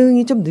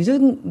대응이 좀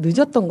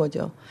늦었던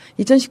거죠.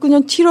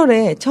 2019년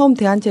 7월에 처음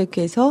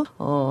대한체육회에서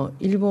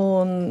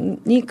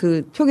일본이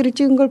그 표기를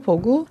찍은 걸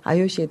보고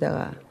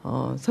IOC에다가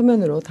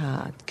서면으로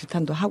다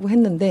규탄도 하고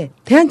했는데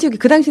대한체육회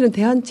그 당시는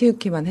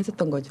대한체육회만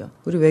했었던 거죠.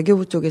 우리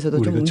외교부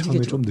쪽에서도 좀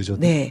움직여주고. 좀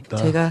늦었다. 네,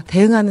 제가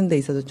대응하는 데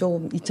있어서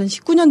조금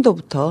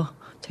 2019년도부터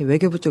저희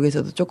외교부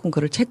쪽에서도 조금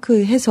그걸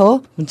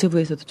체크해서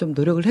문체부에서도 좀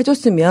노력을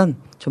해줬으면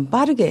좀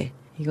빠르게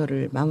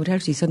이거를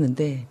마무리할 수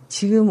있었는데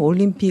지금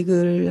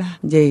올림픽을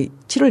이제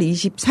 7월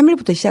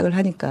 23일부터 시작을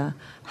하니까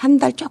한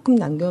달 조금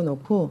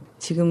남겨놓고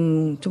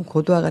지금 좀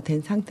고도화가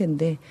된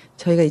상태인데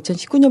저희가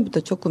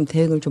 2019년부터 조금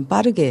대응을 좀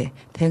빠르게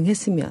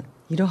대응했으면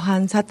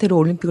이러한 사태로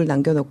올림픽을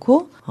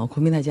남겨놓고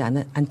고민하지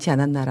않지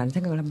않았나라는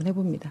생각을 한번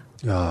해봅니다.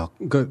 야,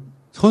 그러니까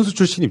선수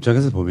출신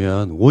입장에서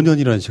보면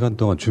 5년이라는 시간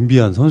동안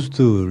준비한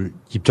선수들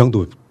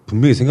입장도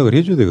분명히 생각을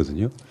해줘야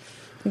되거든요.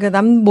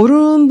 그러니까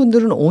모르는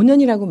분들은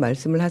 5년이라고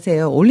말씀을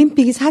하세요.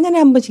 올림픽이 4년에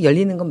한 번씩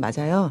열리는 건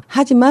맞아요.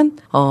 하지만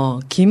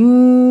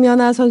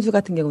김연아 선수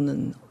같은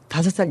경우는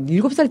 5살,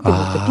 7살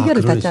때부터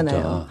피겨를 그러네,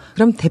 탔잖아요. 진짜.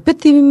 그럼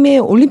대표팀에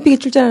올림픽에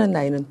출전하는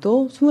나이는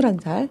또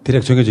 21살.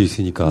 대략 정해져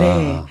있으니까.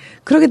 네.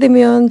 그러게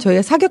되면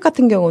저희가 사격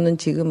같은 경우는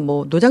지금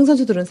뭐 노장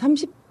선수들은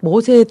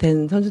 35세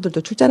된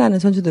선수들도 출전하는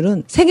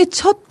선수들은 세계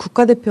첫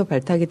국가대표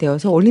발탁이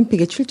되어서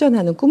올림픽에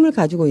출전하는 꿈을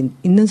가지고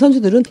있는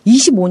선수들은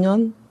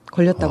 25년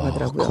걸렸다고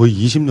하더라고요. 거의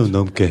 20년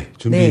넘게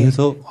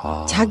준비해서.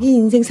 네. 자기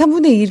인생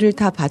 3분의 1을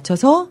다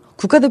바쳐서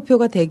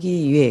국가대표가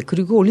되기 위해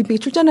그리고 올림픽에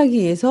출전하기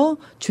위해서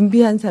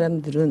준비한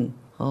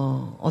사람들은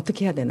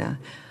어떻게 해야 되나.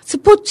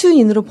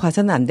 스포츠인으로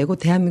봐서는 안 되고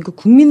대한민국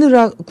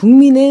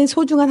국민의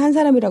소중한 한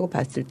사람이라고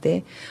봤을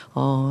때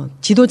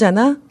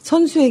지도자나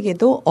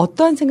선수에게도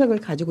어떠한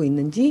생각을 가지고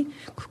있는지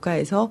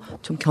국가에서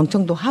좀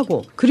경청도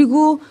하고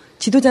그리고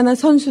지도자나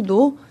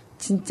선수도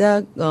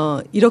진짜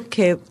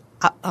이렇게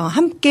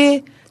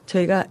함께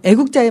저희가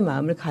애국자의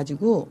마음을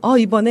가지고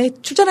이번에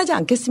출전하지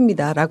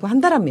않겠습니다라고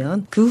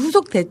한다라면 그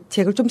후속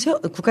대책을 좀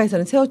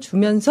국가에서는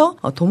세워주면서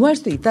도모할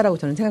수도 있다라고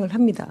저는 생각을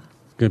합니다.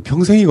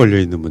 평생이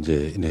걸려있는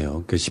문제네요.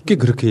 그러니까 쉽게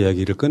그렇게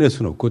이야기를 꺼낼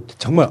수는 없고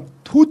정말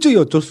도저히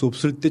어쩔 수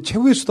없을 때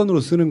최후의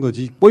수단으로 쓰는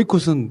거지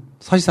보이콧은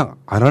사실상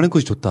안 하는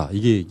것이 좋다.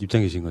 이게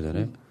입장이신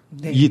거잖아요.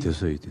 네.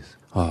 이해됐어요.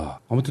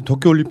 아무튼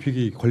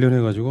도쿄올림픽이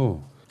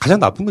관련해가지고 가장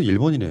나쁜 건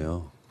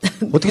일본이네요.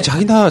 어떻게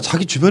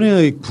자기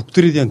주변의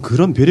국들에 대한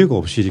그런 배려가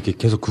없이 이렇게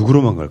계속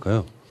극으로만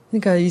갈까요?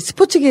 그러니까 이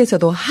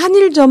스포츠계에서도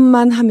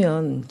한일전만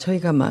하면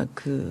저희가 막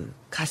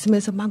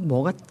가슴에서 막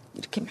뭐가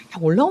이렇게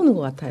막 올라오는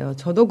것 같아요.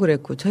 저도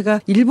그랬고 제가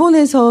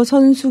일본에서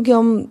선수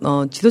겸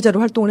지도자로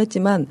활동을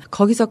했지만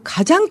거기서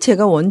가장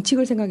제가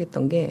원칙을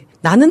생각했던 게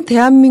나는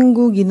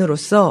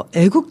대한민국인으로서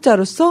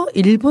애국자로서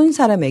일본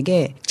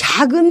사람에게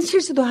작은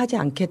실수도 하지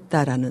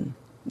않겠다라는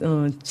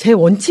제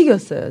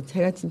원칙이었어요.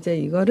 제가 진짜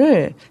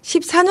이거를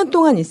 14년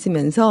동안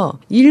있으면서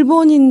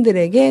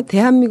일본인들에게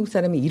대한민국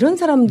사람이 이런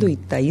사람도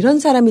있다, 이런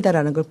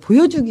사람이다라는 걸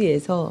보여주기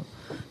위해서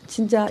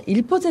진짜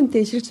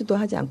 1%의 실수도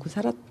하지 않고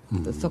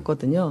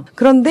살았었거든요.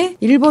 그런데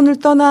일본을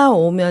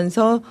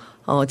떠나오면서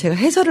제가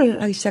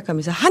해설을 하기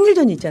시작하면서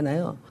한일전이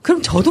있잖아요.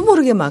 그럼 저도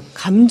모르게 막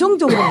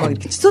감정적으로 막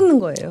이렇게 치솟는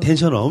거예요.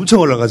 텐션 엄청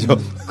올라가죠.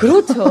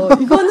 그렇죠.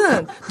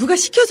 이거는 누가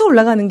시켜서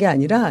올라가는 게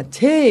아니라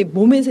제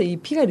몸에서 이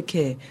피가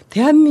이렇게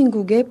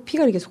대한민국의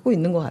피가 이렇게 솟고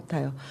있는 것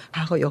같아요.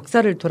 과거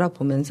역사를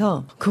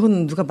돌아보면서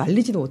그건 누가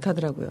말리지도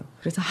못하더라고요.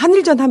 그래서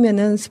한일전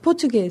하면은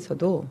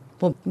스포츠계에서도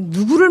뭐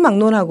누구를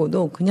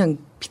막론하고도 그냥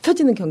피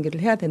터지는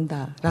경기를 해야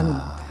된다라는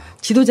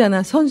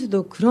지도자나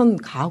선수도 그런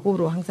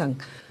각오로 항상.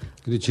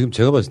 근데 지금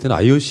제가 봤을 때는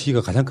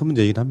IOC가 가장 큰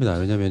문제이긴 합니다.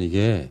 왜냐하면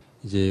이게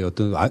이제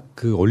어떤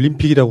그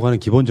올림픽이라고 하는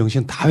기본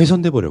정신은 다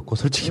훼손돼 버렸고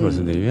솔직히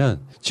말씀드리면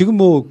지금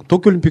뭐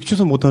도쿄올림픽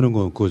취소 못하는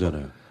건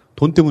그거잖아요.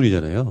 돈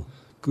때문이잖아요.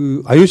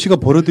 그 IOC가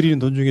벌어들이는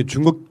돈 중에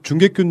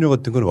중계권료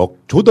같은 건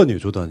조단이에요,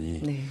 조단이.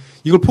 네.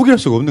 이걸 포기할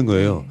수가 없는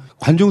거예요.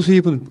 관중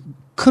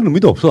수입은 큰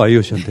의미도 없어,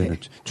 IOC한테는.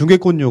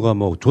 중계권료가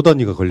뭐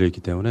조단위가 걸려있기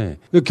때문에.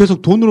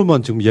 계속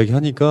돈으로만 지금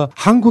이야기하니까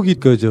한국이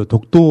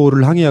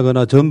독도를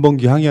항의하거나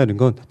전범기 항의하는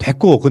건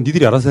됐고, 그건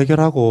니들이 알아서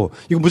해결하고,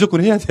 이거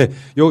무조건 해야 돼.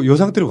 요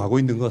상태로 가고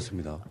있는 것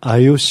같습니다.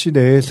 IOC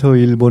내에서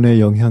일본의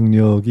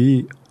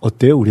영향력이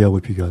어때요? 우리하고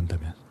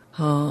비교한다면?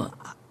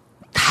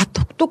 다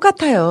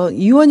똑같아요.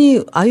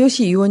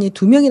 IOC 의원이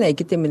 2명이나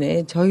있기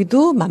때문에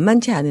저희도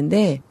만만치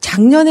않은데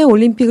작년에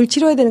올림픽을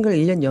치러야 되는 걸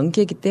 1년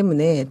연기했기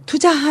때문에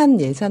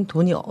투자한 예산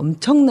돈이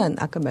엄청난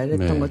아까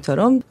말했던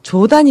것처럼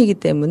조단이기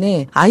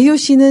때문에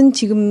IOC는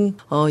지금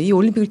이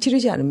올림픽을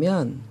치르지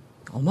않으면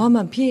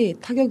어마어마한 피해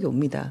타격이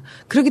옵니다.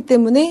 그렇기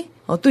때문에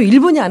또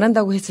일본이 안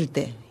한다고 했을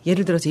때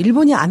예를 들어서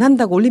일본이 안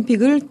한다고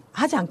올림픽을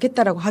하지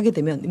않겠다라고 하게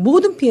되면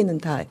모든 피해는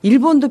다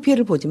일본도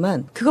피해를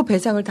보지만 그거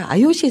배상을 다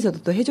IOC에서도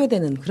또 해줘야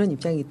되는 그런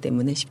입장이기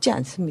때문에 쉽지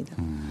않습니다.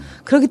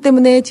 그렇기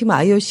때문에 지금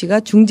IOC가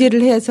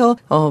중재를 해서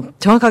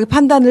정확하게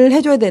판단을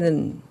해줘야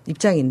되는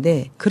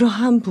입장인데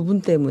그러한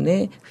부분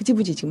때문에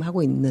흐지부지 지금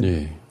하고 있는.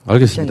 네,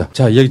 알겠습니다.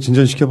 자, 이야기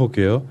진전시켜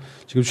볼게요.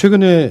 지금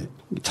최근에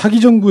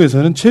차기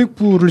정부에서는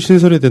체육부를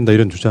신설해야 된다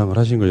이런 주장을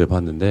하신 걸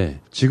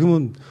봤는데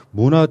지금은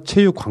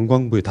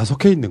문화체육관광부에 다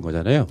속해 있는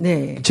거잖아요.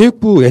 네.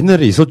 체육부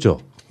옛날에 있었죠.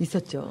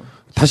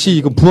 다시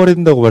이거 부활해야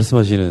된다고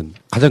말씀하시는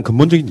가장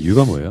근본적인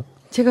이유가 뭐예요?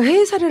 제가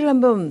해외 사례를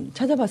한번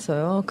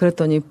찾아봤어요.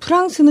 그랬더니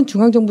프랑스는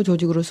중앙정부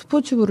조직으로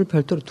스포츠부를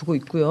별도로 두고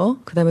있고요.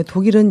 그다음에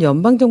독일은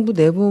연방정부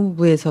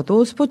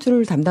내부부에서도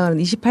스포츠를 담당하는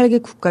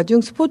 28개 국가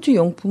중 스포츠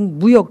용품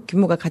무역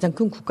규모가 가장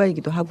큰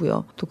국가이기도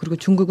하고요. 또 그리고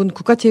중국은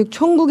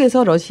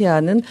국가체육총국에서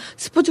러시아는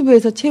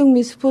스포츠부에서 체육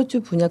및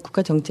스포츠 분야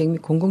국가 정책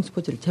및 공공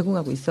스포츠를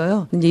제공하고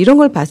있어요. 이제 이런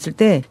걸 봤을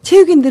때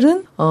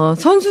체육인들은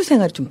선수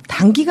생활이 좀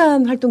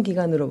단기간 활동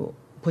기간으로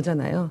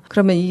보잖아요.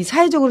 그러면 이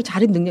사회적으로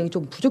자립 능력이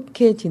좀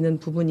부족해지는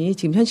부분이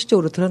지금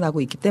현실적으로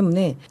드러나고 있기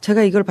때문에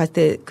제가 이걸 봤을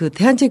때 그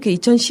대한체육회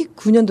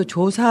 2019년도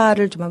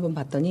조사를 좀 한번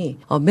봤더니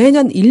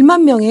매년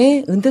 1만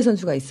명의 은퇴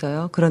선수가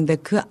있어요. 그런데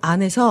그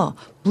안에서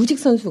무직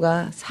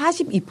선수가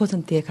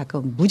 42%에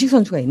가까운 무직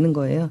선수가 있는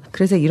거예요.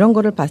 그래서 이런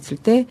거를 봤을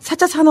때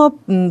 4차 산업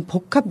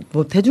복합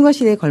대중화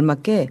시대에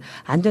걸맞게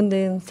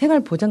안정된 생활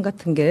보장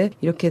같은 게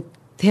이렇게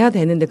돼야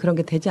되는데 그런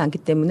게 되지 않기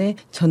때문에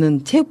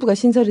저는 체육부가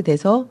신설이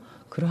돼서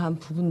그러한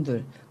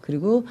부분들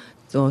그리고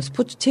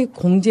스포츠 체육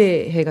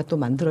공제회가 또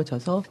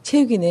만들어져서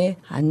체육인의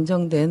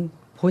안정된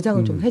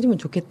보장을 좀 해주면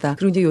좋겠다.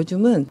 그리고 이제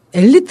요즘은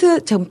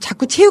엘리트,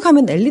 자꾸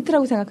체육하면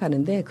엘리트라고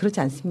생각하는데 그렇지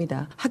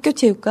않습니다. 학교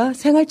체육과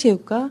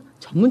생활체육과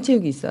전문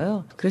체육이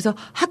있어요. 그래서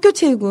학교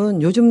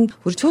체육은 요즘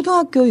우리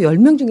초등학교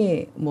 10명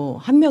중에 뭐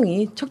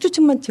 1명이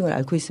척추측만증을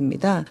앓고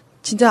있습니다.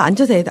 진짜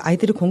앉아서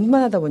아이들이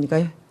공부만 하다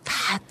보니까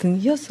다 등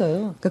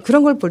휘었어요. 그러니까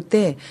그런 걸 볼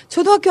때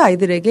초등학교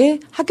아이들에게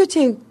학교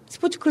체육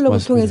스포츠 클럽을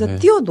맞습니다. 통해서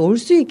뛰어놀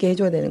수 있게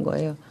해줘야 되는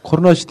거예요.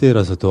 코로나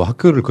시대라서 또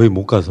학교를 거의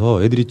못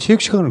가서 애들이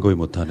체육 시간을 거의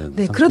못 하는.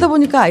 네, 그러다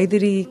보니까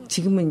아이들이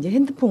지금은 이제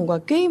핸드폰과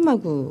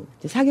게임하고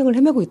이제 사경을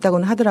헤매고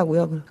있다고는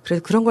하더라고요.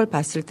 그래서 그런 걸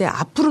봤을 때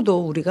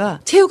앞으로도 우리가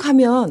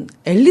체육하면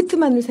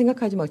엘리트만을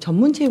생각하지 말고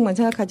전문 체육만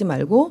생각하지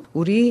말고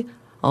우리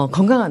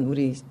건강한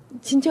우리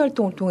신체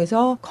활동을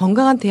통해서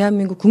건강한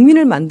대한민국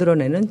국민을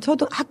만들어내는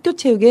학교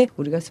체육에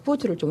우리가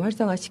스포츠를 좀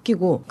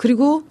활성화시키고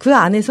그리고 그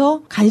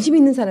안에서 관심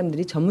있는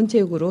사람들이 전문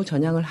체육으로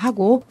전향을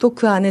하고 또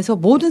그 안에서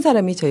모든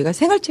사람이 저희가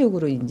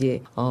생활체육으로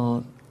이제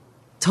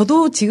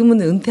저도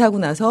지금은 은퇴하고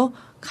나서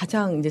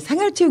가장 이제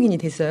생활체육인이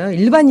됐어요.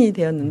 일반인이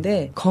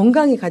되었는데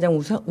건강이 가장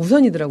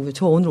우선이더라고요.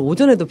 저 오늘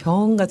오전에도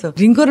병원 가서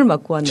링거를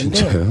맞고 왔는데.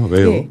 진짜요?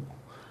 왜요? 네.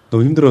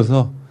 너무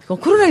힘들어서?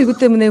 코로나19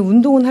 때문에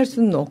운동은 할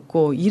수는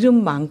없고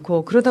일은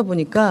많고 그러다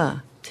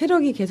보니까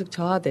체력이 계속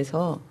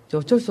저하돼서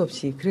어쩔 수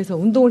없이 그래서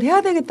운동을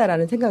해야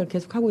되겠다라는 생각을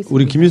계속 하고 있습니다.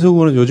 우리 김민석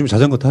의원은 요즘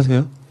자전거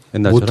타세요?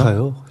 옛날처럼? 못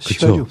타요.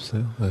 시간이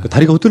없어요. 네.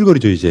 다리가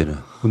후들거리죠 이제는.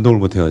 운동을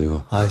못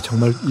해가지고.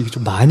 정말 이게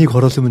좀 많이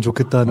걸었으면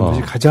좋겠다는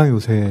것이 가장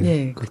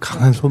요새 그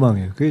강한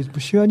소망이에요. 그게 뭐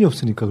시간이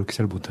없으니까 그렇게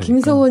잘 못 하니까.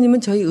 김민석 의원님은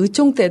저희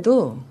의총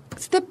때도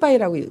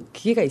스텝바이라고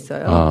기계가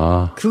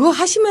있어요. 그거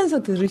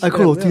하시면서 들으시더라고요.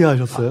 그걸 어떻게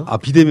하셨어요?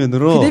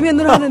 비대면으로?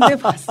 비대면으로 하는데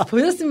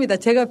보셨습니다.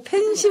 제가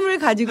팬심을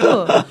가지고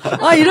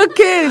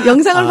이렇게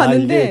영상을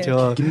봤는데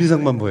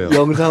김민석만 보여.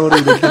 영상으로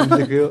이렇게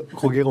했는데 그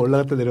고개가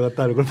올라갔다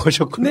내려갔다 하는 걸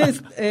보셨구나.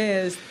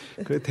 네.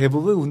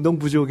 대부분 운동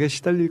부족에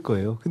시달릴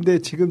거예요. 근데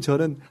지금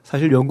저는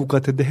사실 영국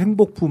같은데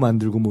행복부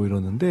만들고 뭐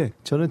이러는데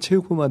저는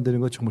체육부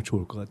만드는 거 정말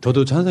좋을 것 같아요.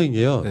 저도 찬성인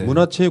게요. 네.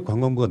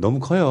 문화체육관광부가 너무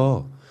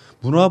커요.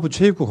 문화부,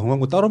 체육부,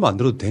 관광부 따로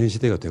만들어도 되는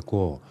시대가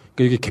됐고,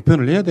 그러니까 이게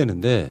개편을 해야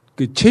되는데,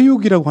 그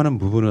체육이라고 하는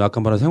부분은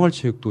아까 말한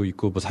생활체육도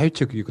있고, 뭐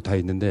사회체육도 있고 다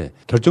있는데,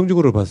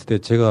 결정적으로 봤을 때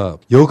제가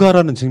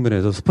여가라는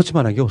측면에서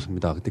스포츠만 한 게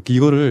없습니다. 근데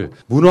이거를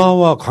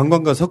문화와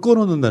관광과 섞어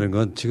놓는다는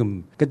건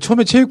지금, 그러니까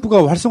처음에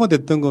체육부가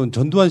활성화됐던 건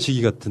전두환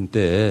시기 같은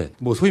때,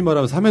 뭐 소위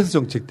말하면 3S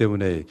정책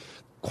때문에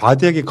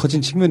과대하게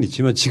커진 측면이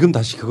있지만 지금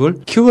다시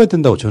그걸 키워야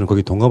된다고 저는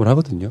거기 동감을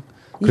하거든요.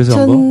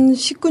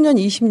 2019년,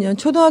 20년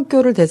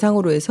초등학교를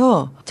대상으로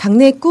해서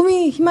장래의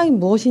꿈이 희망이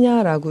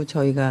무엇이냐라고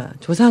저희가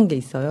조사한 게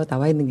있어요.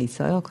 나와 있는 게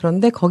있어요.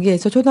 그런데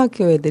거기에서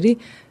초등학교 애들이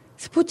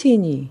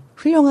스포츠인이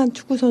훌륭한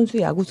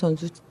축구선수,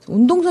 야구선수,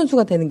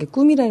 운동선수가 되는 게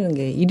꿈이라는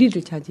게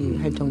 1위를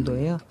차지할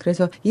정도예요.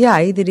 그래서 이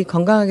아이들이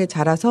건강하게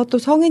자라서 또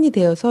성인이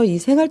되어서 이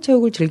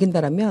생활체육을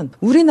즐긴다라면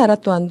우리나라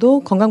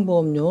또한도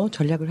건강보험료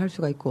전략을 할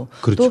수가 있고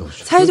또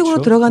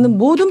사회적으로 들어가는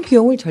모든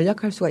비용을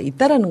전략할 수가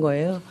있다라는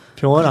거예요.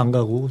 병원 안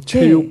가고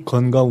체육,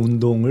 건강,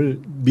 운동을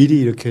미리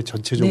이렇게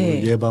전체적으로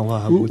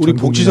예방화하고 우리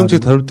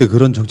복지정책 다룰 때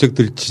그런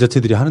정책들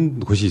지자체들이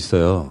하는 곳이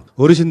있어요.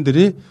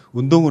 어르신들이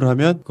운동을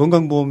하면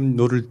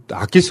건강보험료를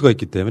아낄 수가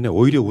있기 때문에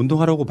오히려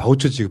운동하라고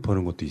바우처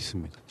지급하는 것도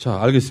있습니다. 자,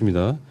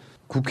 알겠습니다.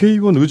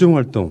 국회의원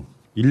의정활동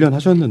 1년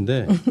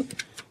하셨는데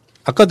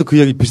아까도 그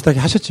이야기 비슷하게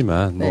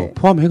하셨지만 뭐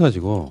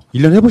포함해가지고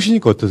 1년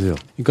해보시니까 어떠세요?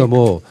 그러니까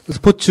뭐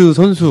스포츠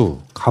선수,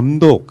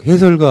 감독,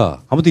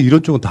 해설가 아무튼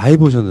이런 쪽은 다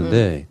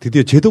해보셨는데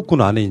드디어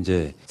제도권 안에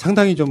이제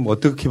상당히 좀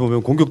어떻게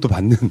보면 공격도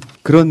받는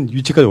그런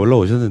위치까지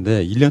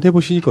올라오셨는데 1년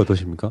해보시니까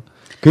어떠십니까?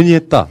 괜히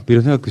했다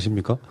이런 생각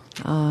드십니까?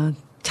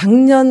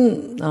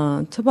 작년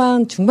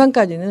초반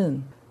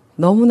중반까지는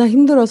너무나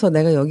힘들어서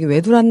내가 여기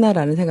왜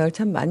들어왔나라는 생각을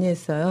참 많이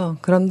했어요.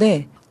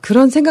 그런데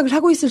그런 생각을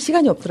하고 있을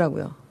시간이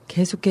없더라고요.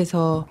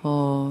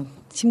 계속해서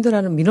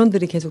힘들어하는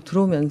민원들이 계속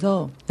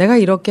들어오면서 내가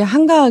이렇게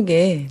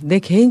한가하게 내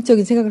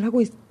개인적인 생각을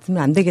하고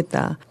있으면 안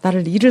되겠다.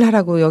 나를 일을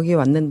하라고 여기에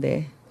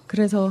왔는데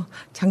그래서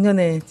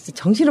작년에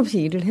정신없이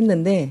일을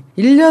했는데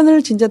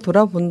 1년을 진짜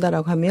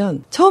돌아본다라고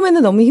하면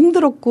처음에는 너무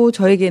힘들었고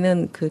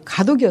저에게는 그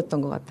가독이었던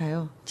것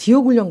같아요.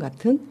 지옥훈련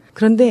같은.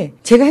 그런데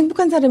제가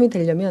행복한 사람이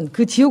되려면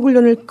그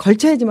지옥훈련을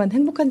걸쳐야지만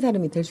행복한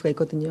사람이 될 수가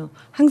있거든요.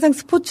 항상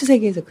스포츠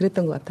세계에서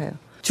그랬던 것 같아요.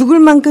 죽을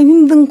만큼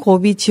힘든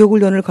고비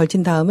지옥훈련을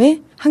걸친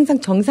다음에 항상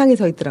정상에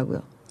서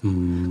있더라고요.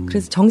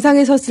 그래서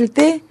정상에 섰을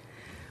때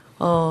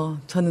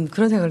저는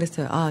그런 생각을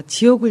했어요.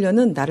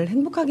 지옥훈련은 나를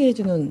행복하게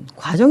해주는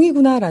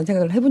과정이구나라는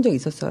생각을 해본 적이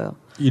있었어요.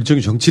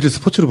 일종의 정치를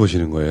스포츠로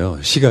보시는 거예요.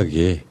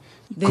 시각이.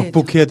 네.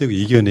 극복해야 되고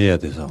이겨내야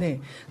돼서.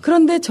 네.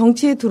 그런데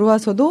정치에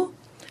들어와서도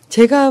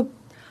제가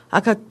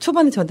아까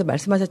초반에 저한테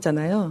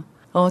말씀하셨잖아요.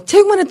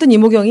 체육만 했던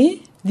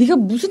이모경이 네가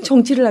무슨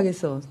정치를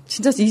하겠어.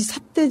 진짜 이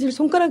삿대질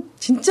손가락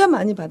진짜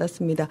많이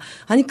받았습니다.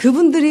 아니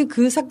그분들이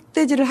그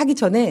삿대질을 하기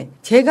전에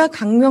제가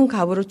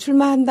강명갑으로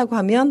출마한다고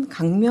하면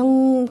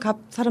강명갑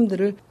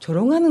사람들을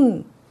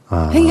조롱하는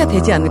행위가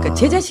되지 않을까.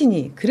 제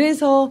자신이.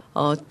 그래서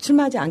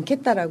출마하지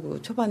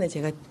않겠다라고 초반에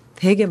제가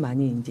되게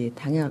많이 이제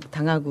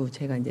당하고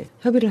제가 이제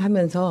협의를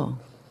하면서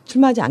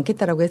출마하지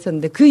않겠다라고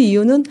했었는데 그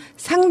이유는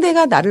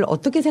상대가 나를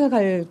어떻게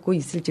생각하고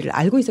있을지를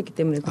알고 있었기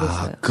때문에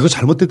그랬어요. 그거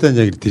잘못됐다는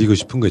이야기를 드리고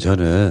싶은 거예요.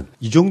 저는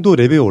이 정도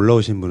레벨에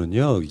올라오신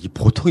분은요, 이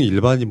보통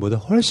일반인보다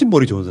훨씬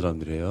머리 좋은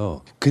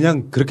사람들이에요.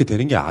 그냥 그렇게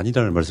되는 게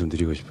아니라는 말씀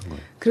드리고 싶은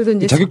거예요. 그래도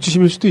이제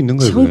자격지심일 수도 있는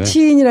거예요.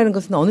 정치인이라는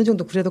것은 어느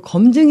정도 그래도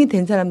검증이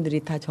된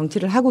사람들이 다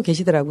정치를 하고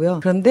계시더라고요.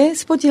 그런데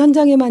스포츠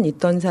현장에만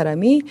있던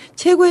사람이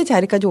최고의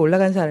자리까지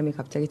올라간 사람이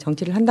갑자기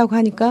정치를 한다고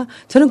하니까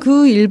저는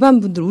그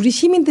일반 분들, 우리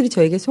시민들이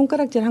저에게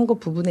손가락질 한 것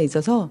부분에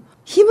있어서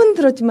힘은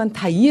들었지만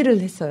다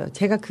이해를 했어요.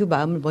 제가 그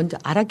마음을 먼저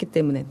알았기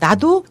때문에.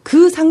 나도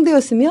그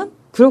상대였으면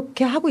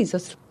그렇게 하고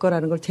있었을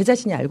거라는 걸 제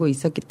자신이 알고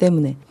있었기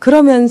때문에.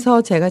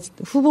 그러면서 제가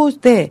후보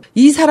때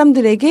이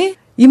사람들에게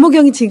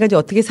이모경이 지금까지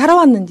어떻게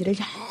살아왔는지를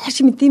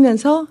열심히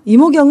뛰면서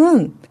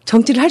이모경은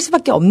정치를 할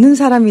수밖에 없는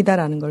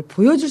사람이다라는 걸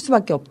보여줄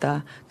수밖에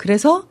없다.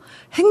 그래서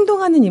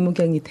행동하는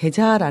이모경이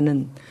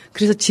되자라는,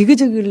 그래서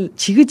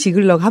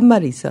지그지글럭 한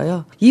말이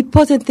있어요.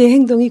 2%의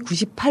행동이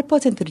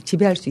 98%를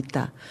지배할 수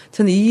있다.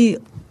 저는 이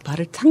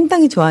말을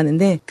상당히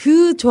좋아하는데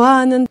그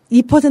좋아하는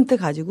 2%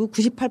 가지고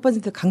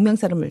 98% 강명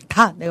사람을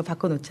다 내가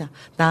바꿔놓자.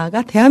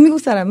 나아가 대한민국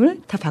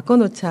사람을 다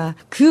바꿔놓자.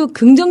 그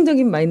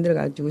긍정적인 마인드를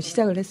가지고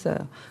시작을 했어요.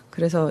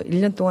 그래서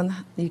 1년 동안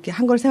이렇게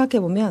한 걸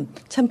생각해보면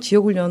참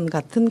지옥훈련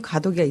같은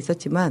과도기가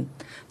있었지만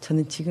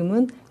저는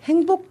지금은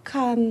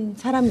행복한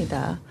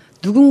사람이다.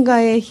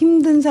 누군가의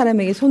힘든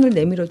사람에게 손을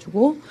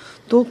내밀어주고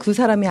또 그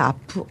사람의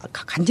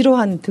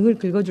간지러워하는 등을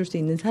긁어줄 수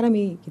있는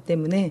사람이기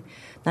때문에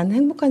나는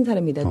행복한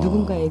사람이다.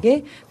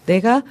 누군가에게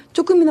내가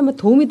조금이나마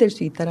도움이 될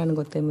수 있다라는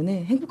것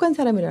때문에 행복한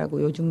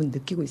사람이라고 요즘은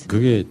느끼고 있습니다.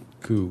 그게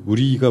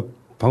우리가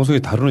방송에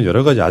다루는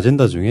여러 가지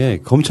아젠다 중에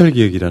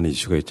검찰개혁이라는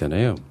이슈가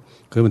있잖아요.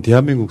 그러면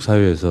대한민국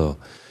사회에서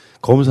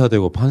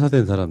검사되고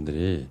판사된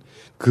사람들이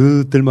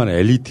그들만의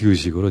엘리트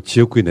의식으로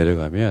지역구에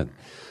내려가면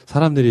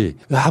사람들이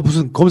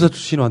무슨 검사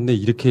출신 왔네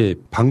이렇게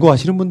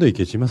반가워하시는 분도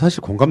있겠지만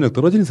사실 공감력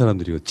떨어지는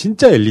사람들이고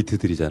진짜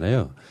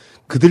엘리트들이잖아요.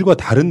 그들과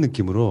다른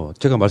느낌으로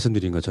제가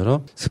말씀드린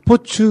것처럼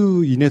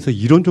스포츠인에서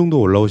이론 정도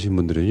올라오신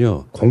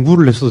분들은요,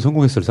 공부를 했어도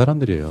성공했을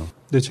사람들이에요.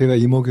 근데 제가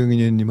이모경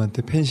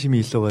의원님한테 팬심이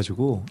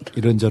있어가지고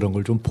이런저런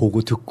걸 좀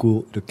보고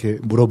듣고 이렇게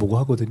물어보고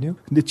하거든요.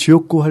 근데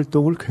지역구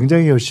활동을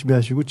굉장히 열심히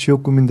하시고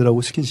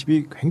지역구민들하고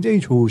스킨십이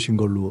굉장히 좋으신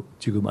걸로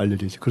지금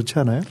알려져 있어요. 그렇지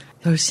않아요?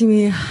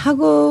 열심히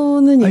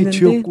하고는 있는데.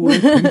 지역구에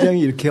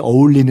굉장히 이렇게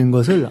어울리는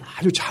것을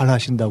아주 잘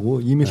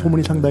하신다고 이미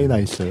소문이 상당히 나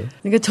있어요.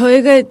 그러니까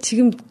저희가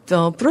지금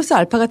플러스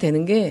알파가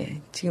되는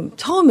게 지금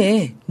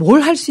처음에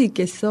뭘 할 수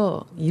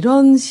있겠어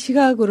이런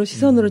시각으로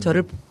시선으로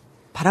저를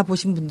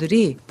바라보신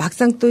분들이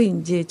막상 또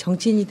이제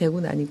정치인이 되고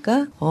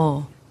나니까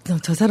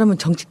저 사람은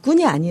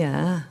정치꾼이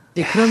아니야.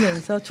 이제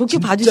그러면서 좋게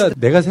봐주시더라고요.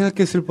 내가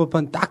생각했을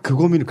법한 딱 그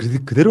고민을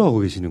그대로 하고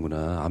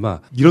계시는구나. 아마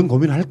이런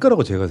고민을 할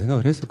거라고 제가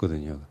생각을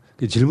했었거든요.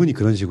 질문이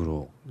그런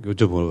식으로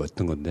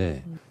여쭤봤던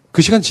건데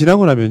그 시간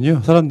지나고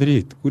나면요,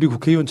 사람들이 우리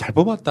국회의원 잘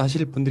뽑았다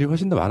하실 분들이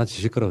훨씬 더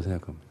많아지실 거라고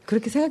생각합니다.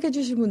 그렇게 생각해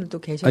주신 분들도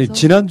계셔서. 아니,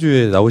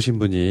 지난주에 나오신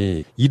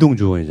분이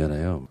이동주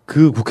의원이잖아요.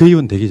 그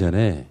국회의원 되기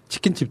전에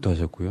치킨집도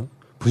하셨고요.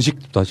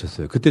 분식집도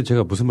하셨어요. 그때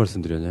제가 무슨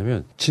말씀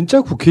드렸냐면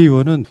진짜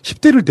국회의원은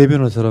 10대를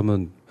대변할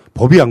사람은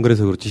법이 안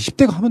그래서 그렇지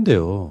 10대가 하면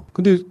돼요.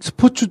 근데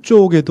스포츠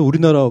쪽에도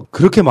우리나라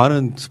그렇게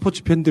많은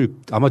스포츠 팬들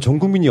아마 전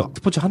국민이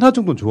스포츠 하나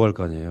정도는 좋아할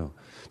거 아니에요.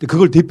 근데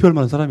그걸 대표할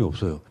만한 사람이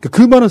없어요. 그러니까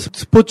그 많은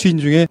스포츠인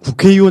중에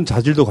국회의원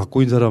자질도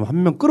갖고 있는 사람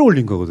한 명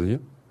끌어올린 거거든요.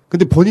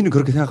 근데 본인은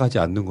그렇게 생각하지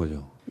않는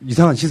거죠.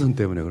 이상한 시선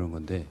때문에 그런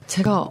건데.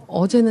 제가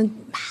어제는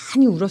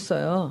많이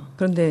울었어요.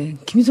 그런데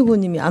김수근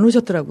의원님이 안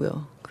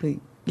오셨더라고요. 그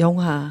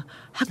영화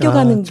학교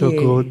가는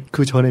길.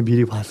 그 전에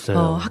미리 봤어요.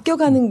 학교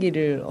가는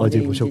길을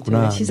어제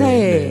보셨구나.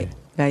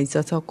 시사회가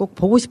있어서 꼭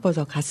보고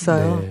싶어서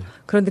갔어요. 네.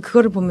 그런데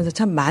그거를 보면서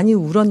참 많이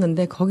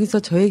울었는데 거기서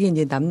저에게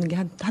이제 남는 게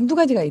한두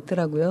가지가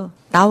있더라고요.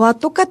 나와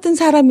똑같은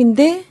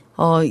사람인데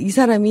이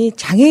사람이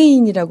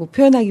장애인이라고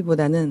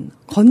표현하기보다는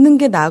걷는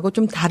게 나하고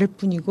좀 다를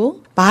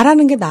뿐이고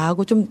말하는 게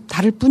나하고 좀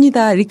다를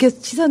뿐이다. 이렇게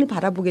시선을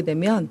바라보게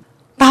되면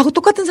나하고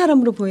똑같은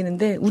사람으로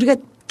보이는데 우리가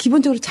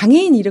기본적으로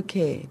장애인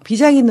이렇게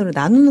비장애인으로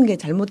나누는 게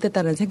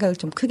잘못됐다는 생각을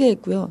좀 크게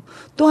했고요.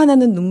 또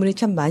하나는 눈물이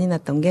참 많이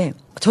났던 게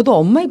저도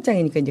엄마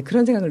입장이니까 이제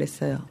그런 생각을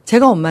했어요.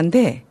 제가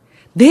엄마인데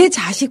내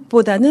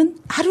자식보다는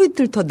하루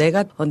이틀 더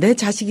내가 내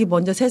자식이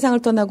먼저 세상을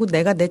떠나고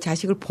내가 내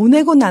자식을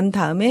보내고 난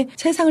다음에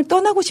세상을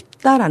떠나고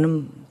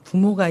싶다라는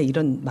부모가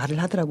이런 말을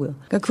하더라고요.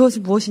 그러니까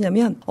그것은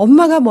무엇이냐면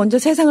엄마가 먼저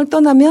세상을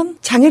떠나면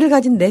장애를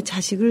가진 내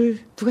자식을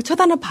누가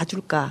쳐다나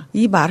봐줄까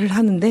이 말을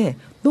하는데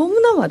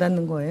너무나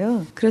와닿는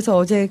거예요. 그래서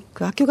어제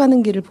그 학교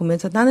가는 길을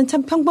보면서 나는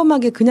참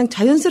평범하게 그냥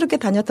자연스럽게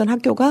다녔던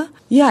학교가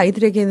이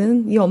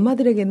아이들에게는 이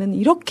엄마들에게는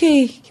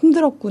이렇게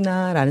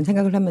힘들었구나라는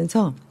생각을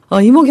하면서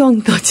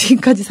이모경 너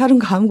지금까지 살은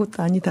거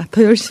아무것도 아니다.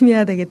 더 열심히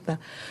해야 되겠다.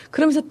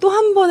 그러면서 또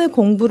한 번의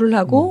공부를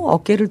하고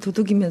어깨를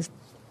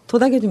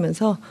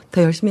도닥여주면서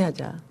더 열심히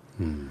하자.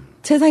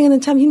 세상에는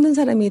참 힘든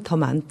사람이 더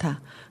많다.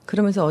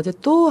 그러면서 어제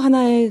또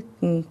하나의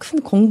큰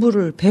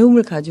공부를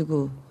배움을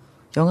가지고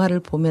영화를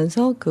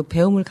보면서 그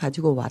배움을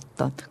가지고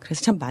왔던.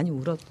 그래서 참 많이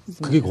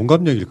울었습니다. 그게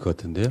공감력일 것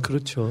같은데요.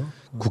 그렇죠.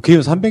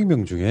 국회의원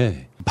 300명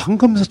중에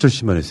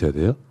판검사철씨만 했어야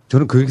돼요?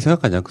 저는 그렇게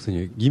생각하지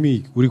않거든요.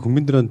 이미 우리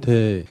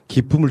국민들한테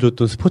기쁨을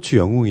줬던 스포츠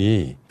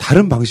영웅이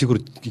다른 방식으로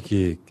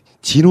이렇게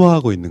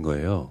진화하고 있는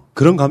거예요.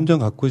 그런 감정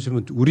갖고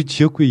있으면 우리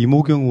지역구에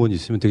이모경 의원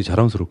있으면 되게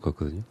자랑스러울 것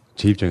같거든요.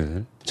 제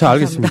입장에서는. 자,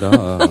 알겠습니다.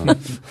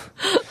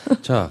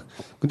 자,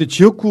 근데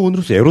지역구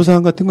의원으로서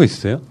애로사항 같은 거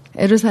있어요?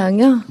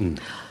 애로사항이요?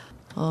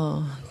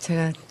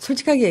 제가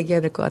솔직하게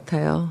얘기해야 될 것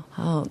같아요.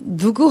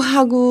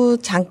 누구하고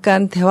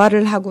잠깐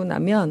대화를 하고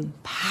나면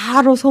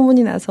바로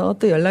소문이 나서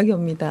또 연락이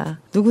옵니다.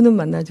 누구는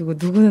만나주고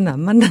누구는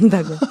안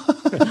만난다고.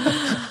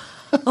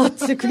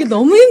 진짜 그게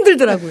너무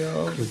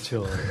힘들더라고요.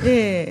 그렇죠.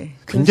 예.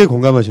 굉장히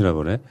공감하시나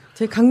보네.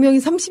 제 강명이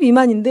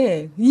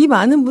 32만인데 이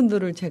많은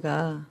분들을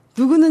제가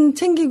누구는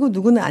챙기고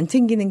누구는 안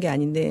챙기는 게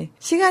아닌데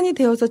시간이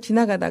되어서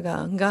지나가다가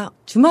그러니까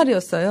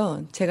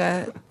주말이었어요.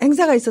 제가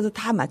행사가 있어서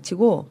다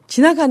마치고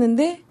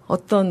지나가는데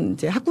어떤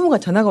이제 학부모가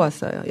전화가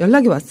왔어요.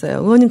 연락이 왔어요.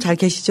 의원님 잘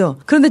계시죠?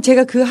 그런데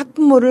제가 그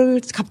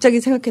학부모를 갑자기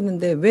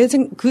생각했는데 왜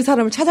그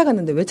사람을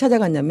찾아갔는데 왜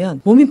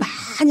찾아갔냐면 몸이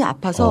많이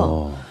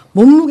아파서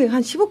몸무게가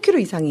한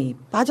 15kg 이상이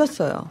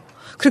빠졌어요.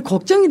 그래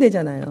걱정이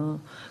되잖아요.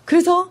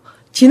 그래서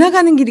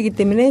지나가는 길이기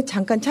때문에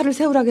잠깐 차를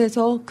세우라고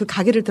해서 그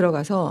가게를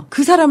들어가서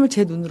그 사람을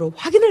제 눈으로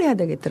확인을 해야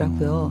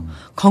되겠더라고요.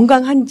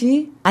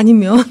 건강한지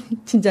아니면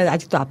진짜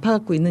아직도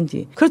아파갖고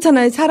있는지.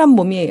 그렇잖아요. 사람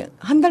몸이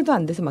한 달도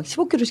안 돼서 막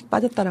 15kg씩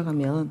빠졌다라고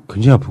하면.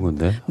 굉장히 아픈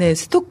건데. 네.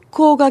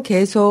 스토커가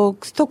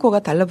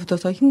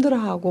달라붙어서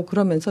힘들어하고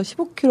그러면서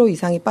 15kg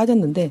이상이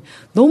빠졌는데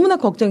너무나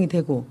걱정이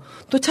되고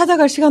또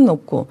찾아갈 시간은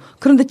없고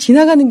그런데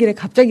지나가는 길에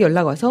갑자기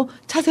연락 와서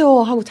차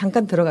세워 하고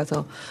잠깐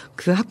들어가서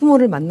그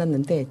학부모를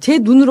만났는데 제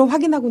눈으로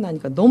확인하고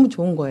나니까 너무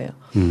좋은 거예요.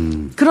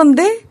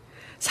 그런데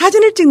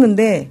사진을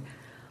찍는데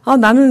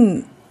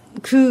나는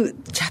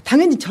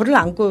당연히 저를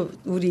안고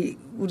우리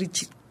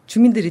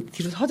주민들이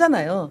뒤로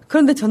서잖아요.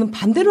 그런데 저는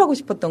반대로 하고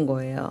싶었던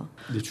거예요.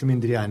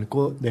 주민들이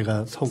안고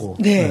내가 서고.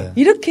 네.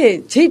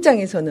 이렇게 제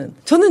입장에서는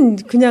저는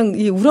그냥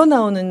이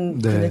우러나오는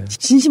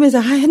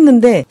진심에서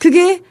했는데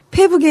그게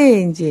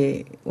페북에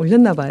이제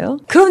올렸나 봐요.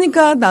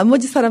 그러니까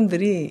나머지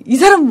사람들이 이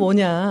사람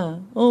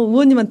뭐냐.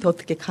 의원님한테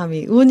어떻게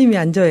감히 의원님이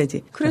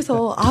앉아야지.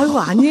 그래서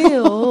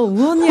아니에요.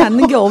 의원이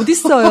앉는 게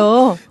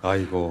어딨어요.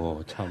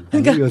 아이고 참.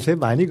 그러니까 요새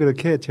많이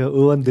그렇게 저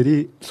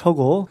의원들이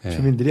서고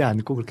주민들이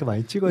앉고 그렇게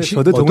많이 찍어요.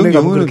 저도 동네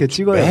가면 그렇게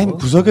찍어요. 맨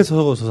구석에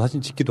서서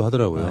사진 찍기도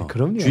하더라고요.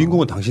 그럼요.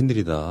 주인공은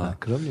당신들이다.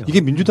 그럼요. 이게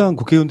민주당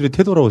국회의원들의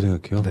태도라고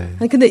생각해요. 네.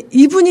 아니, 근데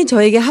이분이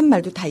저에게 한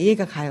말도 다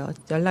이해가 가요.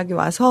 연락이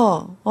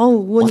와서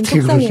의원님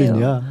어떻게 속상해요. 그럴 수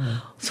있냐.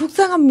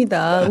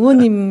 속상합니다.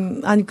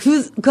 의원님, 아니,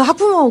 그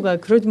학부모가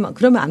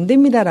그러면 안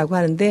됩니다라고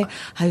하는데,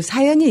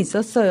 사연이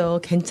있었어요.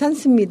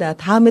 괜찮습니다.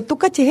 다음에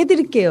똑같이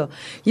해드릴게요.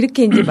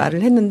 이렇게 이제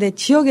말을 했는데,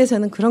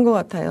 지역에서는 그런 것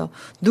같아요.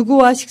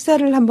 누구와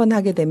식사를 한번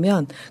하게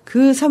되면, 그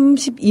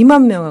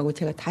 32만 명하고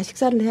제가 다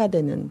식사를 해야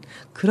되는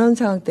그런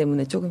상황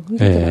때문에 조금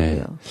힘들더라고요.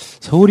 네.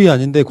 서울이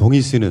아닌데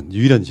공이 쓰는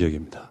유일한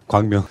지역입니다.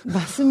 광명.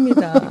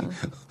 맞습니다.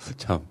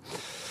 참.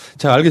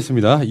 자,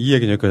 알겠습니다. 이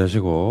얘기는 여기까지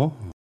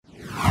하시고.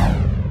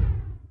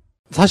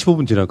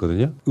 45분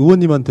지났거든요.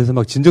 의원님한테서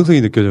막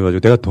진정성이 느껴져가지고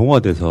내가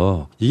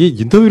동화돼서 이게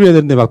인터뷰를 해야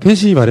되는데 막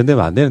펜션이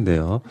마련되면 안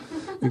되는데요.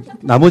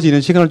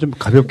 나머지는 시간을 좀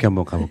가볍게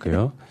한번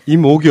가볼게요.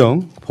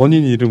 임오경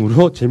본인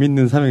이름으로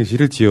재밌는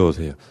삼행시를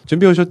지어오세요.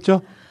 준비해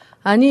오셨죠?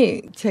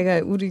 아니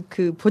제가 우리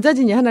그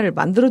보자진이 하나를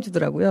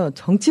만들어주더라고요.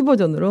 정치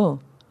버전으로.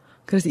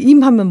 그래서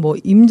임 하면 뭐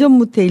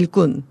임전무태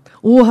일꾼,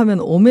 오 하면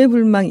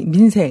오매불망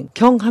민생,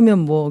 경 하면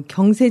뭐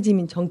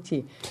경세지민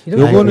정치.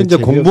 요거는 이제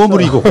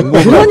공보물이고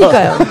공보물.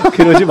 그러니까요.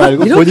 그러지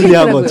말고 본인이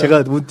한 거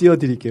제가 문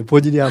띄워드릴게요.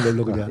 본인이 한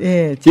걸로 그냥.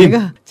 예,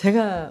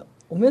 제가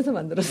오면서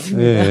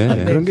만들었습니다. 네.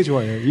 네. 그런 게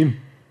좋아요.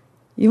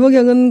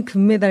 임오경은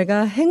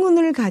금메달과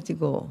행운을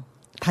가지고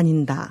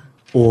다닌다.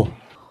 오.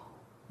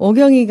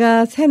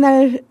 오경이가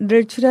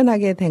새날을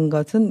출연하게 된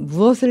것은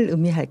무엇을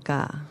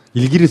의미할까?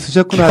 일기를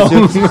쓰셨구나.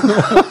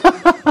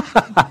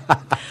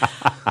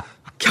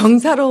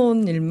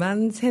 경사로운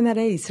일만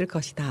새날에 있을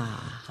것이다.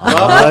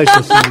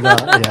 좋습니다.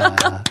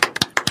 야.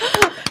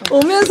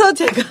 오면서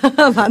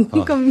제가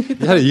만든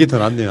겁니다. 사실 이게 더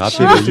낫네요.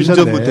 앞에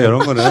인전부터 이런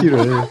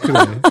거는. 그래.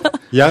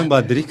 이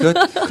양반들이 그런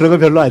거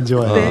별로 안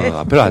좋아해요. 네.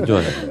 별로 안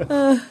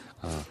좋아해요.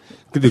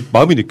 근데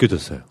마음이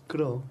느껴졌어요.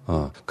 그럼.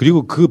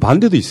 그리고 그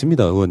반대도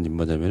있습니다. 의원님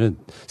뭐냐면은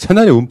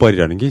새날의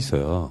운빨이라는 게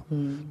있어요.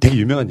 되게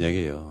유명한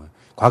이야기예요.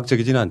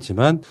 과학적이지는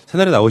않지만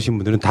새날에 나오신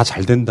분들은 다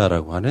잘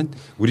된다라고 하는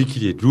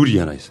우리끼리의 룰이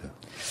하나 있어요.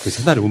 그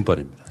새날의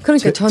운빨입니다.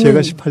 그러니까 제가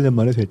 18년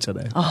만에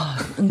됐잖아요.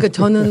 그러니까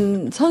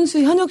저는 선수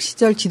현역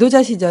시절,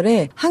 지도자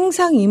시절에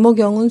항상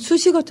임오경은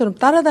수식어처럼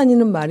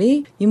따라다니는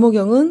말이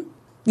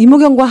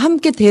임오경과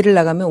함께 대회를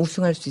나가면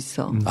우승할 수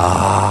있어.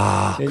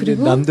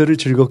 그리고 남들을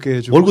즐겁게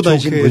해주고 몰고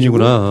다니시는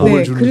분이구나.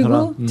 네, 그리고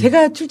사람.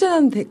 제가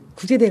출전하는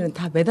구제대회는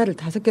다 메달을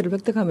 5개를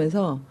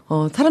획득하면서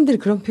사람들이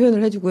그런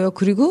표현을 해주고요.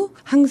 그리고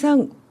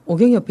항상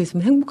오경이 옆에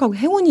있으면 행복하고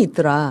행운이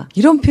있더라.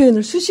 이런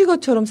표현을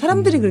수식어처럼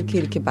사람들이 그렇게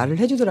이렇게 말을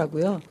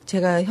해주더라고요.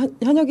 제가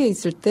현역에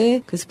있을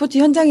때 그 스포츠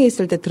현장에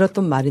있을 때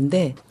들었던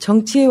말인데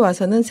정치에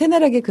와서는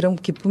새날에게 그런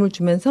기쁨을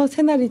주면서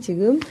새날이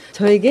지금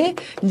저에게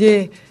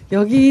이제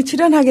여기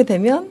출연하게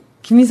되면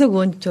김인석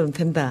의원처럼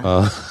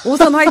된다.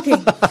 오선 화이팅!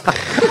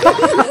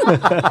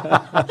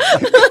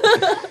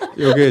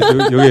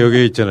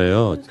 요게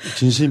있잖아요.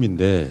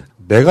 진심인데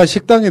내가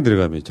식당에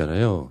들어가면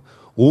있잖아요.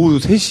 오후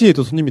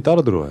 3시에도 손님이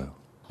따라 들어와요.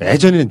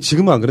 예전에는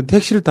지금은 안 그런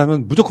택시를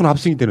타면 무조건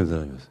합승이 되는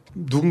사람이었어요.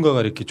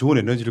 누군가가 이렇게 좋은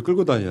에너지를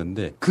끌고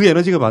다니는데 그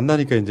에너지가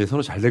만나니까 이제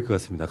서로 잘 될 것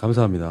같습니다.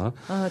 감사합니다.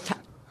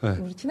 네.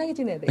 우리 친하게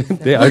지내야 되겠어요.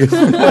 네,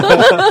 알겠습니다.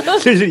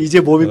 사실 이제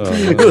몸이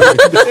풀리는 것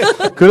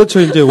같은데.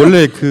 그렇죠. 이제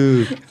원래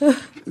그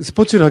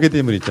스포츠를 하게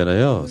되면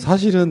있잖아요.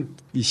 사실은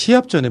이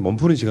시합 전에 몸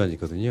푸는 시간이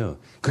있거든요.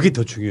 그게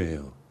더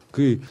중요해요.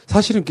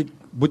 사실은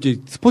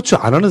스포츠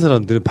안 하는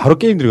사람들은 바로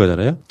게임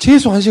들어가잖아요.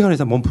 최소 1시간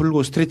이상 몸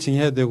풀고 스트레칭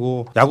해야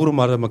되고, 야구로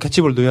말하면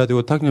캐치볼도 해야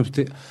되고,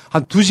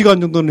 한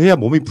 2시간 정도는 해야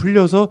몸이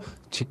풀려서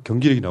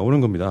경기력이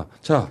나오는 겁니다.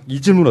 자,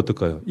 이 질문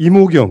어떨까요?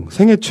 이모경,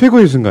 생애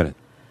최고의 순간에.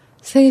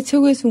 생애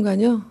최고의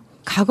순간이요?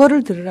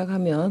 과거를 들으라고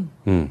하면,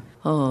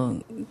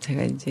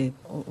 제가 이제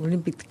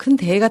올림픽 큰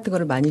대회 같은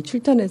거를 많이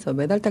출전해서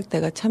메달 딸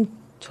때가 참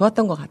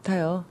좋았던 것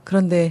같아요.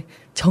 그런데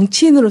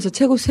정치인으로서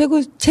최고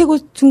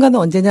순간은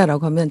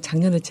언제냐라고 하면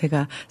작년에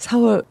제가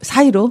 4월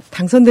 4.15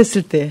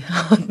 당선됐을 때.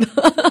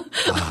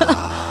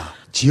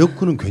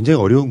 지역구는 굉장히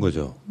어려운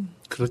거죠.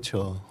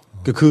 그렇죠.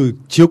 그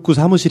지역구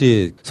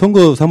사무실에,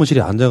 선거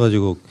사무실에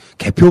앉아가지고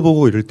개표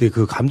보고 이럴 때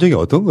그 감정이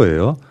어떤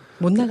거예요?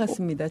 못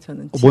나갔습니다,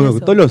 저는.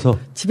 떨려서?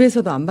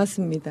 집에서도 안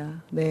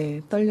봤습니다. 네,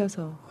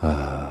 떨려서.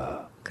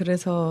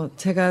 그래서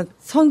제가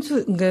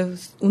그러니까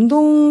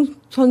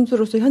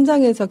운동선수로서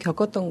현장에서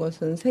겪었던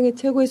것은 생애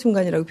최고의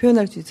순간이라고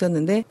표현할 수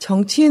있었는데,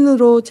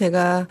 정치인으로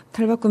제가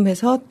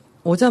탈바꿈해서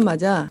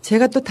오자마자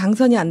제가 또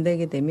당선이 안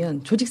되게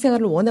되면 조직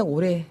생활을 워낙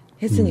오래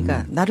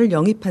했으니까 나를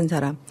영입한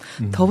사람,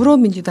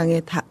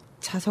 더불어민주당에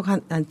자석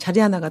자리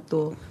하나가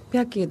또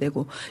빼앗기게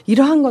되고,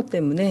 이러한 것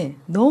때문에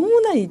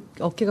너무나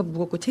어깨가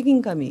무겁고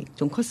책임감이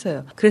좀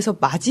컸어요. 그래서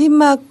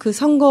마지막 그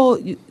선거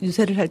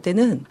유세를 할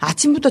때는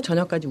아침부터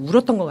저녁까지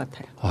울었던 것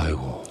같아요.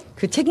 아이고.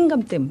 그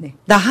책임감 때문에.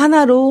 나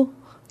하나로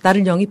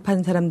나를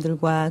영입한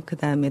사람들과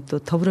그다음에 또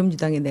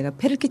더불어민주당에 내가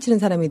폐를 끼치는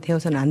사람이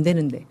되어서는 안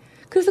되는데.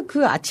 그래서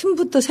그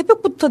아침부터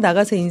새벽부터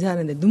나가서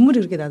인사하는데 눈물이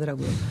그렇게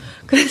나더라고요.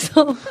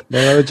 그래서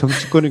내가 왜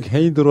정치권에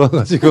괜히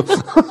들어와가지고.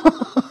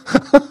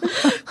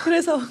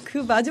 그래서 그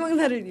마지막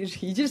날을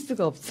잊을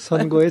수가 없어요.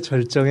 선거의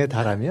절정에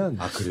달하면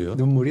그래요?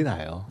 눈물이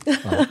나요.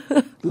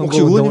 혹시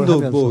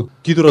의원님도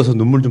뒤돌아서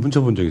눈물 좀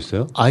훔쳐본 적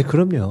있어요?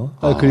 그럼요.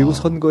 그리고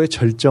선거의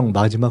절정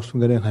마지막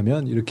순간에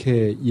가면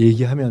이렇게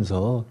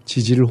얘기하면서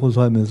지지를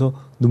호소하면서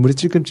눈물이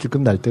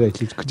찔끔찔끔 날 때가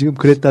있지. 지금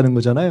그랬다는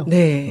거잖아요.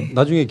 네.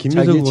 나중에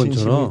김민석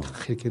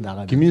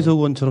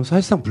의원처럼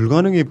사실상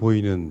불가능해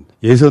보이는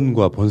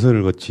예선과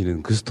본선을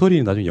거치는 그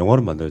스토리는 나중에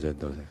영화로 만들어져야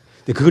된다고 생각해요.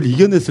 근데 그걸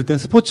이겨냈을 땐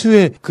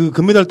스포츠에 그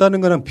금메달 따는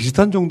거랑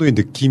비슷한 정도의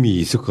느낌이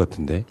있을 것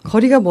같은데.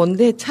 거리가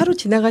먼데 차로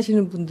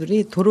지나가시는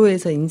분들이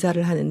도로에서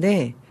인사를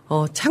하는데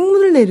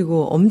창문을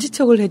내리고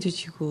엄지척을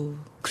해주시고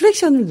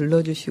클렉션을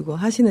눌러주시고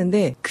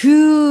하시는데,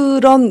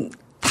 그런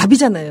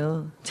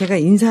답이잖아요. 제가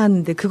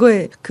인사하는데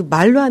그거에 그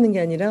말로 하는 게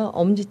아니라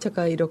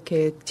엄지척과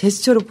이렇게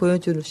제스처로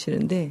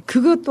보여주시는데,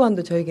 그것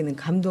또한도 저에게는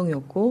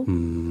감동이었고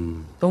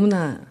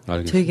너무나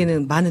알겠습니다.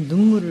 저에게는 많은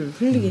눈물을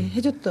흘리게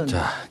해줬던.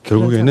 자,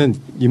 결국에는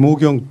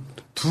이모경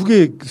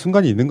 2개의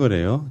순간이 있는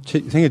거네요.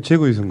 생애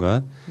최고의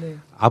순간. 네.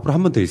 앞으로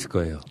한 번 더 있을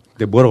거예요.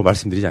 근데 뭐라고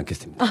말씀드리지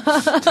않겠습니다.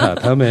 자,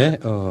 다음에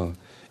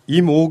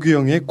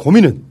이모경의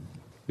고민은,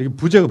 여기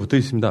부제가 붙어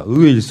있습니다.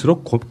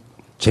 의외일수록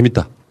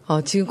재밌다.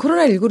 지금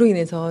코로나19로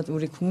인해서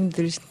우리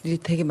국민들이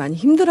되게 많이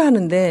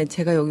힘들어하는데,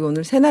 제가 여기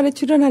오늘 새날에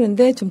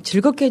출연하는데 좀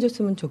즐겁게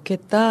해줬으면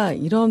좋겠다,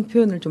 이런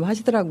표현을 좀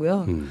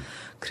하시더라고요.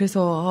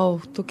 그래서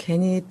또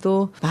괜히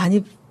또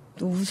많이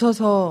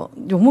웃어서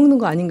욕먹는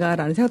거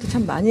아닌가라는 생각도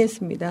참 많이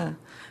했습니다.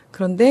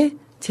 그런데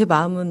제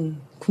마음은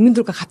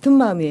국민들과 같은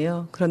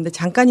마음이에요. 그런데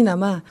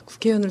잠깐이나마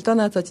국회의원을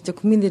떠나서 진짜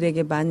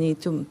국민들에게 많이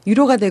좀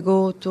위로가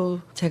되고 또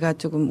제가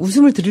조금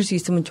웃음을 드릴 수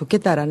있으면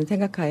좋겠다라는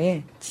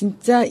생각하에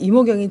진짜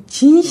이모경의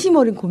진심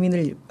어린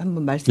고민을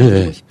한번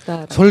말씀드리고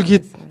싶다.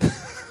 솔깃.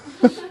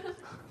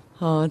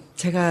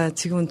 제가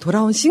지금은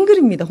돌아온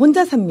싱글입니다.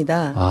 혼자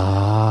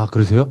삽니다.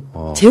 그러세요?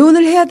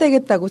 재혼을 해야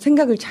되겠다고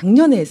생각을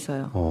작년에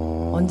했어요.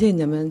 언제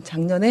했냐면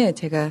작년에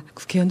제가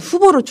국회의원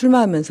후보로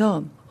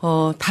출마하면서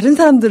다른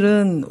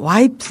사람들은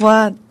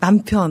와이프와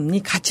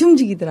남편이 같이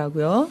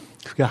움직이더라고요.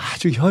 그게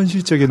아주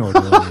현실적인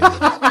어려움이에요.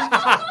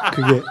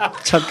 그게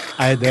참,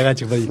 내가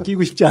정말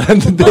끼고 싶지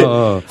않았는데,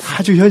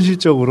 아주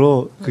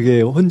현실적으로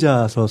그게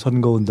혼자서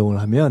선거운동을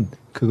하면,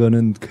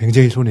 그거는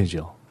굉장히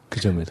손해죠. 그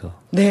점에서.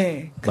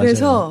 네.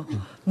 그래서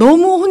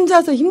너무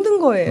혼자서 힘든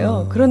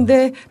거예요.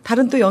 그런데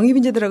다른 또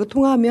영입인재들하고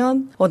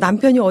통화하면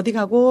남편이 어디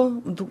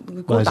가고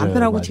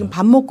남편하고 지금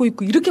밥 먹고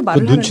있고 이렇게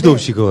말을 하는데 눈치도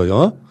없이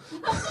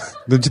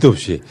눈치도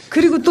없이.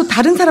 그리고 또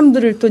다른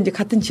사람들을 또 이제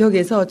같은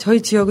지역에서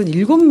저희 지역은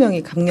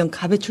 7명이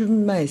강령갑에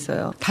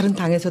출마했어요. 다른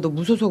당에서도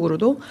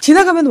무소속으로도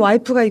지나가면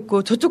와이프가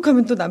있고 저쪽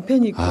가면 또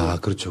남편이 있고. 아,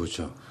 그렇죠.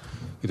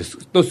 근데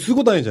또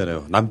쓰고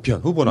다니잖아요.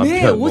 후보 남편,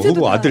 네,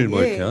 후보 아들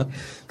이렇게.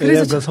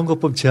 그래서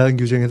선거법 제한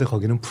규정에서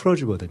거기는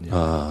풀어주거든요.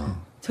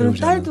 저는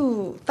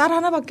딸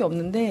하나밖에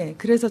없는데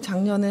그래서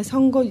작년에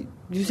선거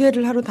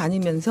유세를 하러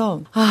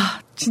다니면서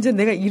진짜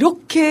내가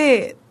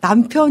이렇게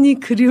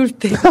남편이 그리울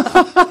때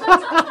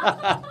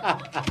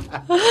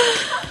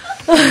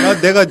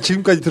내가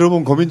지금까지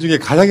들어본 고민 중에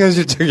가장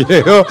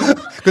현실적이에요.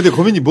 근데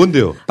고민이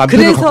뭔데요?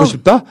 남편을 갖고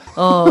싶다?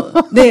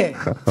 네.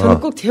 저는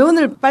꼭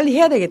재혼을 빨리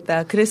해야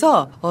되겠다.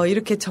 그래서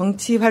이렇게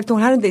정치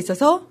활동을 하는 데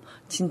있어서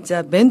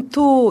진짜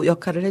멘토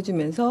역할을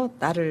해주면서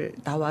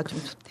나와 좀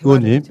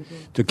의원님,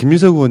 저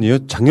김민석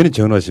의원이요. 작년에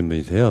재혼하신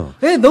분이세요.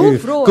 네, 너무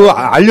부러워요. 그거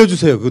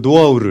알려주세요. 그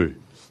노하우를.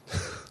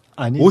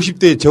 아니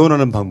 50대에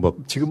재혼하는 방법.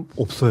 지금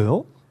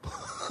없어요?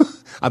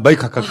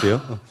 마이크 가깝게요.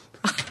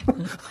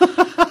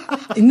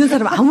 있는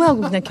사람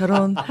아무하고 그냥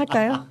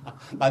결혼할까요?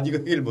 난 이거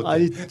얘기를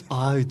못해.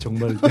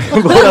 정말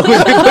뭐라고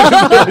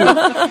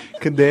생각하는데.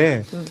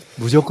 근데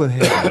무조건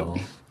해야 돼요.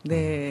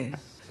 네.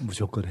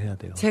 무조건 해야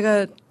돼요.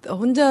 제가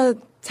혼자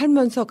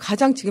살면서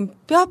가장 지금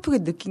뼈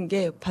아프게 느낀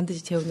게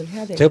반드시 재혼을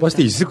해야 돼요. 제가 봤을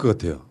때 있을 것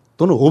같아요.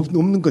 또는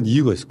없는 건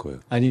이유가 있을 거예요.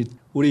 아니,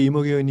 우리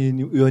이모기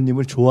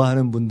의원님을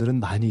좋아하는 분들은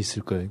많이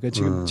있을 거예요. 그러니까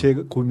지금 제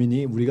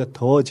고민이 우리가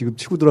더 지금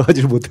치고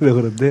들어가지를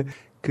못하려고 그러는데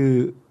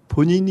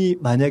본인이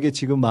만약에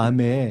지금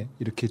마음에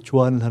이렇게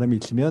좋아하는 사람이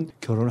있으면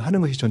결혼을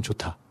하는 것이 전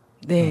좋다.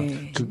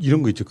 네.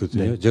 이런 거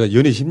있었거든요. 제가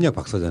연애 심리학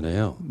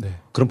박사잖아요. 네.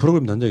 그런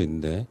프로그램도 한 적이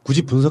있는데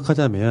굳이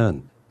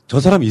분석하자면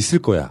저 사람이 있을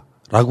거야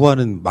라고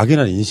하는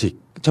막연한 인식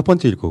첫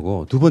번째일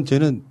거고 두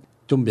번째는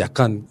좀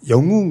약간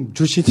영웅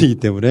출신이기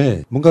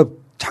때문에 뭔가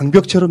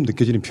장벽처럼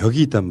느껴지는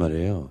벽이 있단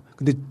말이에요.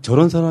 근데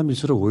저런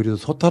사람일수록 오히려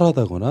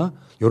소탈하다거나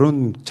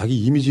이런 자기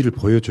이미지를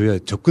보여줘야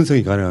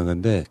접근성이 가능한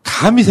건데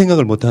감히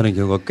생각을 못하는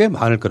경우가 꽤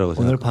많을 거라고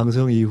생각합니다. 오늘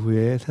방송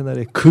이후에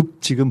새날에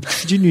지금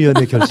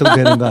추진위원회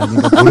결성되는 거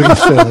아닌가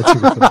모르겠어요.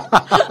 지금.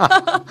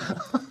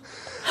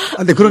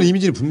 근데 그런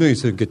이미지는 분명히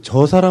있어요. 그러니까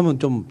저 사람은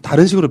좀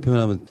다른 식으로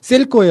표현하면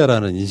셀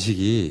거야라는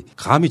인식이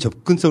감히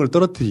접근성을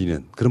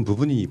떨어뜨리는 그런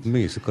부분이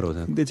분명히 있을 거라고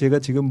생각합니다. 근데 제가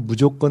지금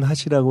무조건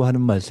하시라고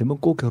하는 말씀은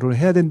꼭 결혼을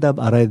해야 된다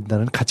말아야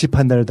된다는 가치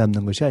판단을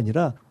담는 것이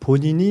아니라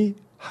본인이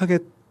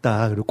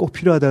하겠다 그리고 꼭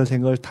필요하다는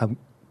생각을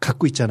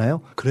갖고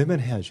있잖아요. 그러면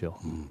해야죠.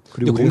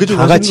 그리고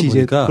공개적으로 하시는 거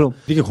보니까 그럼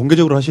이게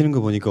공개적으로 하시는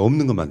거 보니까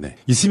없는 건 맞네.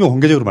 있으면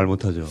공개적으로 말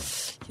못하죠.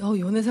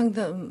 연애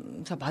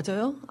상담자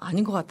맞아요?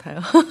 아닌 것 같아요.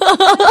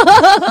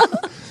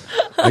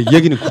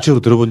 이야기는 구체적으로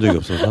들어본 적이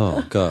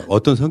없어서 그러니까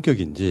어떤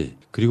성격인지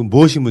그리고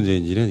무엇이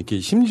문제인지는 이렇게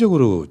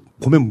심리적으로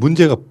보면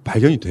문제가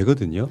발견이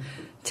되거든요.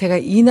 제가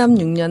 2남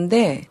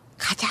 6녀인데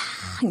가장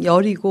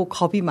여리고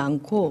겁이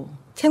많고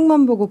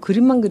책만 보고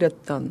그림만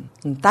그렸던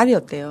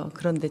딸이었대요.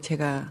 그런데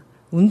제가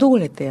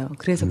운동을 했대요.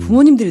 그래서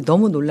부모님들이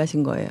너무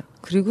놀라신 거예요.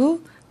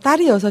 그리고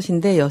딸이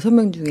 6인데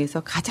 6명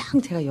중에서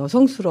가장 제가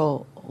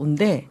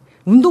여성스러운데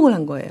운동을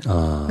한 거예요.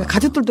 그러니까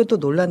가족들도 또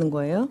놀라는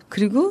거예요.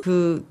 그리고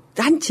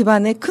한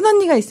집안에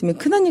큰언니가 있으면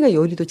큰언니가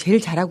요리도 제일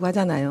잘하고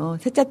하잖아요.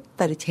 셋째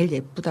딸이 제일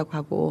예쁘다고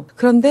하고.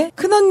 그런데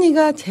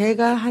큰언니가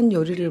제가 한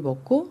요리를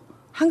먹고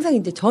항상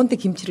이제 저한테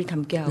김치를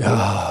담게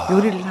하고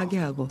요리를 하게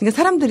하고. 그러니까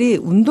사람들이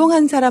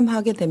운동한 사람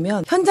하게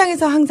되면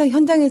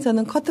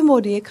현장에서는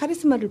커트머리에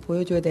카리스마를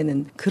보여줘야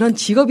되는 그런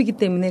직업이기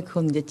때문에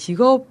그건 이제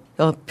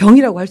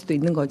병이라고 할 수도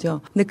있는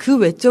거죠. 근데 그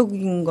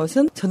외적인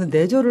것은 저는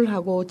내조를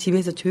하고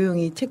집에서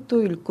조용히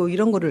책도 읽고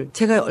이런 거를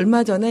제가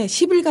얼마 전에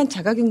 10일간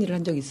자가격리를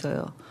한 적이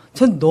있어요.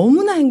 전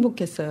너무나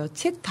행복했어요.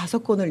 책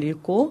 5권을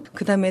읽고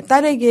그다음에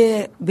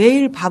딸에게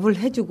매일 밥을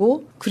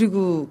해주고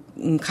그리고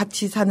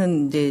같이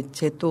사는 이제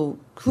제 또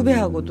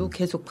후배하고도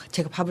계속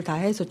제가 밥을 다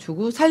해서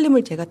주고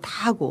살림을 제가 다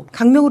하고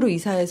강명으로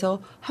이사해서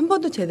한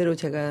번도 제대로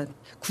제가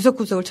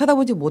구석구석을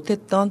쳐다보지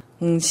못했던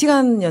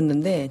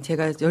시간이었는데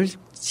제가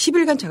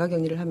 10일간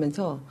자가격리를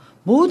하면서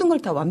모든 걸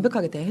다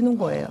완벽하게 다 해놓은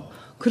거예요.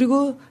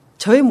 그리고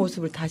저의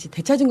모습을 다시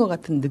되찾은 것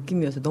같은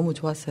느낌이어서 너무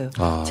좋았어요.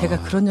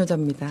 제가 그런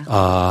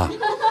여자입니다.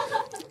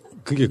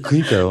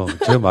 그러니까요.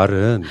 제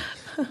말은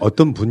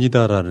어떤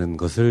분이다라는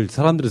것을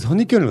사람들이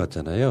선입견을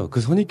갖잖아요. 그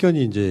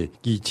선입견이 이제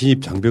이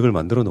진입 장벽을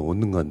만들어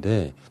놓는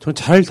건데 저는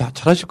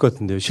잘하실 것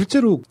같은데요.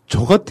 실제로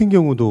저 같은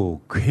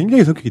경우도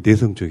굉장히 성격이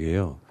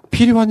내성적이에요.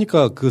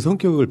 필요하니까 그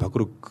성격을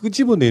밖으로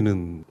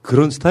끄집어내는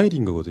그런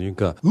스타일인 거거든요.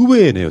 그러니까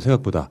의외네요,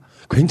 생각보다.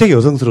 굉장히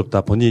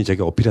여성스럽다. 본인이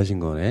자기 어필하신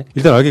거네.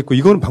 일단 알겠고,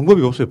 이거는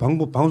방법이 없어요.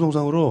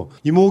 방송상으로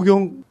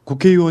이모경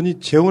국회의원이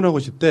재혼하고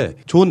싶대,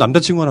 좋은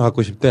남자친구 하나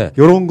갖고 싶대,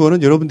 이런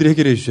거는 여러분들이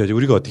해결해 주셔야지.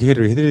 우리가 어떻게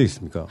해결을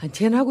해드리겠습니까?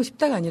 재혼하고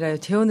싶다가 아니라요.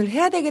 재혼을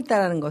해야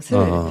되겠다라는 것을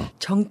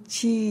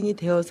정치인이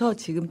되어서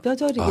지금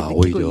뼈저리게 느끼고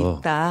오히려.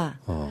 있다.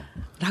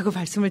 라고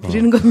말씀을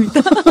드리는 겁니다.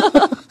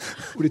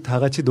 우리 다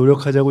같이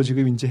노력하자고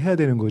지금 이제 해야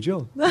되는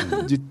거죠?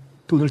 이제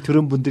오늘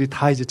들은 분들이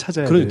다 이제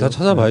찾아야 돼요. 그러니까 다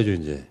찾아봐야죠,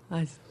 이제.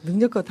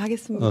 능력껏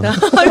하겠습니다.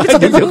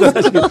 능력껏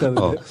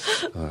하시겠다는데.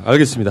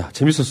 알겠습니다.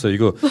 재밌었어요.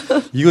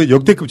 이거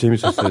역대급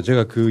재밌었어요.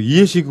 제가 그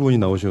이해식 의원이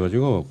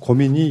나오셔가지고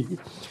고민이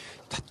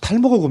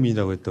탈모가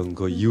고민이라고 했던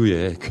그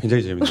이후에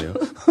굉장히 재밌네요.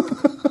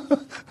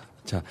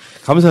 자,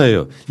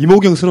 감사해요.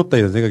 이모경스럽다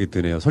이런 생각이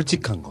드네요.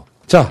 솔직한 거.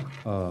 자,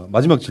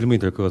 마지막 질문이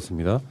될 것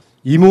같습니다.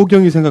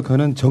 이모경이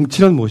생각하는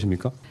정치란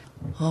무엇입니까?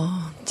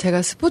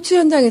 제가 스포츠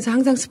현장에서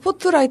항상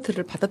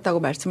스포트라이트를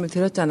받았다고 말씀을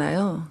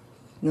드렸잖아요.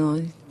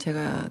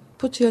 제가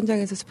스포츠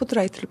현장에서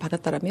스포트라이트를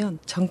받았다라면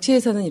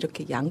정치에서는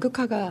이렇게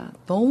양극화가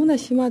너무나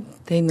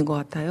심화되어 있는 것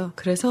같아요.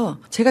 그래서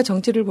제가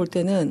정치를 볼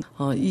때는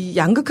이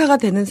양극화가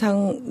되는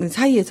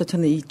사이에서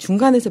저는 이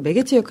중간에서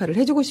매개체 역할을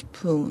해주고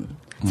싶은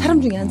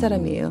사람 중에 한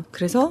사람이에요.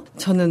 그래서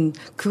저는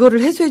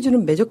그거를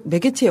해소해주는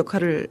매개체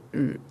역할을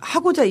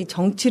하고자 이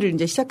정치를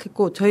이제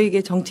시작했고,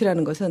 저에게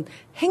정치라는 것은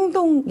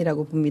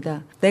행동이라고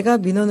봅니다. 내가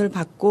민원을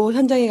받고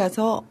현장에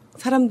가서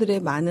사람들의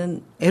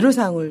많은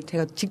애로사항을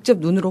제가 직접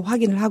눈으로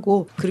확인을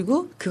하고,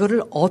 그리고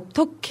그거를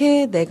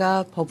어떻게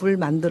내가 법을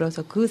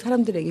만들어서 그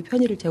사람들에게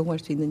편의를 제공할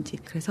수 있는지.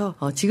 그래서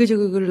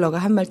지글지글러가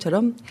한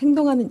말처럼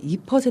행동하는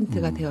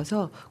 2%가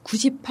되어서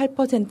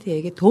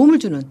 98%에게 도움을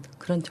주는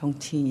그런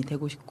정치인이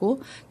되고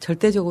싶고,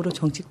 절대적으로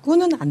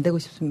정치꾼은 안 되고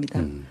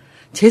싶습니다.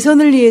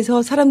 재선을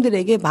위해서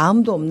사람들에게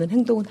마음도 없는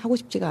행동은 하고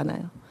싶지가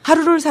않아요.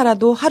 하루를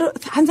살아도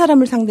한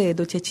사람을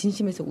상대해도 제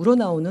진심에서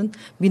우러나오는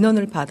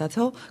민원을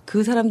받아서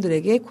그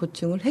사람들에게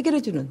고충을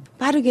해결해주는,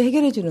 빠르게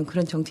해결해주는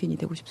그런 정치인이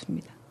되고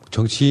싶습니다.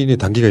 정치인의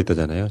단계가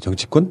있다잖아요.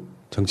 정치꾼,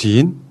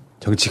 정치인,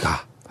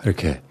 정치가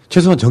이렇게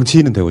최소한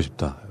정치인은 되고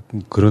싶다.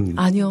 그런.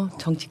 아니요,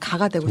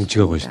 정치가가 되고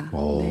정치가 싶습니다.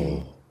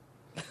 네.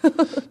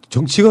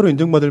 정치가로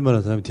인정받을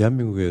만한 사람이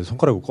대한민국에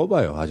손가락을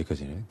꼽아요.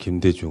 아직까지는.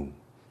 김대중,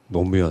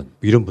 노무현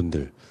이런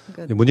분들.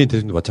 그러니까 문재인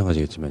대통령도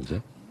마찬가지겠지만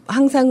이제.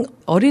 항상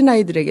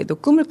어린아이들에게도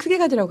꿈을 크게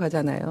가지라고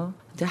하잖아요.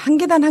 이제 한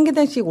계단 한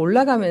계단씩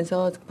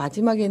올라가면서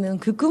마지막에는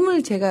그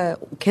꿈을 제가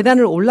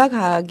계단을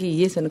올라가기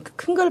위해서는 그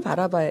큰 걸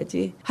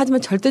바라봐야지. 하지만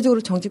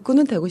절대적으로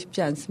정치꾼은 되고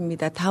싶지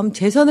않습니다. 다음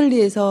재선을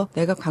위해서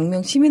내가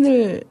광명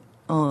시민을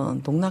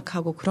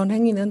농락하고 그런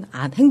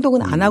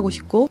행동은 안 하고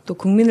싶고, 또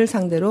국민을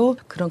상대로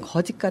그런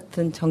거짓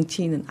같은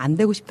정치인은 안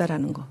되고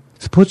싶다라는 거.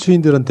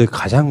 스포츠인들한테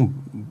가장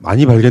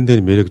많이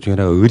발견되는 매력 중에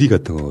하나가 의리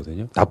같은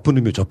거거든요. 나쁜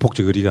의미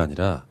조폭적 의리가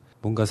아니라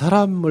뭔가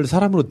사람을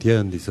사람으로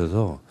대하는 데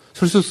있어서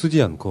술술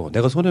쓰지 않고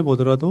내가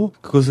손해보더라도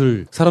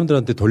그것을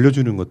사람들한테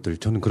돌려주는 것들,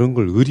 저는 그런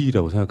걸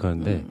의리라고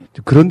생각하는데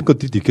그런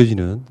것들이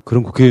느껴지는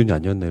그런 국회의원이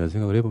아니었나 이런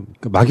생각을 해봅니다.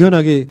 그러니까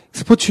막연하게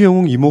스포츠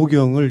영웅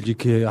이모경을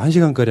이렇게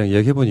 1시간가량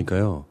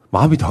이야기해보니까요,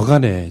 마음이 더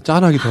가네.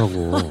 짠하기도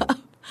하고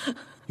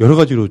여러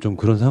가지로 좀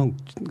그런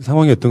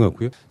상황이었던 것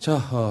같고요.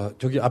 자,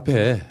 저기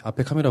앞에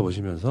카메라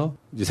보시면서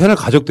이제 새날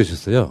가족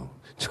되셨어요.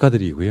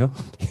 축하드리고요.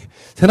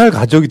 새날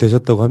가족이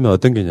되셨다고 하면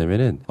어떤 게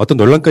있냐면은 어떤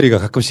논란거리가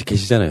가끔씩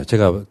계시잖아요.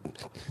 제가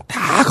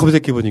다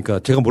검색해보니까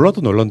제가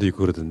몰랐던 논란도 있고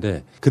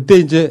그러던데, 그때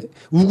이제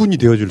우군이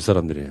되어줄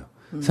사람들이에요.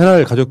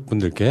 새날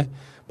가족분들께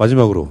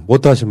마지막으로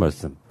모토 하신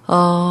말씀.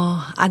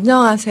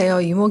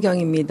 안녕하세요.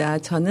 이모경입니다.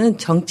 저는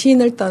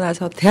정치인을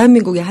떠나서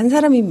대한민국의 한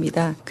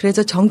사람입니다.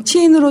 그래서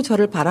정치인으로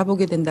저를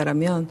바라보게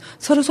된다라면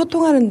서로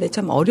소통하는데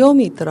참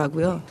어려움이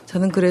있더라고요.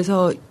 저는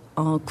그래서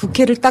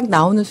국회를 딱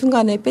나오는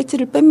순간에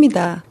배지를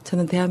뺍니다.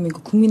 저는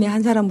대한민국 국민의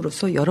한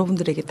사람으로서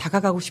여러분들에게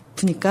다가가고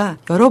싶으니까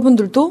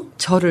여러분들도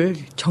저를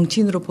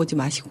정치인으로 보지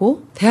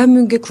마시고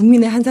대한민국의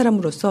국민의 한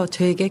사람으로서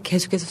저에게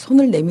계속해서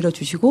손을 내밀어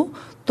주시고,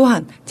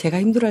 또한 제가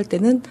힘들어할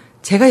때는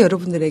제가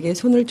여러분들에게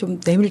손을 좀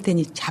내밀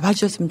테니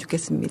잡아주셨으면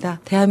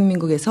좋겠습니다.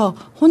 대한민국에서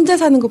혼자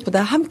사는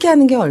것보다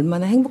함께하는 게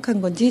얼마나 행복한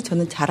건지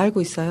저는 잘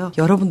알고 있어요.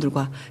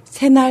 여러분들과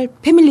새날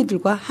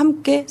패밀리들과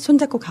함께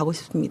손잡고 가고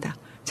싶습니다.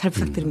 잘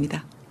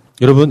부탁드립니다.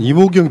 여러분,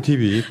 이모경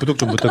TV 구독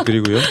좀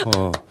부탁드리고요.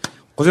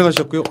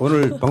 고생하셨고요.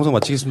 오늘 방송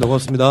마치겠습니다.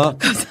 고맙습니다.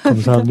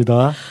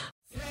 감사합니다.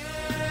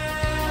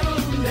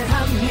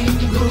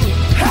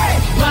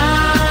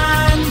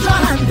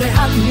 완전한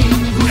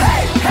대한민국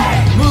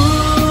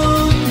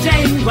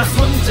문재인과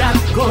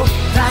손잡고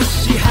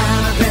다시